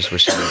best. I just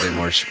wish she would have been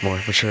more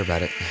mature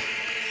about it.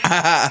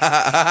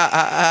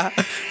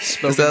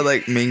 Is that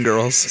like Mean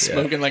Girls?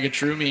 Spoken like a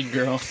true mean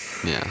girl.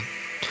 Yeah.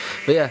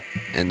 But yeah,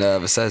 and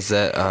besides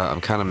that,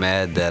 I'm kind of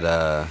mad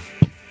that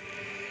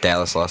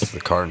Dallas lost to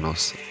the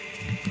Cardinals.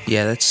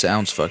 Yeah, that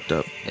sounds fucked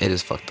up. It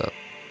is fucked up,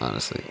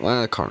 honestly.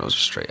 Well, the Cardinals are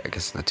straight. I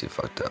guess it's not too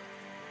fucked up.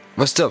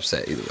 But still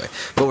upset either way.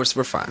 But we're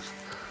fine.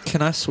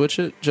 Can I switch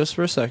it just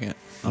for a second?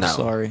 I'm No.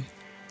 sorry,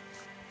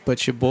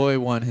 but your boy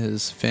won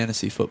his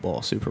fantasy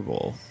football Super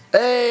Bowl.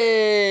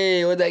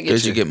 Hey, what'd that get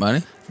Did you get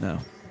money? No,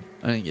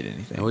 I didn't get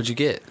anything. What'd you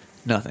get?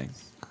 Nothing.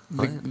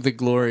 The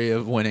glory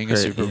of winning a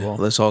Hey, Super Bowl.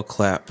 Let's all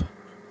clap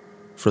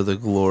for the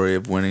glory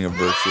of winning a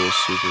virtual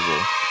Super Bowl.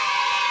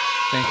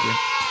 Thank you.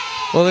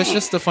 Well, it's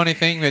just the funny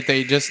thing that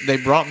they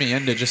brought me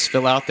in to just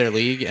fill out their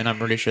league, and I'm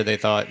pretty sure they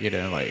thought,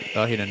 like,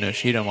 oh, he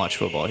don't watch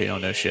football, he don't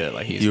know shit,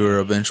 like he's. You were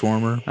a bench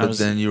warmer, but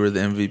then you were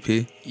the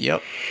MVP.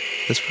 Yep.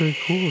 That's pretty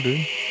cool,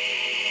 dude.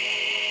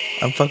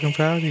 I'm fucking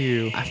proud of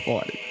you. I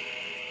fought it.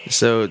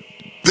 So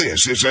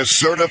This is a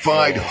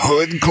certified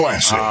hood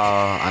classic.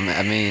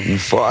 I mean,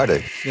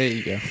 Friday. There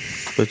you go.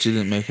 But you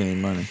didn't make any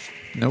money.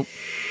 Nope.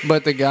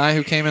 But the guy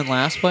who came in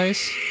last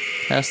place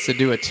has to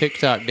do a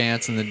TikTok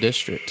dance in the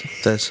district.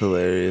 That's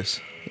hilarious.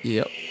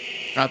 Yep.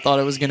 I thought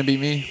it was going to be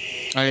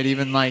me. I had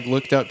even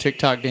looked up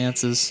TikTok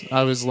dances.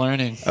 I was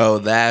learning. Oh,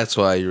 that's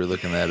why you were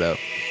looking that up.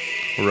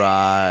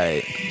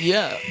 Right.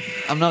 Yeah.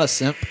 I'm not a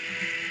simp.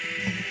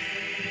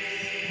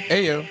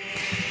 Ayo.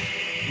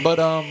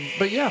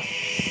 But yeah.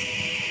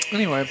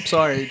 Anyway,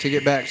 sorry to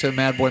get back to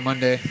Mad Boy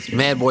Monday.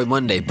 Mad Boy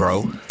Monday,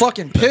 bro.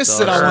 Fucking pissed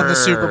that I won the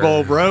Super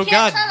Bowl, bro.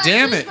 God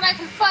damn it. But I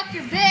can fuck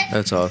your bitch.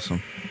 That's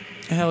awesome.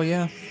 Hell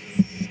yeah.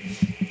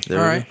 There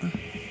All we right. go.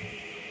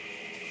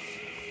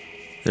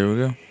 There we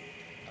go.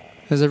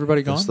 Has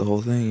everybody gone? That's the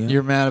whole thing. Yeah.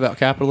 You're mad about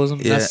capitalism?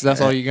 Yeah, That's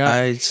all you got?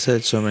 I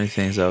said so many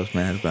things I was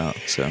mad about.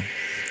 So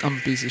I'm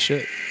a piece of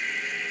shit.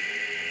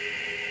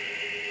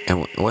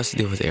 And what's the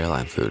deal with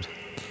airline food?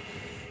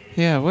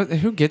 Yeah,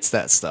 who gets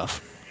that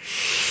stuff?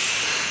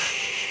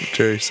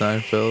 Jerry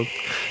Seinfeld.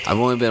 I've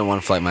only been on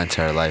one flight my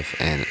entire life,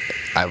 and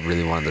I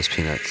really wanted those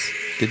peanuts.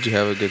 Did you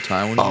have a good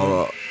time when you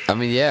went? I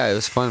mean, yeah, it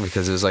was fun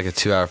because it was like a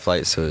 2-hour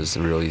flight, so it was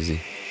real easy.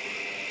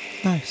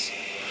 Nice.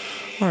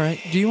 All right.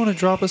 Do you want to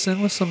drop us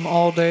in with some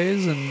all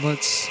days and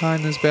let's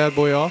sign this bad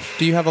boy off?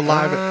 Do you have a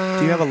live?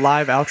 Do you have a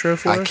live outro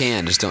for us? I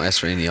can, just don't ask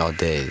for any all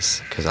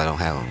days because I don't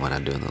have them when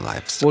I'm doing the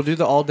live stuff. We'll do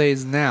the all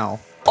days now.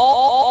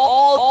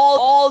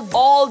 All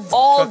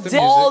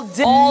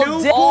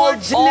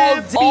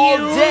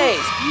day.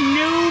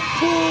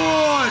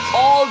 Newport.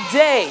 All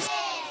day.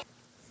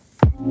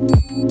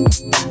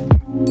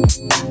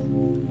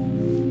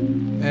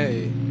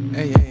 Hey.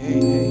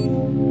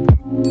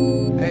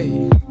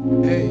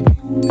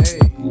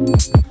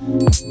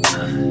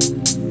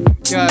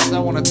 Guys, I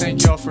want to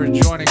thank y'all for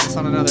joining us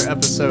on another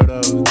episode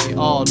of the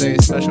All Day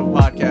Special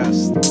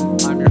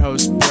Podcast. I'm your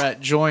host, Brett,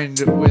 joined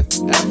with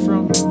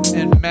Ephraim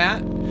and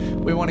Matt.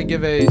 We want to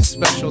give a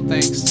special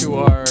thanks to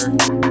our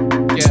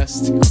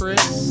guest,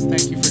 Chris.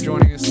 Thank you for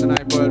joining us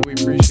tonight, bud. We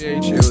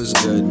appreciate you. It was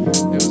good.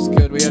 It was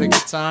good. We had a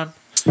good time.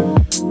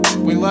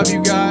 We love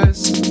you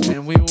guys,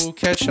 and we will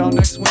catch y'all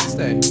next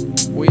Wednesday.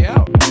 We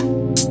out.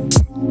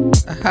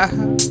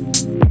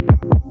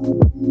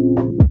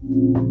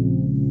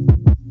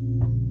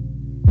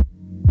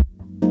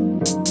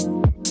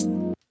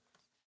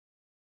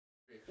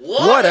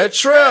 What a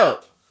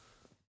trip!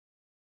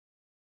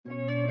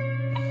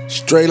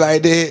 Straight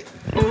like that.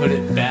 Put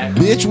it back.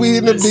 Bitch, we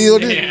in the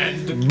building.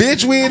 Stand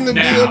Bitch, we in the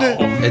now.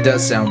 building. It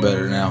does sound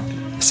better now.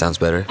 Sounds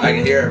better. I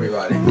can hear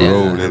everybody. Roll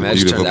Yeah, that I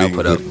just turned the beautiful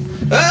output up.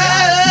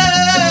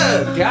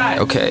 beat. God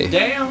Okay.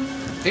 damn.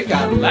 It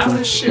got loud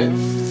as shit.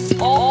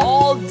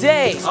 All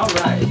day. All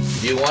right.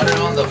 You want it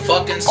on the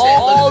fucking stand?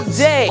 All Look at this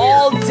day. here.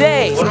 All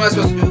day. What am I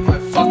supposed to do with my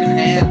fucking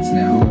hands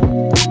now?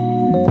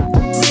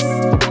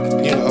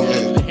 You know,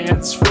 man.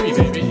 Hands free,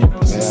 baby. You know what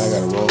I'm saying? Man,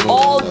 I gotta roll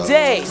All it up.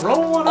 day.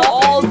 Roll one up.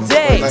 All Like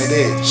day.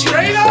 that.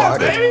 Straight up,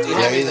 baby. You Yeah,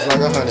 hand me it's that.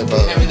 like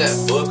 $100. Hand me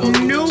that book. I'll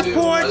give you two.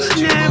 Are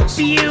there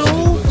two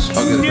books?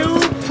 I'll get it.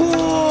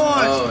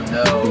 Newport. Oh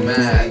no,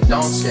 man!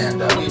 Don't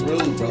stand up. Be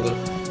rude, brother.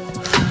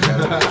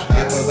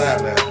 Get those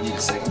out now.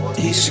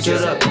 He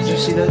stood up. Did you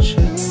see that shit?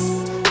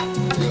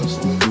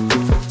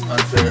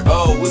 Unfair.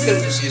 Oh, we could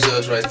have just used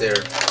those right there.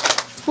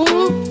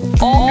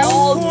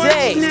 All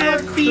day.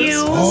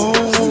 Roll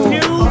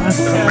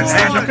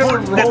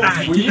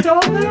weed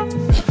on them?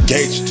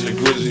 Gauge to the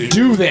grizzly.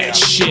 Do that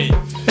shit. I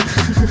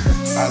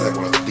like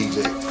one of the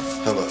DJ.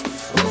 Hello.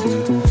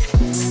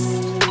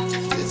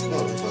 This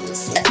motherfucker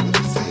said what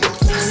he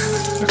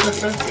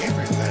said.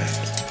 Everything.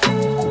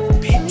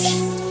 Bitch.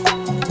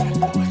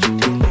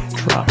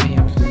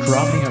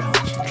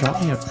 Drop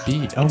me a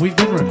beat. Oh, we've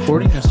been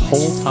recording this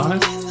whole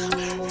time?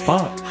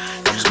 Fuck.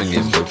 I've just been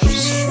getting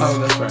bloopers. Oh,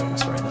 that's right.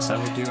 That's how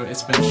we do it.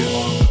 It's been too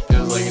long. It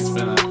feels like it's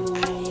been a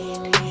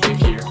big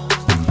year.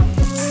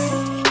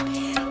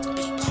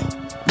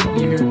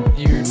 You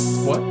hear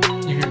what?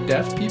 You hear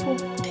deaf people?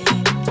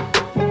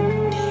 I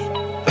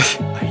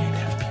hear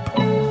deaf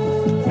people.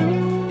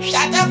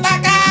 Shut the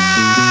fuck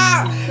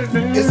up!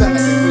 It's like a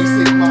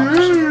 3-6 march.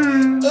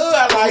 Oh,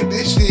 I like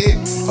this shit.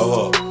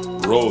 Hello.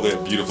 Roll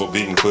that beautiful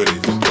bean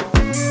footage.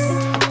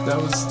 That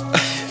was.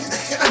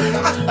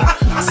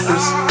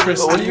 Chris,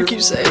 What do you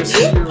keep saying? Chris,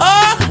 Roll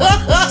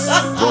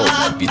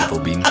that beautiful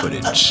bean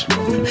footage.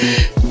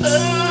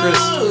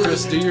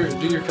 Chris, do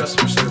your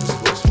customer service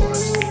voice for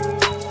us.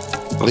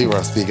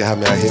 Leroy speaking. How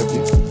may I help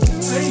you?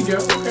 There you go.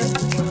 Okay.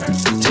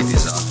 Take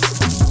these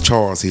off.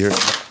 Charles here.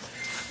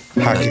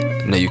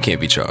 No, you can't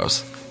be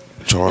Charles.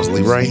 Charles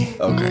Lee Ray.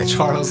 Okay.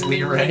 Charles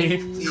Lee Ray.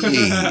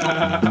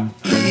 Yeah.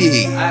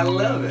 I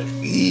love it.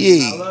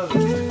 Yeah. I love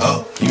it.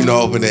 Oh, you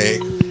know, open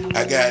egg.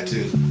 I got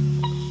to.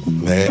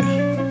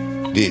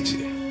 Man, did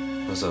you?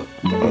 What's up?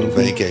 On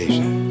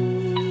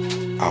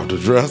vacation. Off the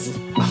dresser.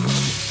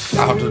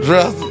 Off the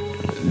dresser.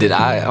 Did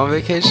I on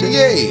vacation?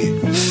 Yeah. He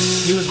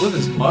was with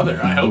his mother,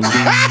 I hope.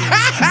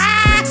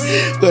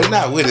 But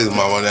not with his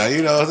mama now,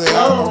 you know what I'm saying?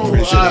 I'm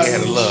pretty sure they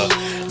had a love.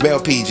 Male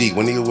PG,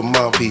 when he was with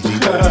mom, PG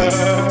 13.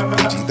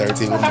 PG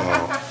 13 with mom.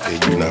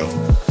 Yeah, you know.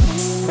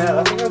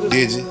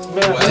 Did you?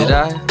 Did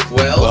I?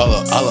 Well,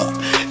 Hold up.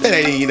 That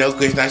ain't even no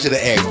question. I should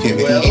have asked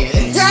Pimmy Well. Ken.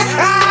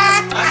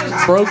 I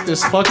just broke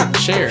this fucking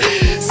chair. I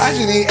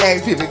shouldn't even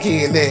ask Pimmy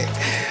Ken that.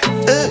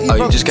 Oh,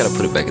 you just gotta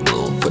put it back in the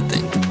little foot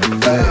thing.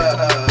 I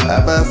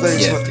about to say,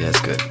 Yeah, that's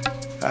good.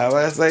 I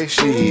about to say,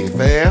 shit, I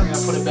fam.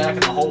 gotta put it back in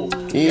the hole.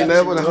 You ain't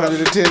never with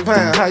 110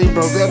 pounds. How you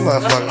broke that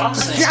motherfucker? That's what I'm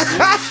saying.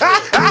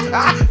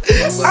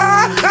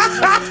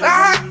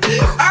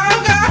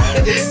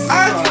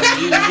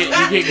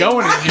 You get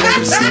going and you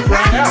just slip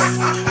right out.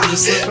 You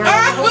just slip right out.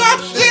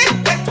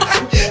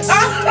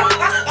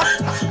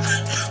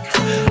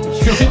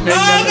 Can we make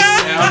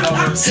that sound on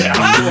the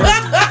soundboard?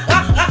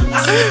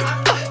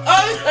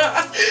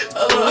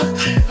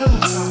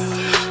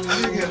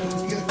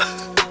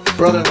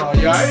 Brother-in-law,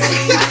 you alright?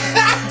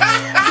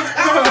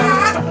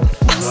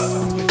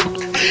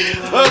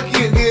 Fuck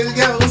you, get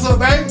together. What's up,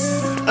 baby?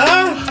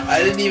 I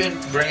didn't even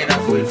bring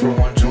enough weed for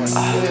one joint.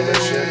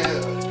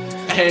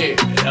 Hey,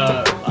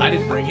 I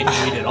didn't bring any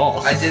weed at all.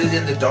 I did it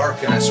in the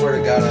dark, and I swear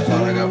to God, I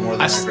thought I got more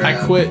than I I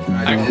grabbed.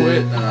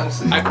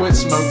 quit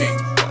smoking.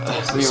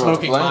 You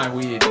Smoking wanna my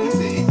weed. Are you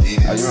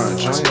on a I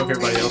joint? smoke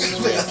everybody else's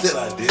I weed. said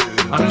I did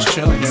it. I'm just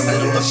chilling here I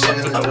did with this shit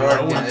in the dark,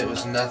 and rolling. it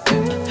was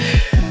nothing.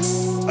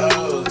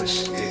 Oh,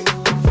 shit.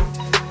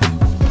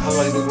 How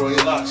long you been growing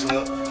your locks,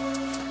 Lil?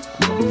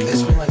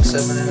 It's been like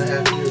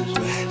 7.5 years.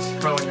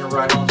 Bro, you're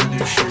right on the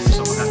new shoes.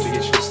 So I'm gonna have to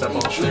get you to step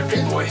off there,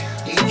 big boy.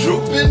 He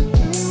drooping?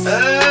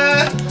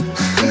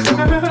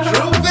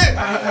 Drooping? I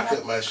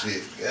cut my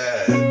shit.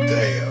 God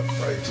damn.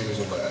 Right, tears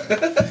of mine.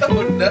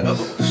 Oh no.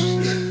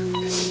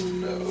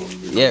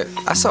 Yeah,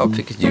 I saw a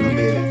pic of you.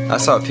 I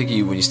saw a pic of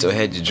you when you still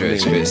had your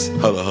dreads, Chris.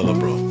 Hold up,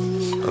 bro.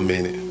 A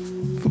minute.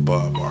 For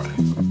Bob Marley.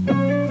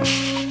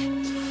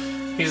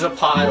 He's a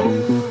pile.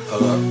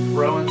 Hold up.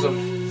 Rowan's a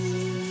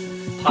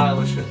pile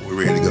of shit. We're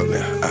ready to go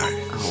now. All right.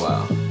 Oh,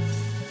 wow.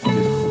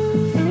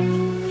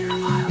 You're a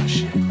pile of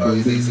shit. Oh,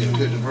 you think you seen the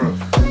picture, bro?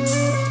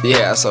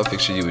 Yeah, I saw a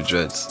picture of you with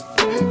dreads.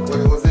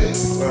 What was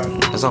this?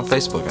 It's on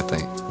Facebook, I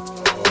think.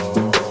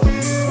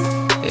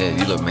 Yeah,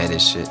 you look mad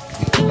as shit.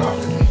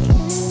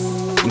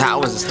 Nah, I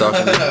wasn't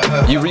stalking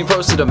you. You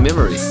reposted a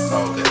memory.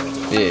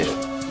 Oh, okay.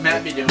 Yeah.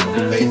 Matt be doing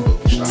that.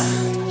 Facebook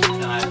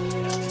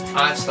stalking. I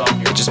stalk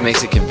you. It just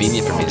makes it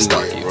convenient for me to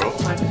stalk you.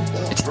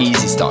 It's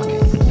easy stalking.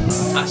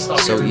 I stalk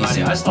So everybody.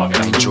 easy. I stalk I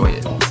everybody. enjoy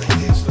it.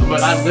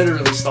 But I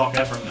literally stalk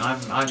Ephraim.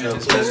 I'm in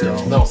his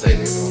business. Don't say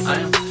this. I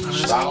am. I'm in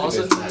his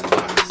closet. I'm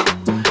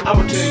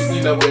gonna tell you,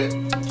 you know what?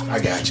 I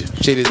got you.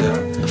 Check this out.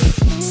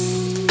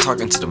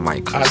 Talking to the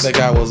mic, I Chris. think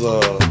I was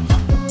Okay.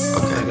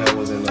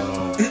 in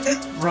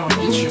Bro,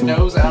 get your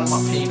nose out of my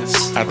penis.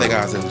 I think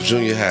I was in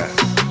junior high.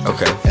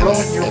 Okay. Bro,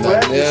 you're and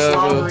wet I and never-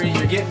 slobbery.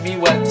 You're getting me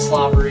wet and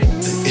slobbery. He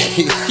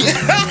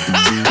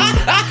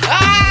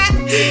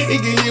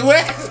get you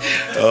wet.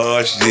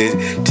 Oh shit.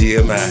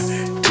 TMI.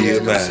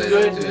 TMI.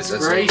 Goodness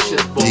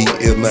gracious, boy.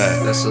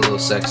 TMI. That's a little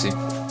sexy.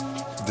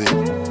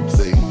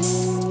 See.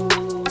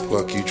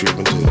 Fuck you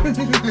tripping too.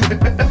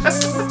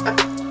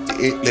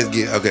 Let's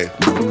get okay.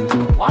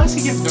 Why does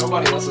he give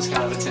nobody else this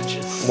kind of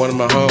attention? One of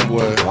my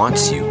homeboys.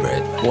 Wants you,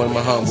 Brett. One of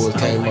my homeboys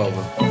came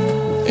over,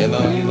 and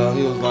you know,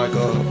 he was like,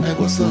 "Hey,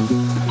 what's up?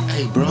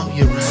 Hey, bro,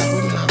 you right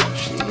with me?" I'm like,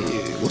 "Shit,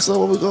 what's up?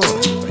 Where we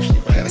going?"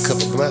 Shit, I had a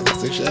couple blacks. I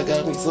said, "Shit, I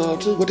got me some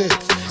too. What that?"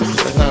 He's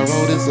like, "I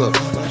roll this up."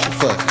 I'm like,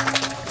 "Fuck it."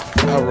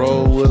 I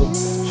roll with him,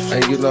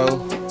 and you know,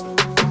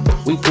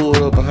 we pulled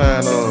up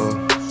behind the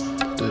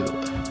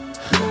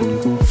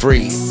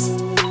Freeze.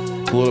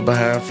 Pulled up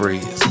behind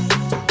Freeze,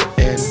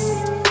 and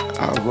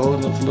I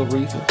rolled up to the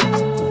reefer.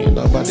 You you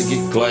know, about to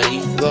get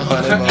glazed, the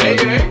honey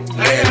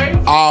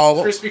Hey.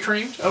 all Krispy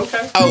Kremed?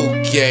 Okay.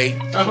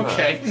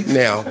 Okay.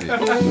 Now,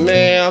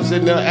 man, I'm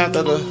sitting there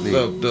after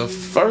the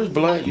first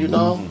blunt, you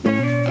know,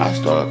 I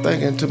started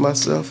thinking to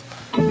myself,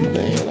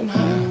 man, I'm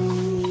high.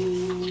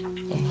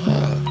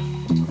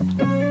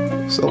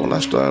 So when I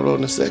started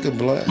rolling the second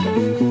blunt,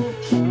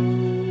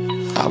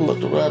 I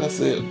looked around and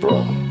said,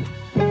 bro,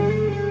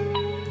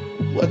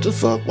 what the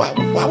fuck?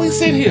 Why we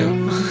sit here?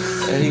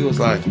 And he was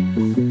like,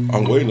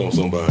 I'm waiting on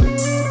somebody.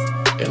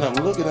 And I'm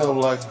looking at him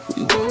like,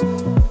 we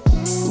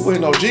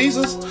waiting on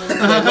Jesus?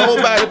 Like,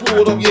 nobody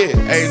pulled up yet.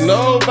 Ain't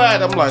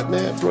nobody. I'm like,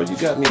 man, bro, you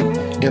got me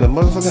in a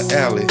motherfucking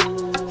alley.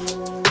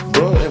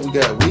 Bro, and we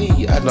got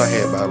weed. I know I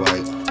had about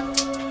like,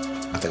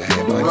 I think I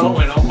had about like,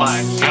 Rowan, oh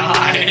my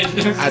God.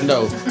 I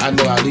know I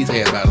at least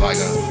had about like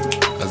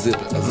a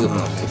zip on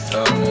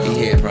me.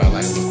 He had probably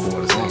like a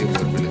quarter, so it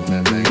wasn't really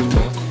that bad.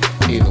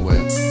 Anyway.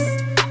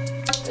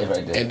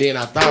 And then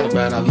I thought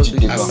about it.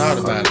 I thought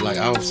about it. Like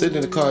I was sitting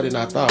in the car, then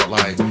I thought,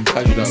 like,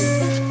 cause you know,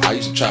 I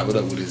used to chop it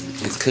up with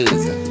his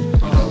cousin, you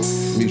know,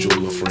 mutual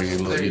little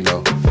friend, you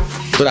know.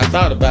 But I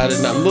thought about it,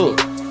 and I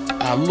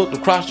looked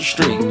across the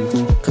street,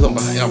 cause I'm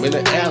in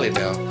the alley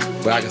now,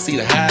 but I can see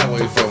the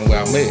highway from where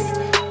I'm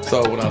at.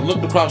 So when I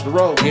looked across the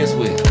road, guess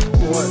what?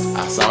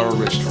 I saw a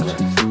restaurant,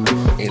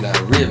 and I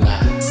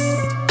realized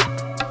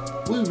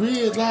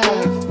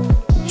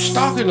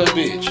stalking a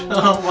bitch.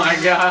 Oh my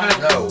God.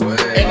 No way.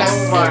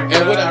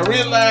 And when I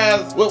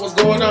realized what was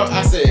going on,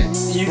 I said,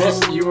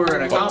 you were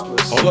an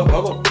accomplice. Hold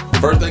up.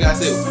 First thing I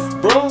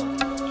said, bro,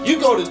 you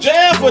go to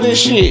jail for this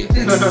shit.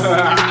 Bro,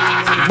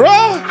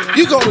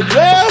 you go to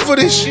jail for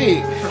this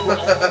shit.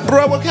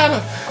 Bro, what kind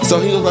of... So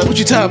he was like, what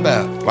you talking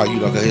about? Like, you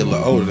know, cause he's a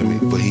little older than me,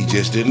 but he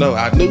just didn't know.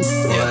 I knew.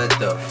 What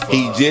the fuck?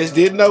 He just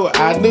didn't know.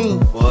 I knew.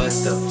 What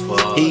the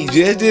fuck? He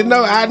just didn't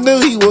know. I knew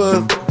he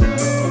was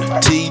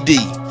TD.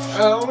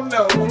 Oh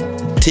no.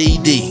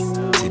 TD.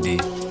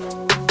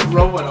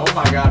 Rowan, oh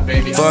my God,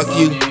 baby. Fuck I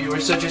you. love you. You were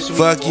such a sweet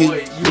Fuck boy. you.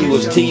 He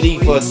was TD.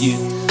 Fuck you.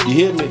 You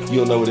hear me? You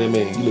don't know what that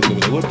means. You look at me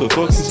like, what the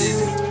fuck?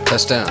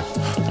 Touchdown.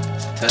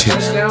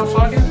 Touchdown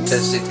fucking?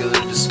 Testicular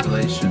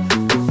dysplasia.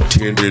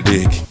 Tender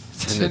dick.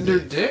 Tender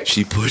dick?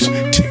 She pushed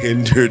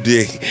tender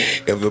dick.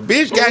 If a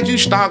bitch got you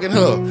stalking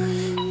her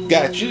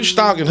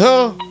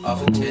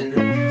Off of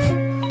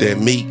Tinder. that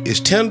meat is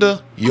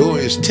tender,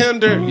 yours is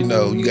tender, you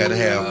know, you gotta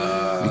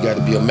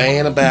be a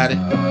man about it.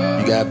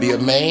 You gotta be a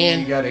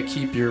man. You gotta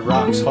keep your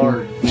rocks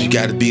hard. You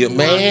gotta be a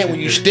man when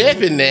you step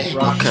in there.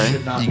 Okay.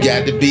 You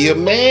got to be a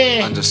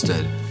man.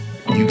 Understood.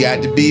 You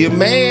got to be a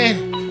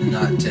man.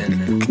 Not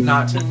tender.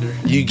 Not tender.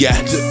 You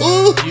got to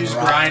Use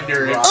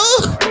grinder.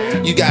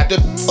 You got to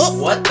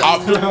What the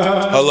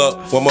Hold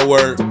up, one more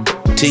word.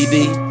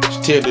 TD, it's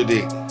tender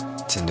dick.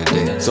 Tender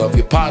dick. So if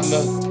your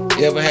partner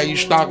ever had you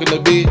stalking a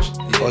bitch,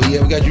 or he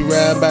ever got you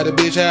riding by the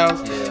bitch house,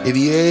 if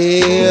he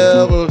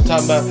ever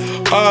talking about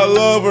I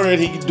love her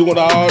and he doing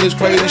all this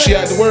crazy shit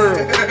out the world,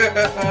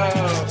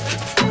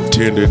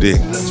 tender dick.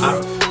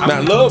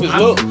 Now love is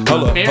love.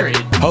 Hold up. Married.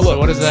 Hold So up.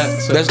 what is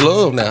that? So That's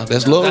love now.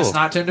 That's love. That's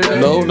not tender dick?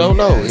 No.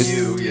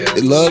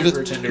 It's love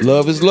Super is tender.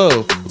 love is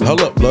love.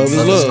 Hold up, love is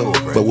Love is love. cool,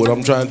 bro. But what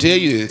I'm trying to tell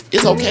you is,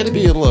 it's okay to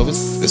be in love.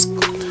 It's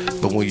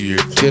but when you're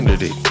tender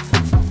dick,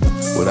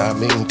 what I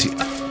mean,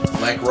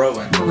 Like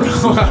Rowan. I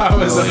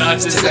was about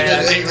to say,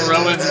 I think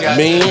Rowan's got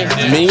men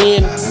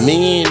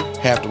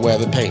have to wear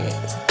the pants.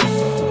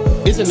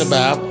 It's in the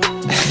Bible.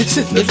 It's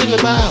in the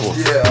Bible.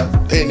 Yeah.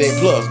 And then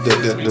plus the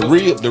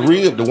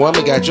rib, the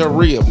woman got your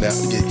rib now.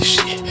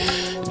 Shit.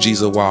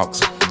 Jesus walks.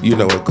 You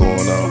know what's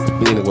going on.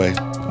 But anyway,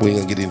 we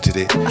ain't gonna get into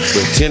that.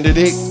 But tender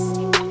dick,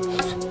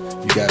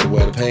 you gotta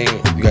wear the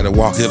pants. You gotta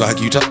walk it like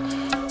you talk.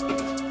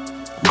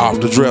 Off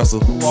the dresser.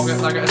 walking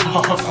like a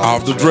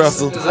Off the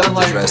dresser. Is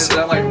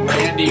that like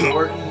Randy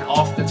Orton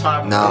off the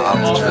top? No,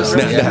 off the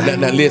dresser.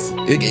 Now listen.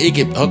 It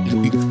get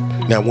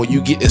now when you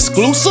get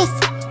exclusive.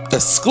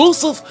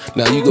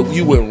 Now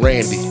you went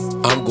Randy.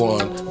 I'm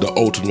going the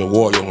Ultimate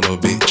Warrior on a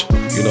bitch.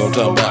 You know what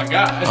I'm talking about?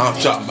 God. I'm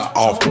talking about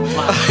off the.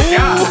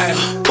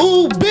 God.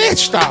 Ooh, bitch,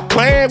 stop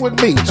playing with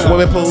me.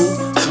 Swimming pool,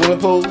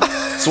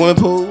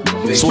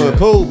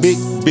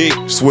 big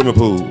swimming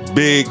pool,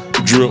 big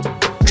drill.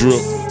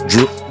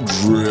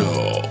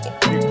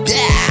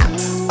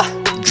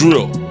 Yeah,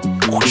 drill.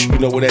 You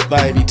know when that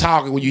thing be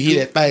talking when you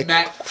hear that thing.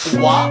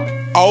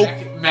 Oh.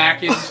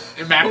 Mac and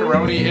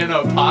macaroni in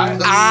a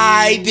pot.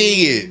 I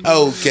did.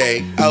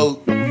 Okay.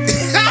 Oh.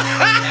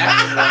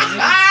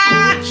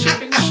 Macaroni,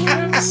 chicken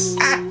strips.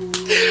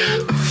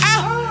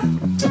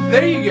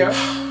 There you go.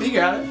 You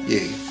got it.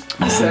 Yeah.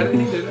 I said it.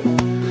 He did it.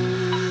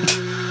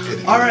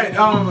 All right.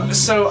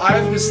 So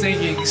I was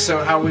thinking.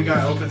 So how we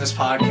gonna open this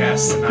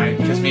podcast tonight?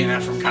 Because me and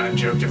Ephraim kind of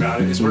joked about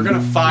it. Is we're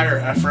gonna fire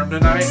Ephraim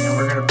tonight, and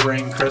we're gonna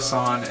bring Chris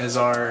on as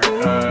our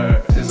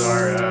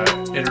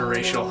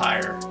interracial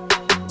hire.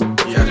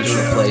 You have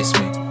to replace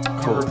me.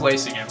 We're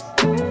replacing him.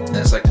 And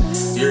it's like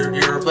you're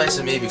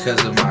replacing me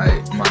because of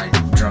my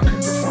drunken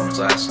performance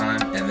last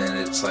time, and then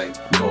it's like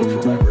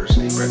cultural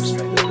diversity. Reps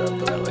made that up,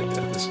 but I like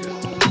that. That's good.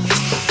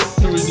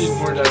 We need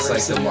more It's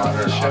diversity. like the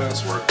modern on the show.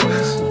 office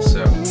workplace.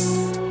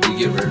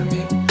 get rid of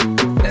me,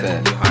 and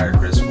then you hire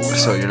Chris for it.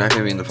 So you're not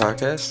gonna be in the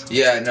podcast?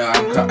 Yeah, no,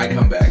 I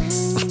come back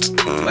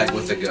like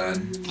with a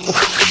gun.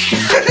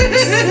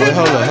 Wait,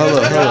 hold on.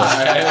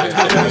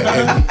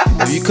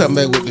 If you come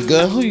back with the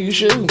gun, who you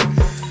shooting?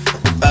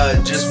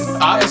 Just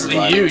Obviously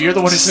everybody. you're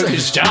the one who took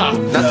his job.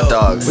 Not the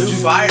dog. But you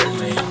fired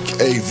me.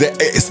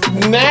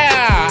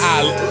 Now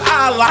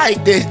I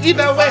like this. You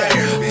know what?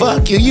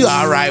 Fuck you. You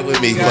all right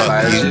with me?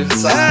 Fuck you.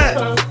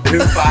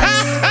 Who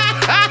fired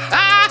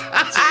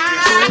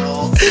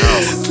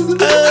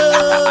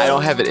I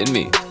don't have it in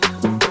me.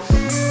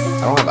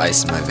 I don't have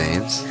ice in my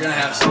veins. You're gonna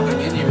have something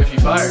in you if you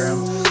fire him.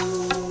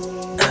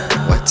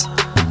 What?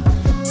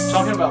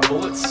 Talking about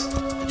bullets.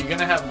 You're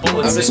gonna have I'm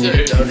bullets just in you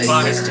gonna if you donate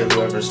fire this to him.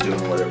 whoever's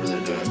doing whatever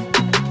they're doing.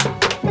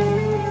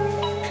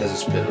 Because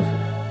it's pitiful.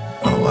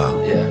 Oh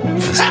wow. Yeah.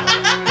 That's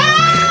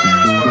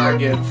what I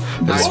give.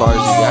 As far as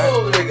you got.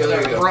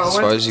 There you go. As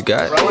far as you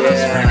got.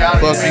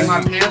 Fuck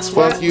my pants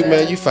wet. Fuck you,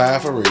 man. You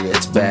fired for real.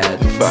 It's bad.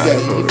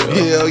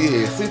 Hell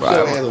yeah. Sit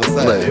your hand on the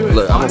side.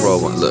 Look, I'm gonna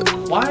roll one. Look.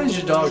 Why is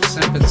your dog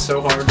simping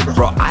so hard for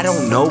Bro, I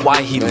don't know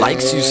why he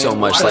likes you so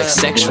much, like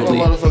sexually.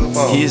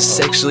 He is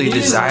sexually He's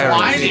desiring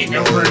whining you.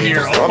 over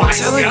here. Oh I'm my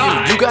telling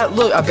god. you, you got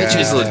look. I bet you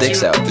his little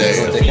dick's out.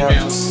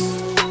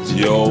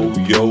 Yo,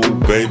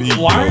 baby.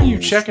 Why are yo, you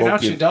checking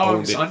out your smoking on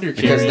dog's it.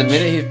 undercarriage? Because the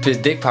minute his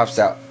dick pops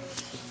out,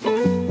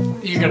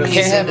 you're gonna I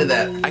can't have into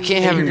that. I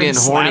can't have him You're getting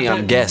gonna horny slap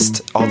on it?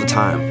 guest all the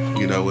time.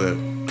 You know what?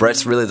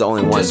 Brett's really the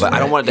only one, but I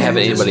don't want it to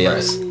happen to anybody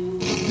else.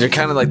 You're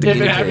kind of like the If it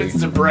guinea happens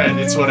pig. to Brett,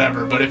 it's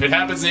whatever. But if it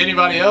happens to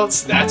anybody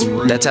else, that's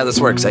rude. That's how this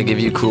works. I give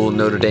you cool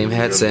Notre Dame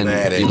hats, and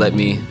you let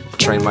me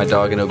train my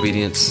dog in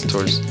obedience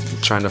towards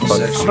trying to fuck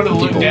I'm gonna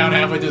look people. down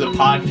halfway through the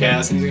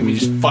podcast and he's gonna be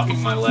just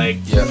fucking my leg.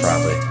 Yeah,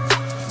 probably.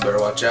 Better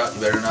watch out.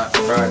 You better not.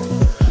 Right.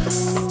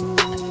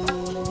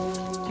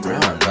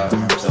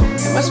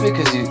 It must be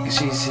because he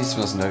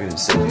smells nugget and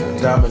silly.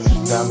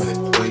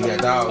 Dominant. Well, you got Are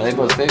dogs. they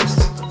both fixed?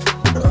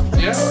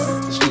 Yeah.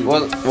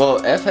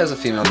 Well, F has a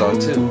female dog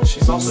too.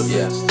 She's also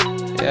Yes.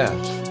 Yeah.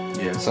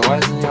 Yeah. So why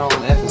isn't he on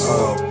F as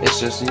well? It's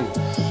just you.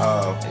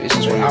 It's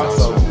just weird.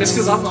 also, It's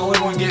because I'm the only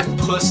one getting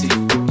pussy.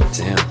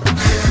 Damn.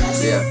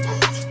 Yeah.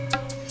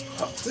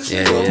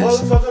 Yeah, he is.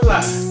 motherfucking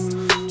lie.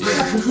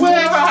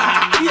 Wherever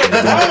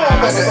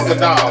motherfucking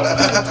dog.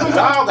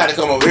 Dog gotta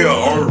come over here. You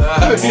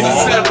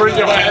just said bring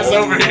your ass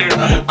over here.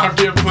 I'm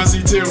getting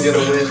pussy too.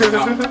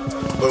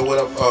 But what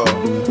I'm, I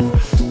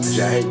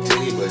hate to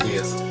tell you, but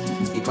yes,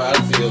 he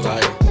probably feels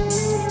like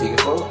he can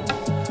fuck.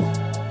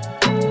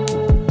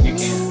 You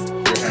can't.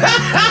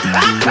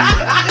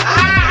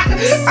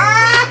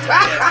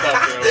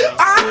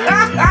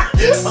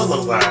 I'm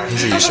so sorry. Are you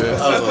sure? I'm so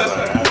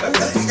sorry.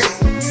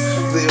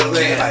 See what I'm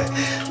saying? Like,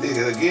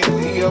 nigga, again,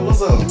 yo,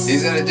 what's up?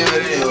 He's gonna do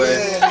it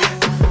anyway.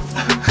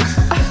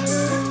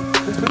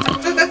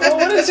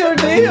 What is your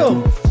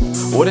deal?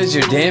 What is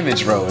your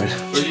damage, Rowan?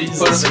 Put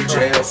him in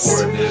jail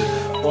for it,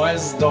 dude. Why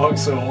is this dog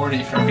so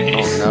horny for me?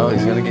 No,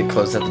 he's gonna get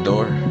closed at the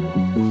door.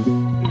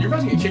 You're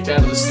about to get kicked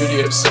out of the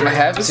studio, sir. I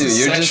have This to. is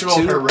You're just sexual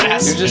too.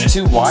 harassment. You're just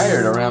too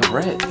wired around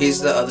Brett. He's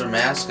the other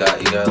mascot.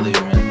 You gotta leave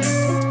him in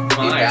there. He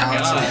My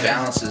God.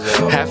 balances it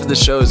out. Half of the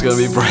show is gonna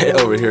be Brett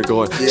over here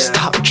going,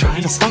 "Stop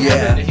trying to fuck."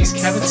 Yeah. He's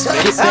Kevin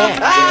Spacey. Yeah,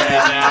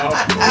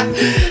 now.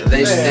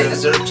 They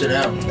deserve to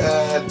know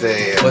God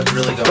damn. what's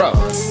really going Bro.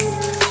 on.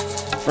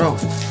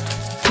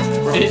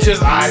 Bro, He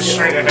just eyes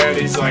straight ahead.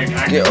 He's like,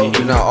 I Get can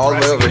over- no, all the way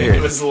pressing over it here.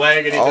 into his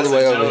leg and he all the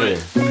way doesn't over know here.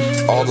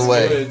 it. All the That's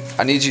way. good.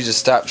 I need you to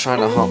stop trying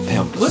to hump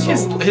him. Look,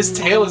 his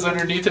tail is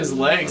underneath his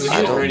legs. I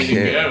He's don't ready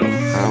care. to go. I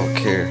don't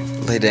care.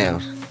 Lay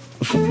down.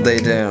 Lay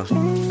down.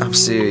 I'm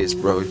serious,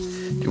 bro.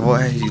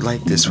 Why are you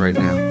like this right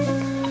now?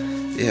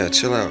 Yeah,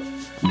 chill out.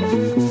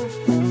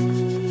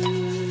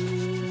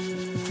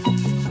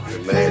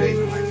 Dramatic.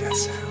 Like that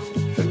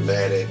sound.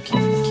 Dramatic.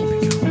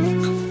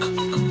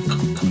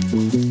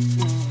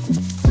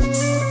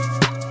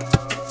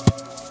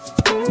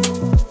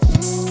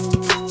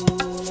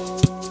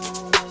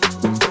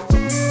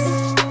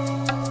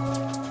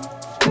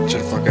 Chill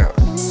the fuck out.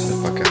 Chill the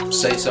fuck out.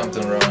 Say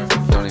something, Rowan.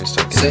 Don't even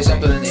start Say getting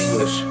something in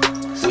English.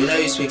 We know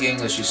you speak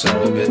English, you son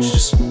of a bitch.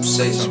 Just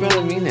say What's something.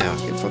 wrong with me now?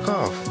 Get the fuck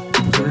off.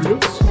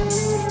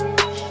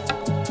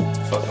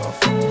 Fuck off.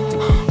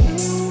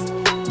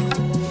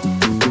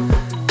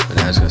 But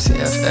now I was gonna say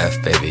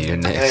FF, baby. You're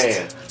next.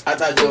 Man, I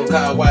thought you were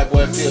called white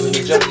boy feeling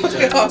the junkie.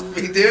 Fuck off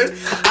me, dude.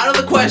 Out of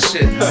the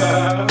question.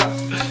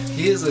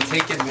 He is a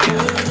taken man.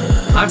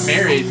 I'm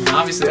married. And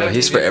obviously, Bro,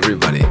 he's for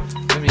everybody. I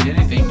mean,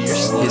 anything to your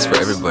slut He's for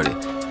ass. everybody.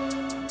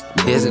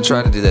 He hasn't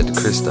tried to do that to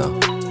Chris though.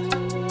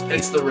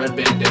 It's the red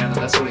bandana.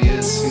 That's what he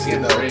is. He's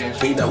getting brave.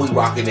 He know we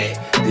rocking that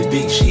the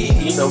big shit.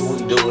 He know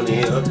what we doing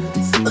here.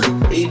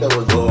 He know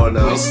what's going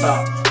on. Please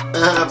stop.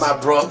 My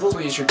brother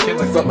Please, you're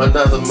killing from me.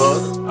 another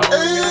mother. Oh my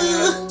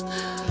God.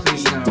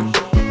 Please no.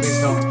 Please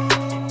don't.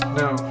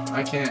 No,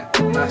 I can't.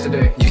 Not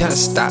today. You gotta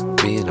stop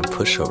being a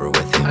pushover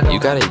with I him. know. You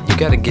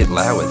gotta get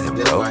loud with him,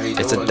 That's bro. why he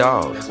It's doing a it.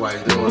 dog. That's why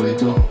he doing it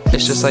to him.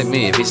 It's just like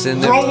me. If he's sitting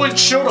there, Rowan,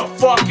 chill the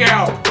fuck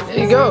out. there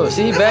you go.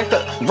 See, he backed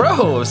up,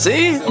 bro.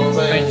 See, You know what I'm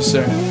Thank saying? you,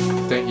 sir.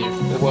 Thank you.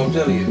 Well, I'm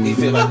telling you, he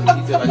feel like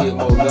he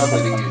more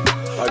dominant than you.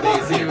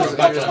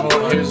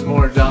 He was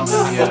more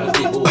dominant. Yeah.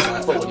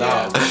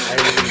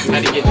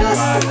 Had to get the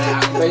ride.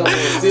 They don't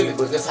feel silly,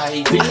 but that's how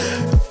he feels.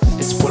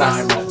 It's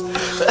primal.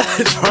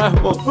 It's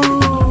primal.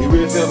 He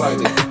really feel like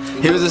that.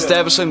 He was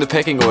establishing the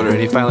pecking order, and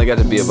he finally got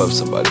to be above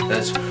somebody.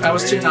 I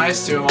was too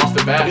nice to him off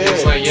the bat. He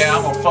was like, "Yeah,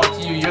 I'm gonna fuck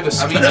you. You're the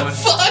sweet one."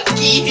 Fuck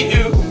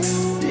you.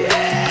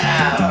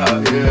 Yeah,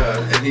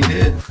 and he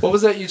did. What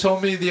was that you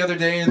told me the other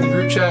day in the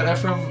group chat,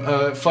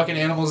 Ephraim? Fucking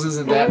animals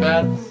isn't that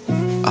bad.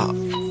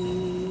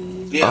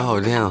 Oh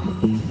damn!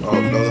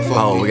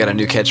 Oh, we got a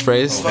new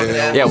catchphrase.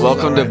 Yeah. Yeah,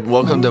 welcome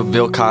to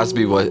Bill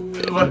Cosby. But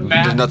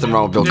Matt, There's nothing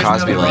wrong with Bill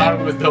Cosby There's nothing land.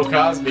 wrong with Bill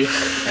Cosby.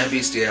 And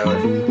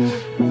bestiality.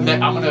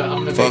 I'm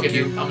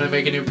gonna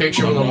make a new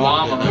picture with a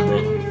llama.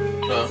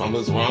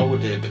 What's wrong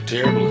with that? The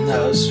terrible.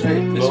 No, it's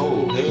straight.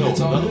 No, hell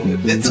no.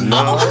 It's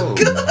No.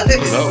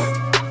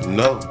 good.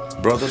 No,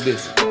 brother,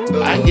 listen.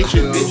 I can get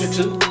you a bitch or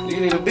two. You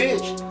need a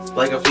bitch.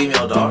 Like a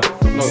female dog.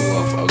 No,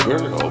 a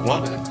girl or a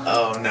woman.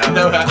 Oh no.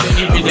 No,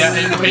 he'd be down.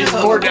 He's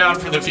more down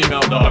for the female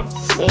dog.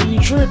 Oh, you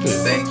tripping?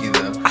 Thank you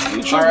though.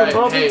 You tripping, All right,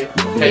 brother?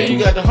 hey, You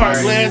got the heart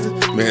all glasses?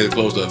 Man, it's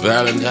close to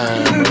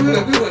Valentine.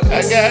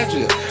 I got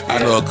you. I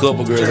know a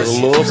couple girls that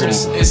love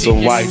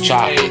some white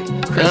chocolate.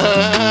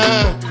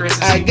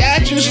 I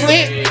got you,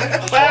 Slick.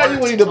 Why you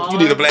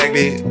need a black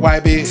bitch,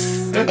 white bitch?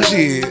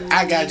 Shit,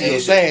 I got you a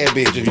sad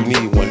bitch if you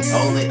need one.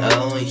 Only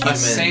human. A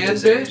sand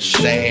bitch?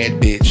 Sad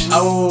bitch.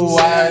 Oh,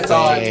 I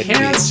thought Sad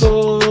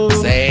cancel.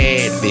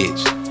 Sad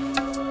bitch.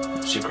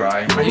 She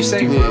crying. Are you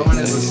saying Rowan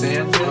is a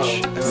sand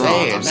bitch?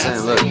 Sad. I'm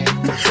saying, look.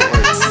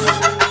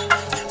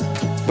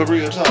 But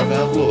real talk,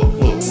 now look,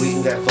 we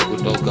ain't gotta fuck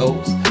with no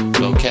goats,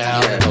 no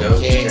cows, Yeah, no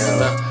goats, cats,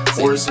 cows,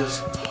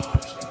 horses.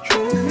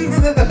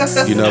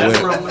 You know what?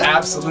 Ephraim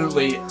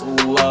absolutely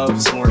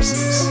loves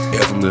horses.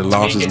 Ephraim that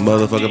lost his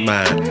motherfucking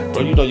mind.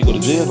 Bro, you know you go to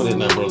jail for that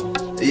now, bro.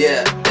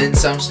 Yeah, in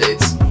some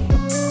states.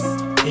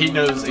 He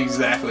knows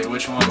exactly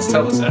which ones.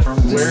 Tell us, Ephraim,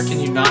 where can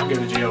you not go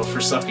to jail for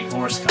sucking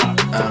horse cock?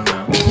 I don't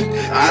know.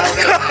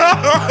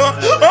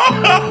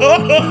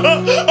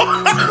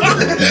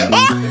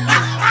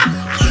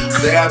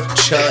 They have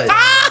chud. I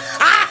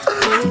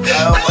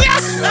don't like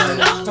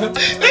chud.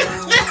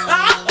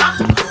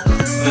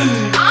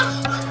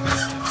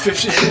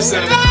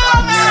 50% of the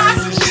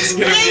podcast is just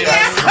gonna be us.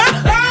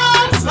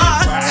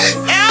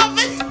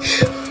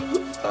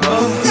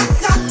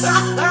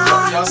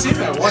 Y'all seen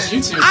that one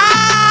YouTube?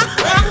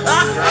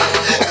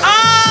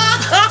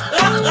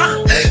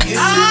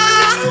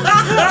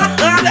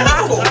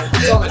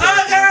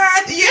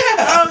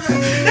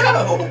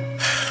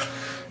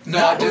 No,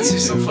 I did see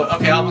some fun.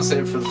 Okay, I'm gonna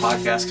save it for the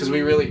podcast because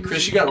we really,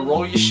 Chris, you gotta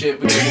roll your shit.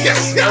 We gotta get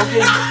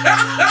smoking.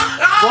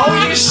 Roll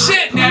your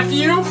shit,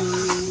 nephew.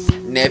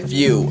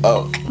 Nephew.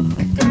 Oh.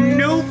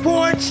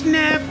 Newport's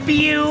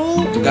nephew.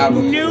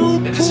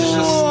 And this is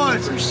just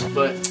slippers,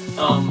 but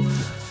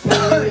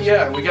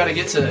yeah, we gotta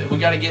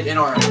get in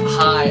our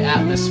high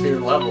atmosphere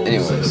level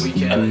so that we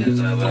can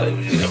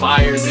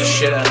fire this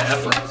shit out of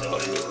Ephraim.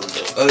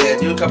 Oh yeah,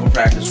 do a couple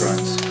practice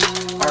runs.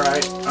 All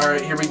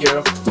right, here we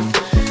go.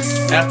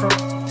 Ephraim,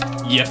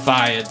 you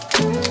fired.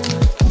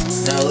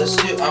 No, let's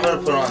do. I'm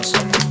gonna put on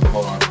some.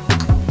 Hold on.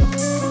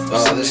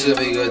 Oh, this is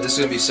gonna be good. This is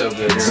gonna be so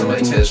good. You're gonna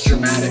like this.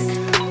 Dramatic.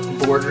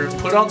 Boardroom.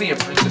 Put on the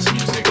Apprentice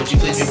music. Would you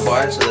please be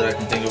quiet so that I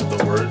can think of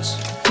the words?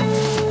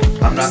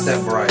 I'm not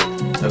that bright.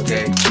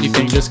 Okay. You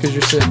think just because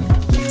you're sitting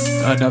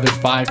another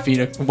 5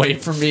 feet away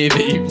from me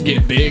that you can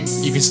get big,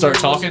 you can start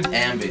talking?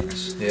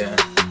 Ambience. Yeah.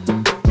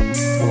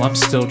 Well, I'm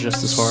still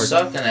just as hard.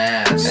 Suck an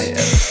ass.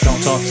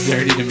 Don't talk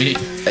dirty to me.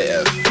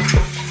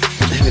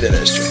 Give me that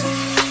extra.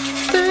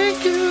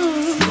 Thank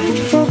you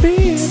for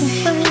being a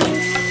friend.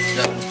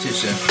 No, too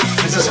soon.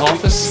 Is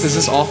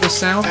this office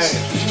sounds?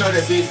 Hey, you know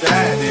that bitch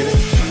died, didn't it?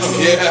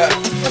 Yeah.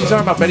 You talking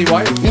about Betty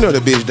White? You know the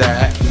bitch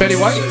died. Betty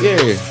White?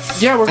 Yeah.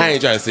 Yeah, I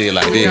ain't trying to say it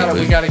like that.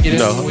 We gotta get it.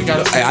 No, We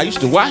gotta. I used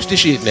to watch this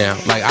shit now.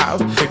 Like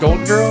The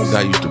Golden Girls?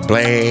 I used to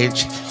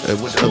Blanche.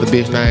 What's the other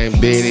bitch name?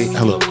 Betty.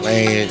 Hello,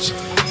 Blanche.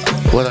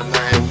 What her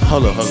name?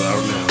 Hold up, I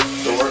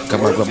remember. Got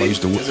my grandma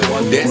used to.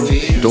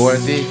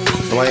 Dorothy,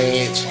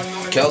 Blanche.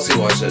 Kelsey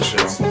watched that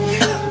show.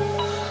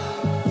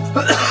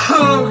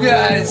 Oh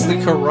god, it's the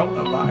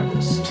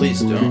coronavirus.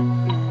 Please don't.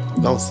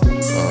 Don't say.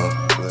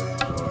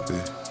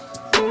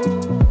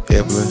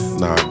 Evelyn.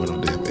 Nah, we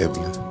don't damn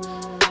Evelyn.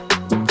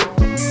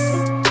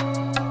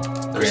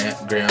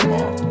 Grandma.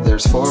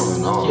 There's 4 of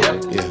them all.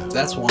 Yep. Right? Yeah.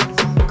 That's one.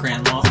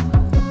 Grandma.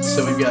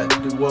 So we've got,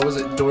 what was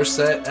it?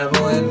 Dorset,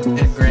 Evelyn,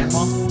 and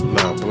Grandma?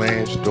 Nah,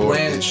 Blanche,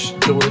 Dorothy. Blanche,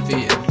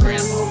 Dorothy, and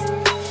Grandma.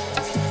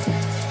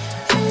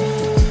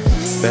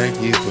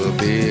 Thank you for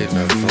being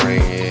a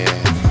friend.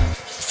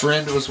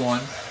 Friend was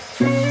one.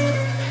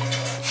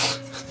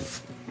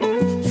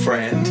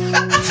 Friend.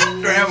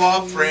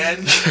 Grandma,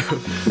 friend.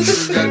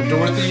 We've got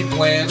Dorothy,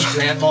 Blanche,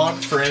 Grandma,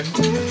 friend.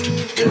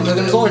 And then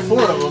there was only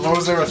 4 of them, or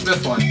was there a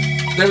 5th one?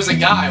 There was a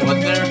guy,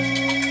 wasn't there?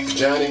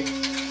 Johnny.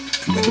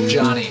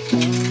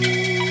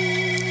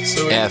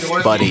 So F,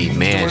 Dorothy, buddy,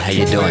 man, how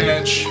you doing?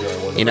 Blanche,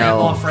 You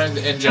Grandma, know, friend,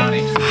 and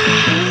Johnny.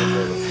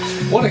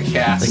 What a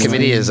cast. The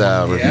committee has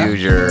reviewed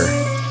your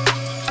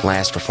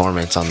last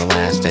performance on the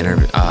last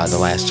the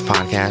last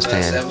podcast,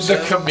 and the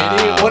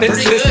committee. What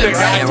is this? Good, The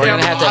right? and we're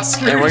gonna goddamn have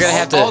to, and we're gonna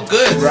have to, All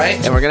good, right?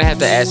 and we're gonna have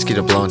to ask you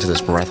to blow into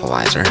this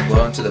breathalyzer.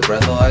 Blow into the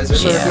breathalyzer.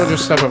 Sir, if you'll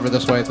just step over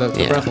this way, the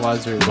Yeah.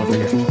 breathalyzer is over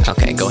here.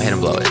 Okay, go ahead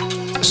and blow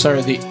it.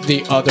 Sir,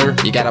 the other.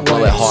 You gotta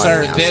blow it hard.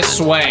 Sir, now, this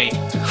son. way.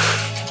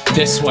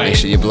 This way. Make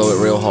sure you blow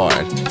it real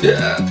hard.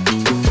 Yeah.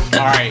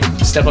 All right,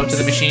 step up to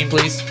the machine,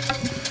 please.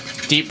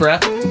 Deep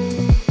breath,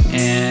 I'm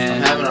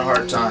and having a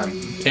hard time.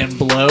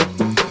 blow.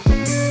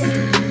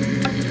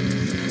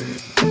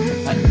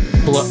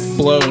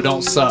 Blow,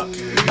 don't suck.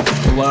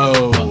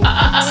 Blow.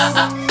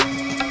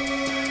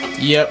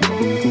 Yep.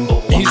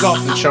 He's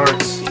off the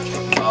charts.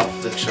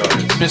 Off the charts.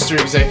 Mr.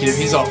 Executive,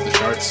 he's off the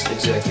charts.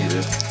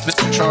 Executive.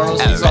 Mr.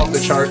 Charles, he's off the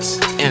charts.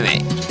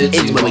 Alright, It's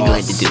here's your what we're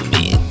going boss. to do,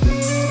 man.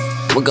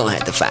 We're gonna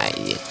have to fire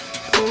you.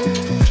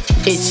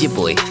 It's your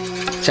boy,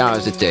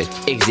 Charles III,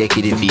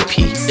 Executive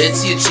VP.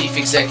 It's your chief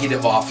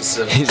executive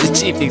officer. He's the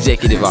chief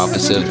executive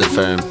officer of the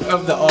firm,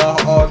 Of the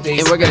all day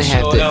and we're gonna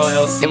have special to,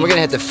 LLC. and we're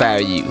gonna have to fire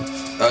you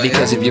Oh,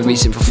 because yeah? of your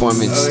recent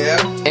performance, Oh,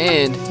 yeah?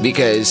 and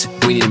because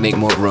we need to make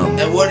more room.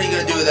 And what are you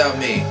gonna do without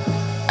me?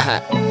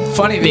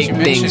 Funny that Big you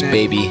things, mention it.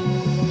 baby.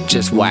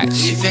 Just watch.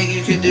 You think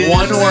you can do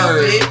One this without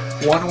word.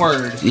 me? One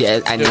word.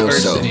 Yeah, I know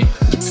so.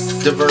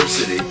 Diversity.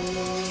 Diversity.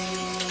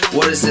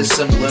 What is this?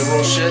 Some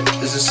liberal shit?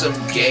 Is this some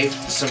gay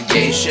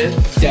shit?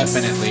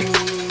 Definitely.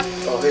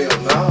 Oh,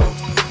 hell no.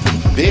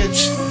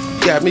 Bitch,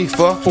 you got me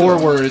fucked. 4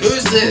 words.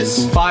 Who's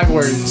this? 5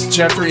 words.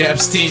 Jeffrey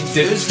Epstein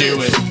didn't Who's do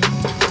this? it.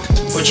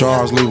 What,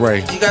 Charles Lee Ray.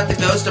 You got the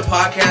Ghost of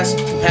Podcast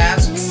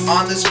pass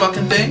on this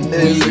fucking thing? We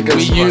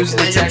use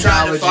the And you're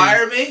trying to technology.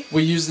 fire me?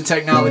 We use the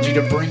technology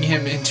to bring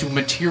him into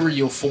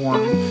material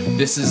form.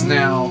 This is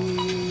now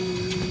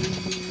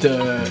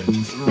the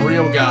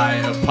real guy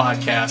of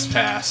Podcast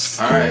Pass.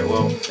 Alright,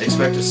 well,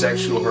 expect a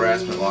sexual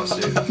harassment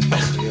lawsuit.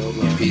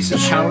 You piece of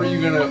shit. How are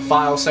you gonna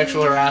file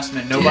sexual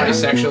harassment? Nobody Yeah.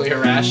 sexually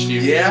harassed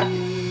you. Yeah?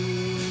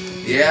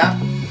 Yeah?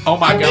 Oh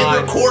my I've been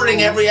god.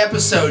 recording every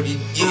episode, you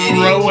idiot.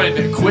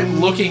 Rowan, quit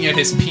looking at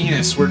his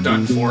penis. We're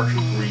done for.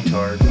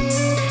 Retard.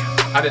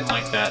 I didn't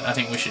like that. I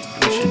think we should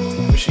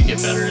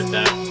get better at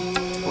that.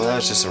 Well, that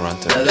was just a run No,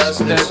 through. that was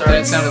a good start.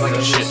 That sounded like That a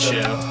was shit good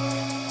start. show.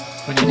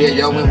 We need to Yeah, get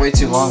y'all went better. way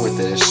too long with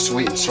this.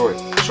 Sweet and short,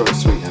 short and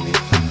sweet. I mean,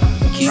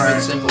 Keep Alright.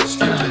 it simple,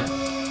 stupid.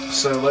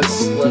 So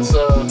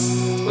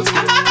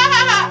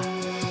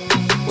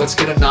let's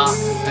get a knock,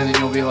 and then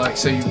you'll be like,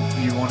 "So you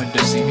wanted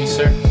to see me,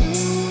 sir?"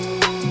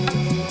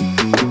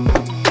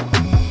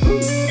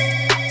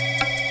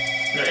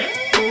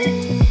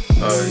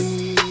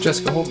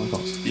 Jessica, hold my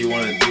calls. You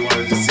wanted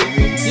to see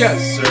me?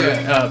 Yes, sir.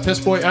 yeah. Piss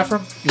boy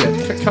Ephraim.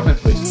 Yeah, come in,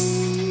 please.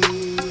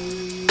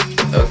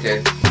 Okay.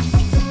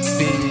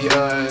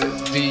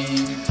 The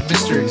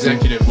Mr.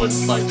 Executive would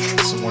like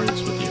some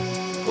words with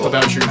you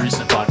about your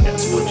recent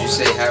podcast. Would you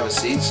say have a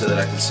seat so that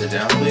I can sit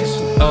down, please?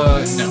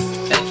 No.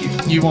 Thank you.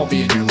 You won't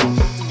be in here long.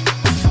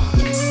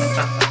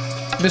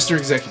 Mr.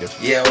 Executive.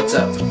 Yeah, what's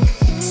up?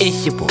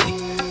 it's your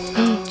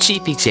boy,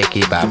 Chief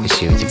Executive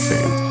Officer of the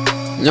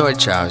firm, Lord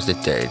Charles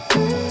III,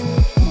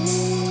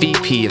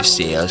 VP of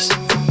Sales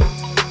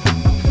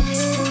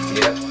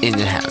Yep. in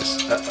the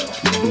house.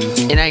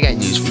 Uh-oh. And I got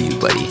news for you,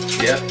 buddy.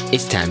 Yep.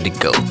 It's time to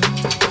go.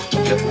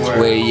 Where?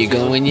 Where are you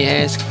going, you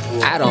ask?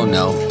 I don't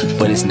know,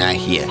 but it's not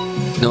here.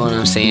 Know what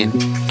I'm saying?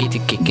 Get to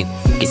kicking,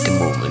 get to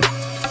moving.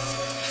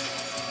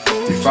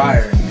 You're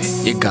firing me.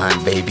 You're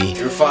gone, baby.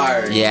 You're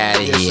fired. You're out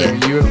of Yes, here.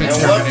 sir. You have been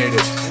And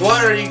terminated.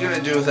 what are you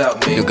gonna do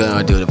without me? You're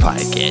gonna do the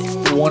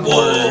podcast. One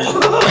word.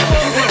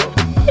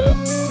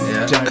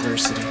 Yeah.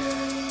 Diversity.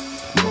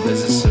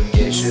 Is this some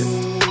gay shit?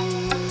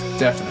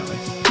 Definitely.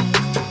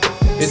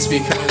 It's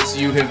because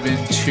you have been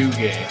too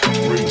gay.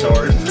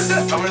 Retard.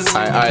 I'm gonna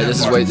say Alright, this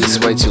is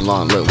way too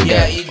long. Look, we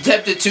Yeah, got. you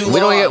kept it too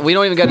long. We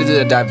don't even got to do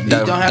the You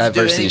don't have to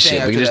do diversity anything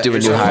shit. We can just after do a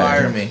that. new You're gonna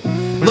hire. fire me.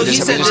 Look, he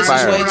just- said we this just is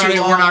fire way him. too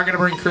long. We're not gonna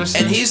bring Chris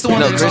in. And he's the one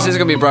No, that Chris talked- is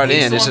gonna be brought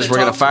he's in. the It's one just that we're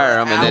gonna talked for fire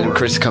him, and then hour.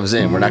 Chris comes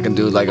in. We're not gonna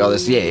do like all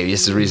this. Yeah,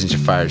 this is the reason you're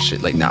fired.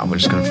 Shit. Like, nah, we're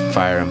just gonna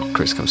fire him.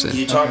 Chris comes in.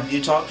 You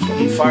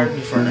fired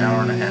me for an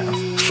hour and a half.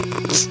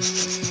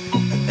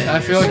 I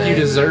feel like you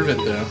deserve it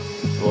though.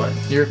 What?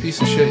 You're a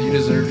piece of shit. You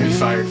deserve to be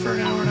fired for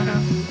an hour and a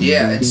half.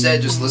 Yeah,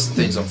 instead just list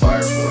the things I'm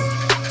fired for.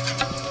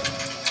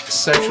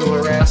 Sexual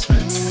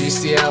harassment,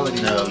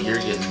 bestiality. No, you're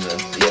getting the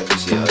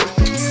bestiality.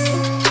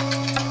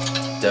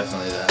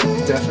 Definitely that.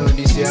 Definitely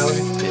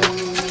bestiality. Yeah.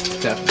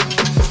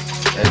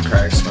 Definitely. And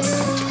crack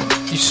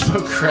smoking. You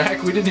smoke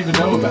crack? We didn't even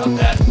know about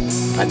that.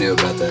 I knew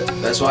about that.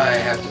 That's why I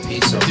have to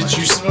pee so much. Did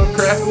you smoke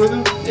crack with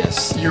him?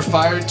 Yes. You're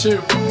fired too.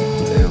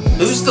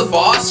 Who's the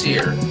boss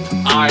here?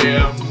 I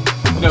am.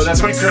 No,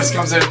 that's when Chris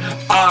comes in.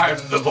 I'm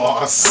the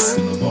boss.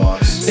 I'm the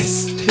boss.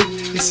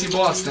 It's your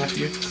boss,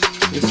 nephew.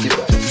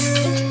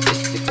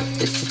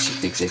 It's the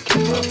chief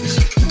executive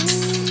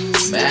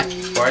officer. Matt,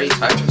 why are you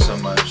typing so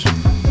much?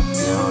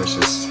 No, it's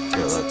just got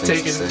a lot of things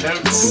Taking to say.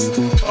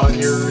 notes on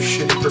your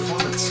shitty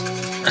performance.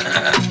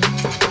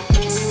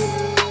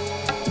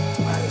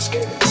 Wow, this guy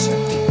is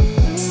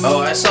sick. Oh,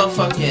 I saw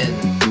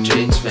fucking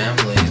Jade's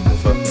Family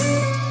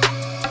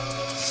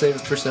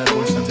for Sad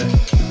Boy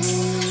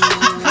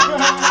Sunday.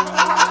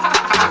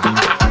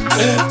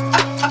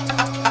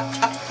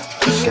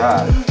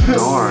 God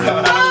darn.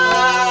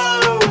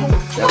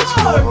 That was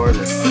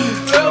cold-hearted.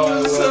 I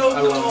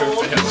love her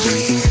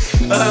family.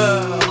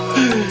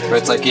 But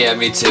it's like, yeah,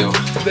 me too.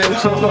 They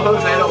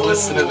don't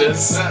listen to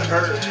this.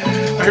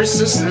 Her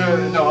sister.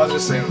 No, I'll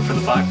just say it for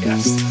the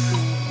podcast.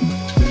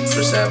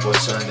 For Sad Boy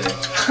Sunday.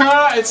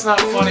 It's not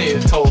funny.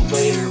 It's told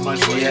later,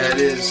 much later. Yeah,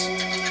 it is.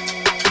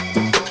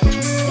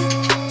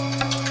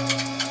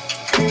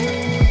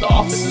 The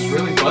office is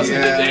really buzzing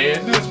today.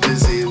 It's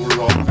busy. We're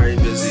all very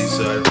busy,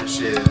 so I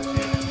appreciate it if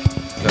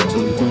you got to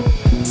the point.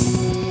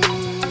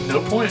 No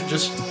point.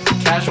 Just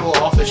casual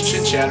office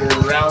chit chatter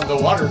around the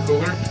water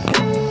cooler.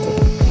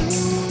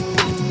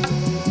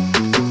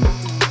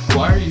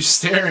 Why are you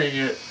staring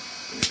at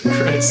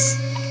Chris?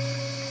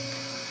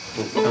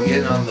 I'm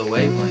getting on the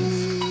wavelength.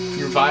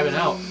 You're vibing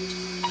out.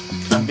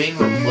 I'm being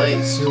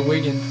replaced. You're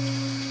wigging.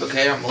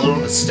 Okay, I'm a little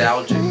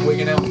nostalgic.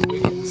 Wigging out with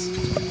Wiggins.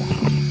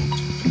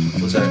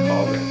 What's that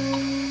called?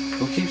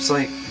 Who keeps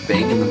like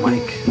banging the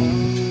mic?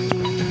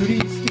 Who do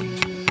you think?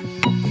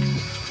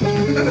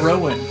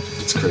 Rowan.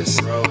 It's Chris.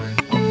 Rowan.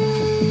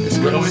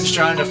 Rowan's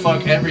trying to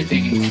fuck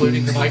everything,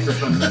 including the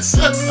microphones.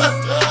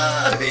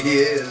 He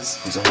is.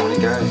 He's a horny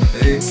guy.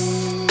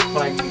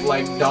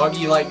 Like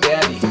doggy, like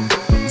daddy.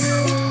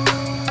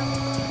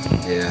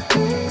 Yeah.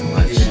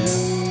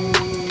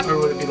 Or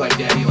would it be like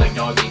daddy, like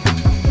doggy?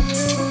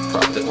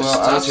 Probably. Well,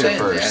 I was here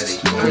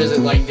first. Or is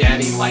it like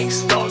daddy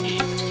likes doggy?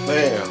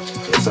 Damn.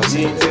 So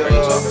You ain't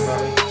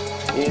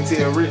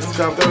tell Rich to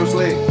come through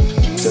Slick.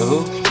 To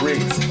who?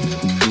 Rich.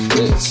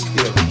 Ritz.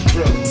 Yeah,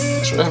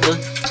 Trevor.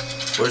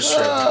 Where's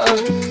Trevor?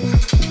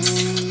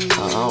 I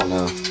don't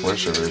know.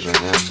 Where's Trevor is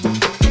right now?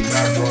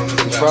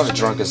 He's probably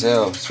drunk as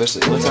hell.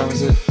 Especially, what time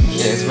is it?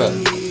 Yeah, it's about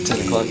 10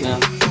 o'clock now.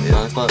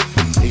 9 o'clock.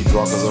 He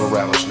drunk as a little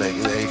rattlesnake.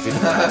 It ain't fit.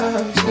 He's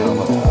got a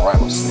little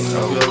rattlesnake. I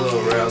feel a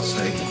little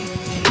rattlesnake.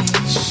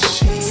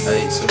 I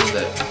ate some of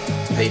that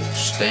paper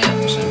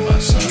stamps in my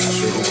son's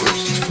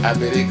drawers. I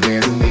bet it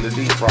glands need a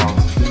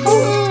defrost.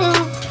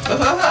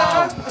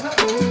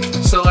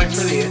 So like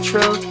for the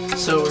intro,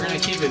 so we're gonna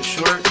keep it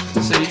short.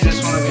 So you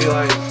just want to be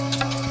like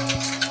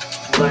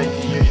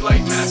you're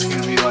like Matt's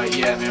gonna be like,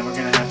 yeah, man, we're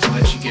gonna have to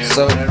let you go,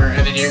 So- whatever.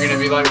 And then you're gonna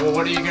be like, well,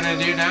 what are you gonna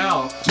do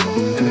now?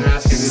 And then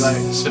Matt's gonna be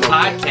like, the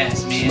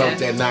podcast, man. Smoke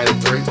that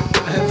 93.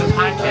 The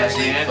podcast,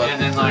 man.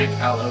 And then like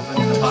I'll open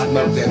the Smoke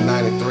podcast. that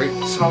 93.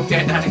 Smoke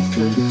that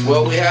 93.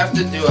 Well, we have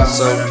to do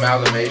an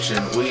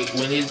amalgamation. We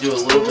need to do a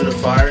little bit of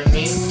firing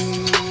me,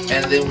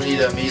 and then we need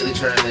to immediately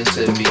turn it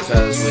into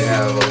because we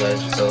have the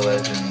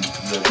legend,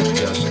 the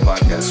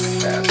podcast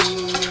cast.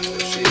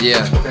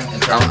 Yeah.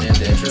 And turn it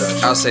into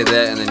introduction. I'll say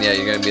that, and then yeah,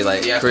 you're gonna be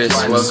like, You have to Chris,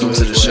 find a welcome to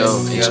smooth the show.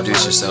 way. You gotta Introduce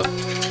find- yourself.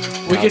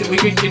 We could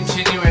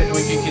continue it.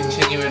 We could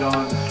continue it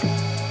on.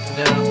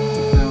 No,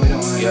 we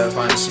don't. You gotta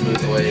find a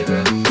smooth way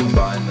to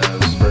combine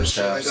those first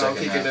half, Like I'm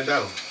second kicking the half.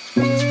 dough.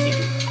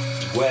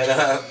 What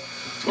up?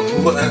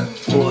 What up?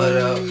 What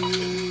up?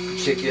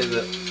 Kick in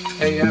the.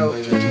 Hey yo.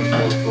 Wait a minute.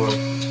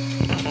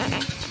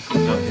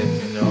 Don't hit me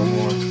no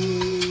more.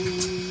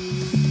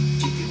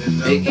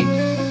 Biggie.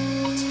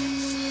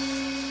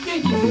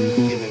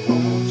 Give me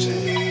one more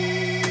chance.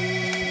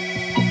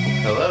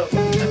 Hello.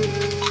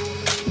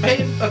 Hey,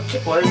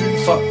 what is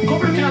it? Fuck.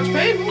 Corporate accounts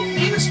payable.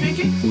 Nina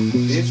speaking.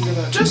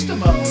 Just a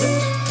moment.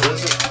 What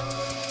is it?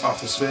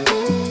 Office space.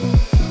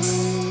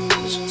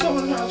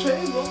 Corporate accounts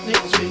payable.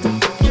 Nina speaking.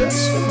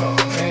 Just a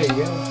moment. Hey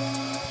yo.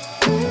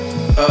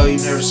 Oh,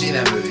 you've never seen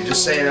that movie.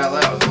 Just say it out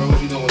loud. Why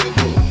would you know what they do?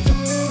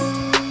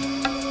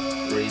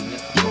 Reading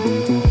it.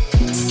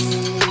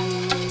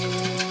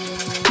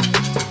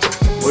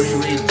 What are you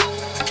reading?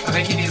 I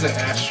think he needs an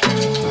ashtray.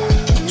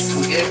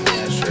 Who gave him the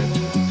ashtray?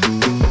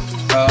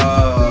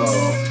 Oh.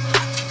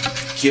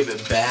 Give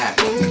it back.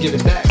 Give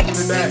it back. Give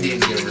it back. Indian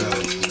giver.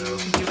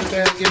 Give it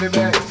back. Give it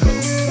back.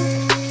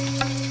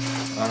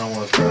 I don't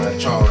want to cry.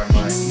 Jar,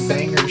 Mike.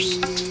 Bangers.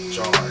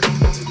 Jar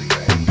to the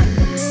game.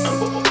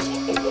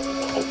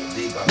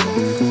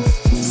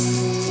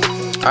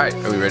 All right,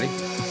 are we ready?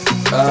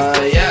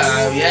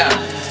 Yeah.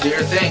 Do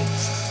your thing.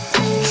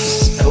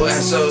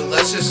 So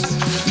let's just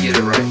get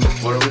it right.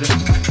 What are we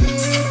doing?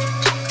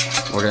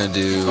 We're gonna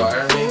do.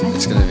 Fire me?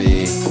 It's gonna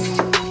be.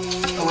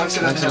 Alexa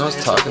I doesn't was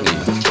have talking to you.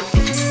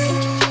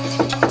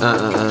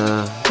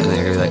 And then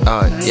you're gonna be like,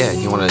 oh yeah,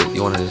 you wanna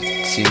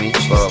see me?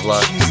 Blah blah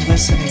blah. She's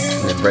listening.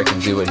 And then Breck can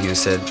do what he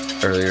said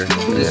earlier.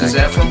 This is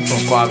Ephraim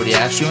from Quality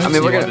Ash. I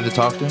mean, we're gonna to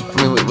talk to. I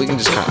mean, we can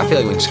just kind. I feel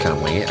like we can just kind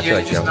of wing it. I feel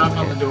like Just knock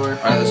on the door.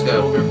 Alright, let's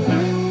go.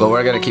 But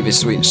we're gonna keep it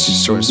sweet,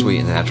 short and sweet,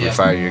 and then after we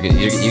fire, you can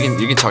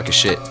talk your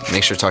shit.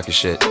 Make sure to talk your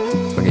shit.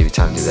 We'll give you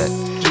time to do that.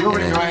 Do you want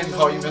me to go ahead and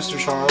call you Mr.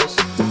 Charles?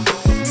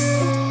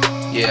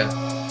 Yeah.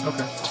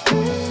 Okay.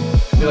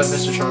 Be like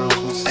Mr. Charles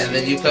wants to And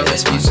then you come in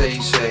and you say,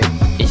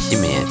 It's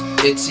your man.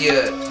 it's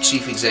your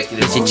chief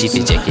executive It's your chief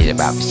officer. executive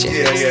officer.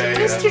 Yeah.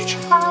 Mr.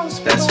 Charles.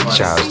 That's funny.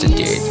 Charles the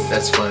dude.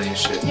 That's funny as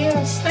shit.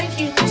 Yes, thank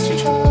you, Mr.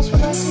 Charles.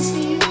 Would like to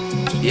see you.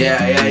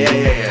 Yeah.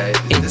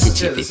 It's This your is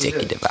chief good.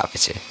 executive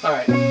officer.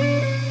 Alright.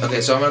 Okay, Okay,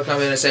 so I'm gonna come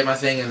in and say my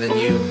thing, and then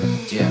you.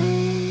 Yeah.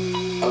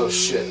 Oh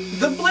shit.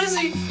 The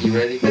Blizzy. You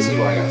ready? This is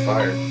why I got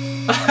fired.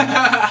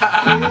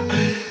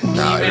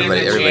 No,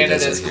 everybody does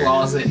Janitor's it here.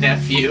 closet,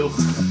 nephew.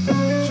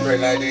 Straight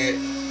like that.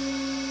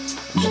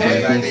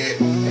 Straight like that.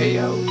 Hey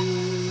yo.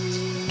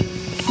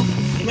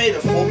 You made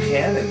a full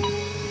cannon.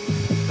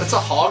 That's a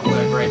hog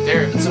leg right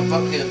there. It's a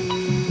fucking.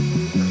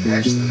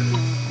 Actually,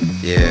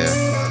 Yeah.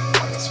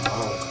 like a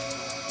small.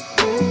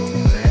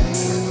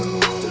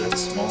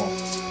 That's small.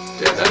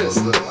 Yeah, that is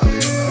the.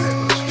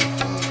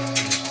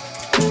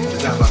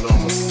 It's not my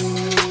normal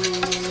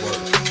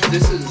work.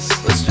 This is.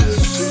 Let's do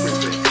this. Super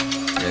thick.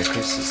 Yeah,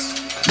 Chris is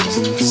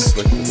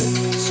slick with it.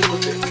 Super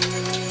thick.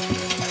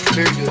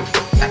 Very good.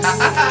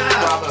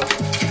 Bravo.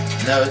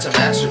 No, it's a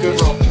masterpiece.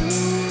 Good roll.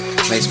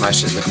 Makes my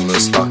shit look a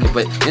little stocky,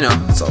 but you know,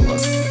 it's all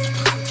love.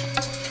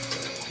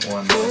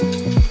 One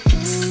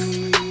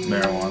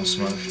marijuana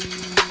smoke.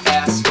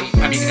 Ass meat.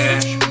 I mean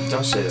ash.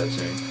 Don't say that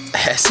to me.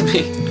 Ask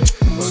me.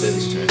 Don't say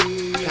this to me.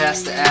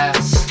 Pass the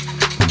ass.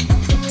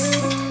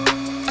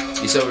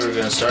 You said we were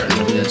gonna start, and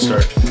then we didn't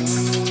start.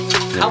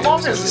 How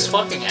long does this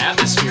fucking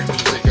atmosphere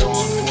music go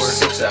on for?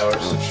 6 hours.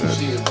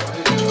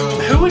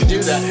 Who would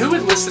do that? Who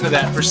would listen to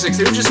that for 6?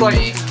 It was just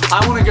like,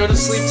 I want to go to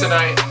sleep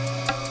tonight.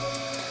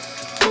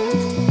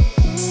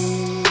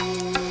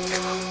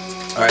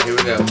 All right, here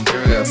we go.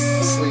 Here we go.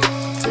 Sleep.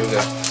 Here we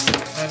go.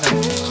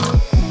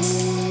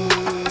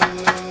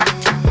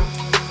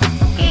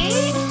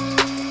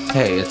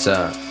 Hey, it's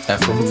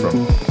Ephraim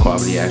from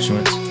Quality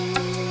Actionwits.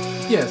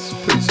 Yes,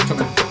 please come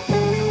in.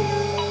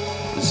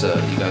 This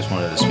you guys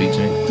wanted to speak to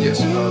me?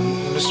 Yes,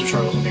 Mr.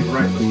 Charles will be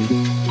right with you.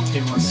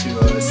 He wants to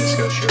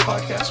discuss your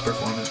podcast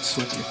performance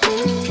with you.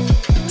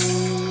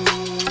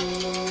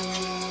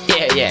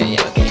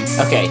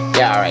 Yeah, okay,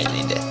 yeah, alright,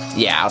 Linda.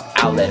 Yeah,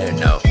 I'll let her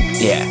know.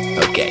 Yeah,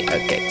 okay.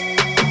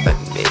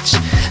 Fucking bitch.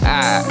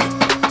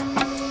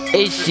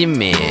 It's your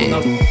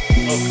man.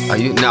 Are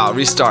you? No,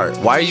 restart.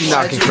 Why are you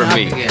knocking for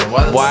me?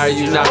 Why are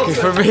you knocking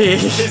for me?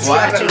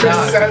 Why'd you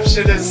not?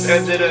 Receptionist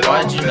ended it.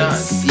 Why'd you not?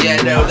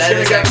 Yeah, no, that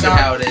is actually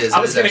how it is. I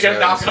was gonna go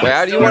knock on. Wait,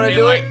 how do you want to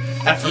do it?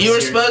 You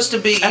were supposed to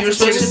be. You were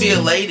supposed to be a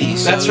lady.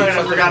 So That's right. I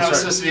fucking forgot I was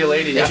start- supposed to be a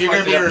lady. If you're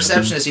gonna be a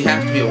receptionist, you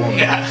have to be a woman.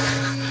 Yeah.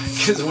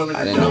 Because women.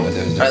 I didn't know what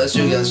they was All right,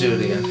 doing. let's do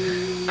it again.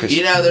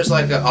 You know, there's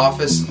like an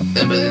office,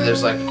 but then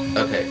there's like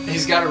okay.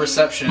 He's got a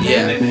reception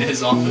Yeah. in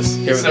his office.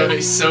 Here we go.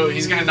 So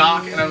he's gonna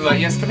knock, and I'm like,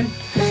 yes, come in.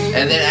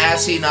 And then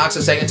as he knocks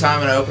a second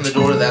time and I open the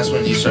door, that's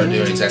when you start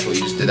doing exactly what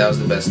you just did. That was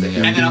the best thing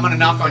ever. And then I'm gonna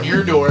knock on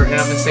your door, and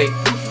I'm gonna say,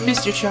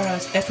 Mr.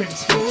 Charles Ephraim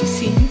is here to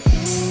see you.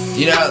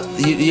 You know,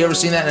 you ever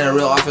seen that in a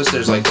real office?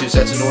 There's like 2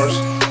 sets of doors.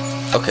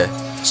 Okay.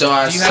 So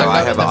I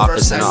have an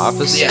office and an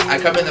office? Yeah, I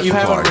come in the You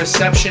have a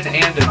reception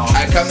and an office.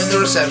 I come in the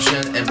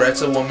reception, and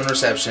Brett's a woman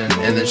reception,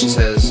 and then she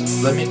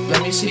says, "Let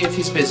me see if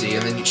he's busy,"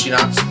 and then she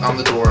knocks on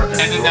the door, and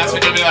then that's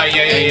when you'll be like,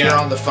 and you're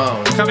on the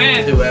phone. Come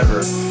in. with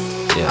whoever.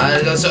 Yeah.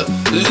 I go, so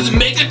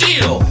make a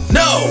deal.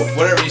 No,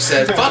 whatever you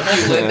said. Fuck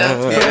you, Linda.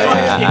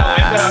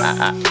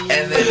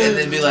 And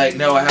then be like,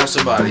 no, I have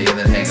somebody, and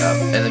then hang up,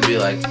 and then be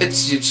like,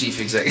 it's your chief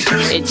executive.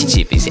 It's your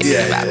chief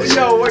executive. Yeah.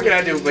 No, what can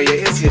I do? But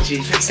yeah, it's your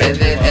chief. And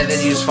then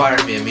you just fire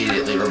me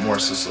immediately,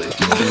 remorselessly.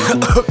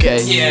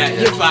 Okay. Yeah,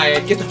 you're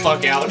fired. Get the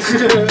fuck out.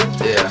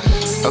 Yeah.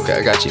 Okay,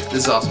 I got you.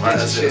 This is awesome. All right,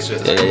 let's do it.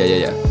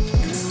 Yeah.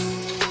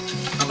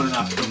 I'm gonna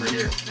knock over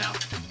here now.